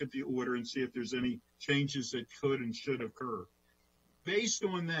look at the order and see if there's any changes that could and should occur. Based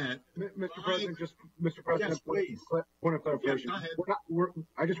on that, Mr. President, yes, please. Point of clarification. Yeah, go ahead.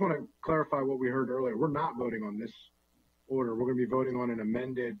 I just want to clarify what we heard earlier. We're not voting on this order. We're going to be voting on an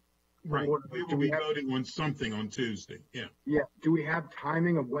amended right. order. We will be voting on something on Tuesday. Yeah. Yeah. Do we have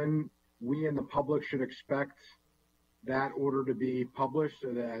timing of when we and the public should expect that order to be published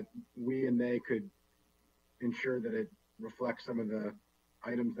so that we and they could ensure that it reflects some of the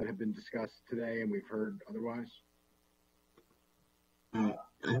items that have been discussed today and we've heard otherwise? I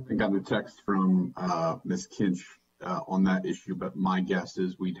haven't gotten a text from Ms. Kinch on that issue, but my guess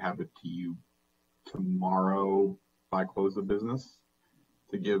is we'd have it to you tomorrow by close of business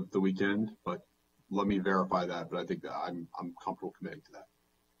to give the weekend. But let me verify that. But I think that I'm comfortable committing to that.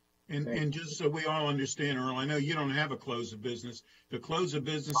 And just so we all understand, Earl, I know you don't have a close of business. The close of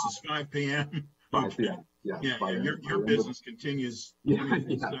business is 5 p.m. 5 p.m. Yeah. Your business continues. Yeah,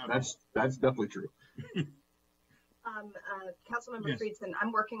 that's definitely true. Councilmember Friedson,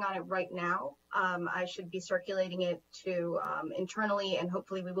 I'm working on it right now. I should be circulating it to internally, and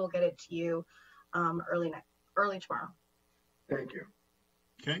hopefully we will get it to you early tomorrow. Thank you.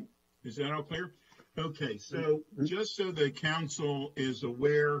 Okay, is that all clear? Okay, so just so the council is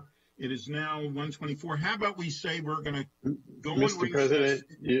aware, it is now 1:24. How about we say we're going to go Mr. on President,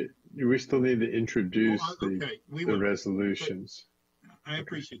 we still need to introduce the will, resolutions. I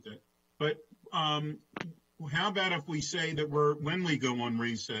appreciate that. But how about if we say that when we go on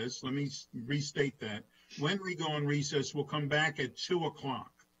recess, let me restate that. When we go on recess, we'll come back at 2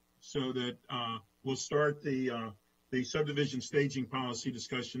 o'clock so that we'll start the subdivision staging policy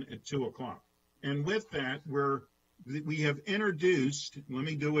discussion at 2 o'clock. And with that, we have introduced, let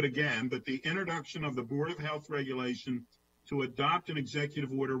me do it again, but the introduction of the Board of Health Regulation to adopt an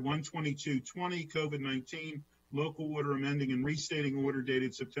executive order 12220 COVID-19 local order amending and restating order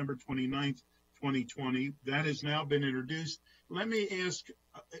dated September 29th, 2020. That has now been introduced. Let me ask,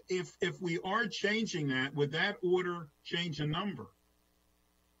 if we are changing that, would that order change a number?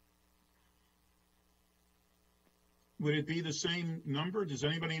 Would it be the same number? Does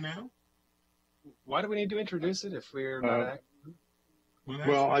anybody know? Why do we need to introduce it if we're not acting?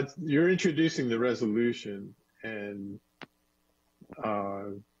 Well, you're introducing the resolution, and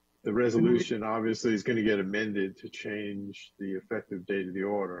the resolution obviously is going to get amended to change the effective date of the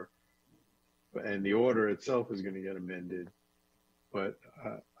order, and the order itself is going to get amended. But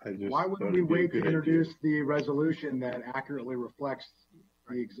I just why wouldn't we wait to introduce the resolution that accurately reflects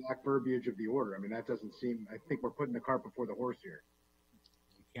the exact verbiage of the order? I mean, that doesn't seem. I think we're putting the cart before the horse here.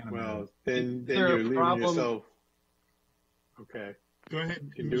 Well, then you're leaving yourself. Okay. Go ahead,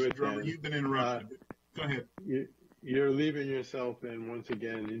 Mr. Drummer. You've been interrupted. Go ahead. You're leaving yourself then once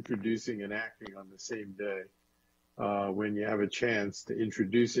again introducing and acting on the same day. When you have a chance to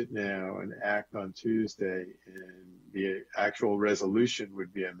introduce it now and act on Tuesday, and the actual resolution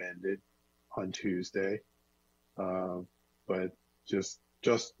would be amended on Tuesday. But just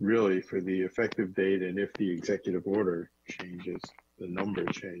really for the effective date, and if the executive order changes, the number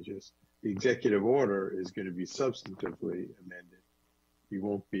changes, the executive order is going to be substantively amended. You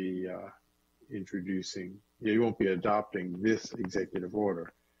won't be you won't be adopting this executive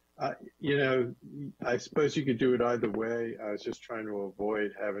order. I suppose you could do it either way. I was just trying to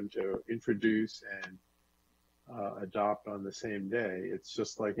avoid having to introduce and adopt on the same day. It's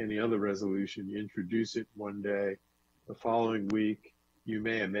just like any other resolution. You introduce it one day, the following week you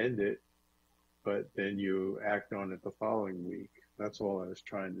may amend it, but then you act on it the following week. That's all I was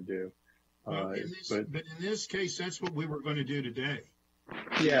trying to do. But in this case, that's what we were going to do today.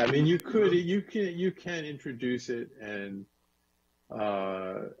 Yeah, I mean, you can introduce it and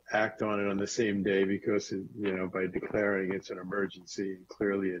act on it on the same day because by declaring it's an emergency, and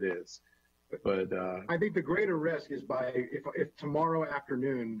clearly it is. But I think the greater risk is if tomorrow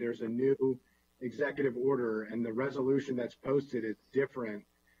afternoon there's a new executive order and the resolution that's posted is different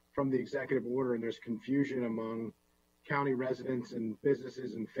from the executive order, and there's confusion among county residents and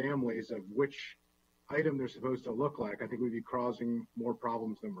businesses and families of which item they're supposed to look like, I think we'd be causing more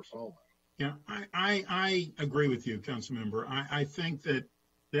problems than we're solving. Yeah, I agree with you, Councilmember. I think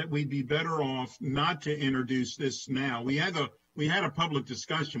that we'd be better off not to introduce this now. We had a public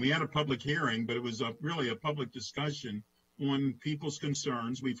discussion. We had a public hearing, but it was really a public discussion on people's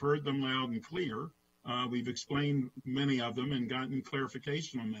concerns. We've heard them loud and clear. We've explained many of them and gotten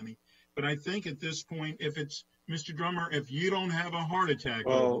clarification on many. But I think at this point, if it's Mr. Drummer, if you don't have a heart attack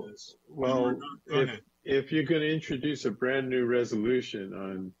over this, go ahead. If you're going to introduce a brand new resolution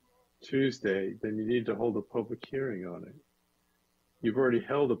on Tuesday, then you need to hold a public hearing on it. You've already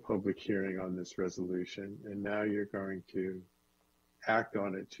held a public hearing on this resolution, and now you're going to act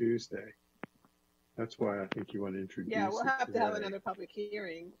on it Tuesday. That's why I think you want to introduce it. Yeah, we'll have to have another public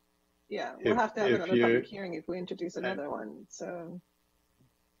hearing. Yeah, we'll have to have another public hearing if we introduce another one. So,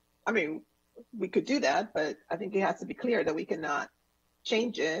 I mean, we could do that, but I think it has to be clear that we cannot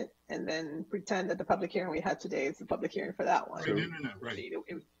change it and then pretend that the public hearing we had today is the public hearing for that one. Right.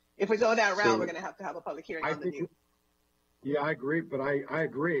 If we go that route, we're going to have a public hearing on the new. Yeah, I agree, but I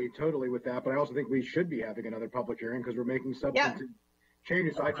agree totally with that. But I also think we should be having another public hearing because we're making substantive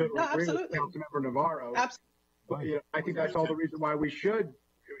changes. I totally agree with Councilmember Navarro. Absolutely. But I think that's all the reason why we should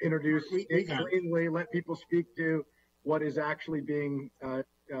introduce it cleanly, let people speak to what is actually being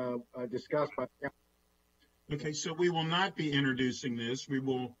discussed by the council. Okay, so we will not be introducing this. We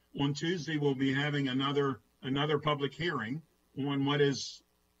will, on Tuesday, we'll be having another public hearing on what is,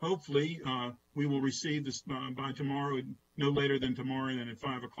 hopefully, we will receive this by tomorrow, no later than tomorrow, than at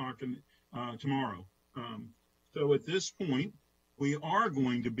 5 o'clock tomorrow. So at this point, we are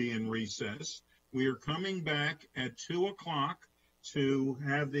going to be in recess. We are coming back at 2 o'clock to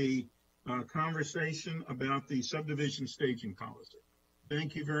have the conversation about the subdivision staging policy.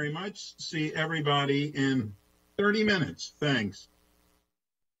 Thank you very much. See everybody in 30 minutes. Thanks.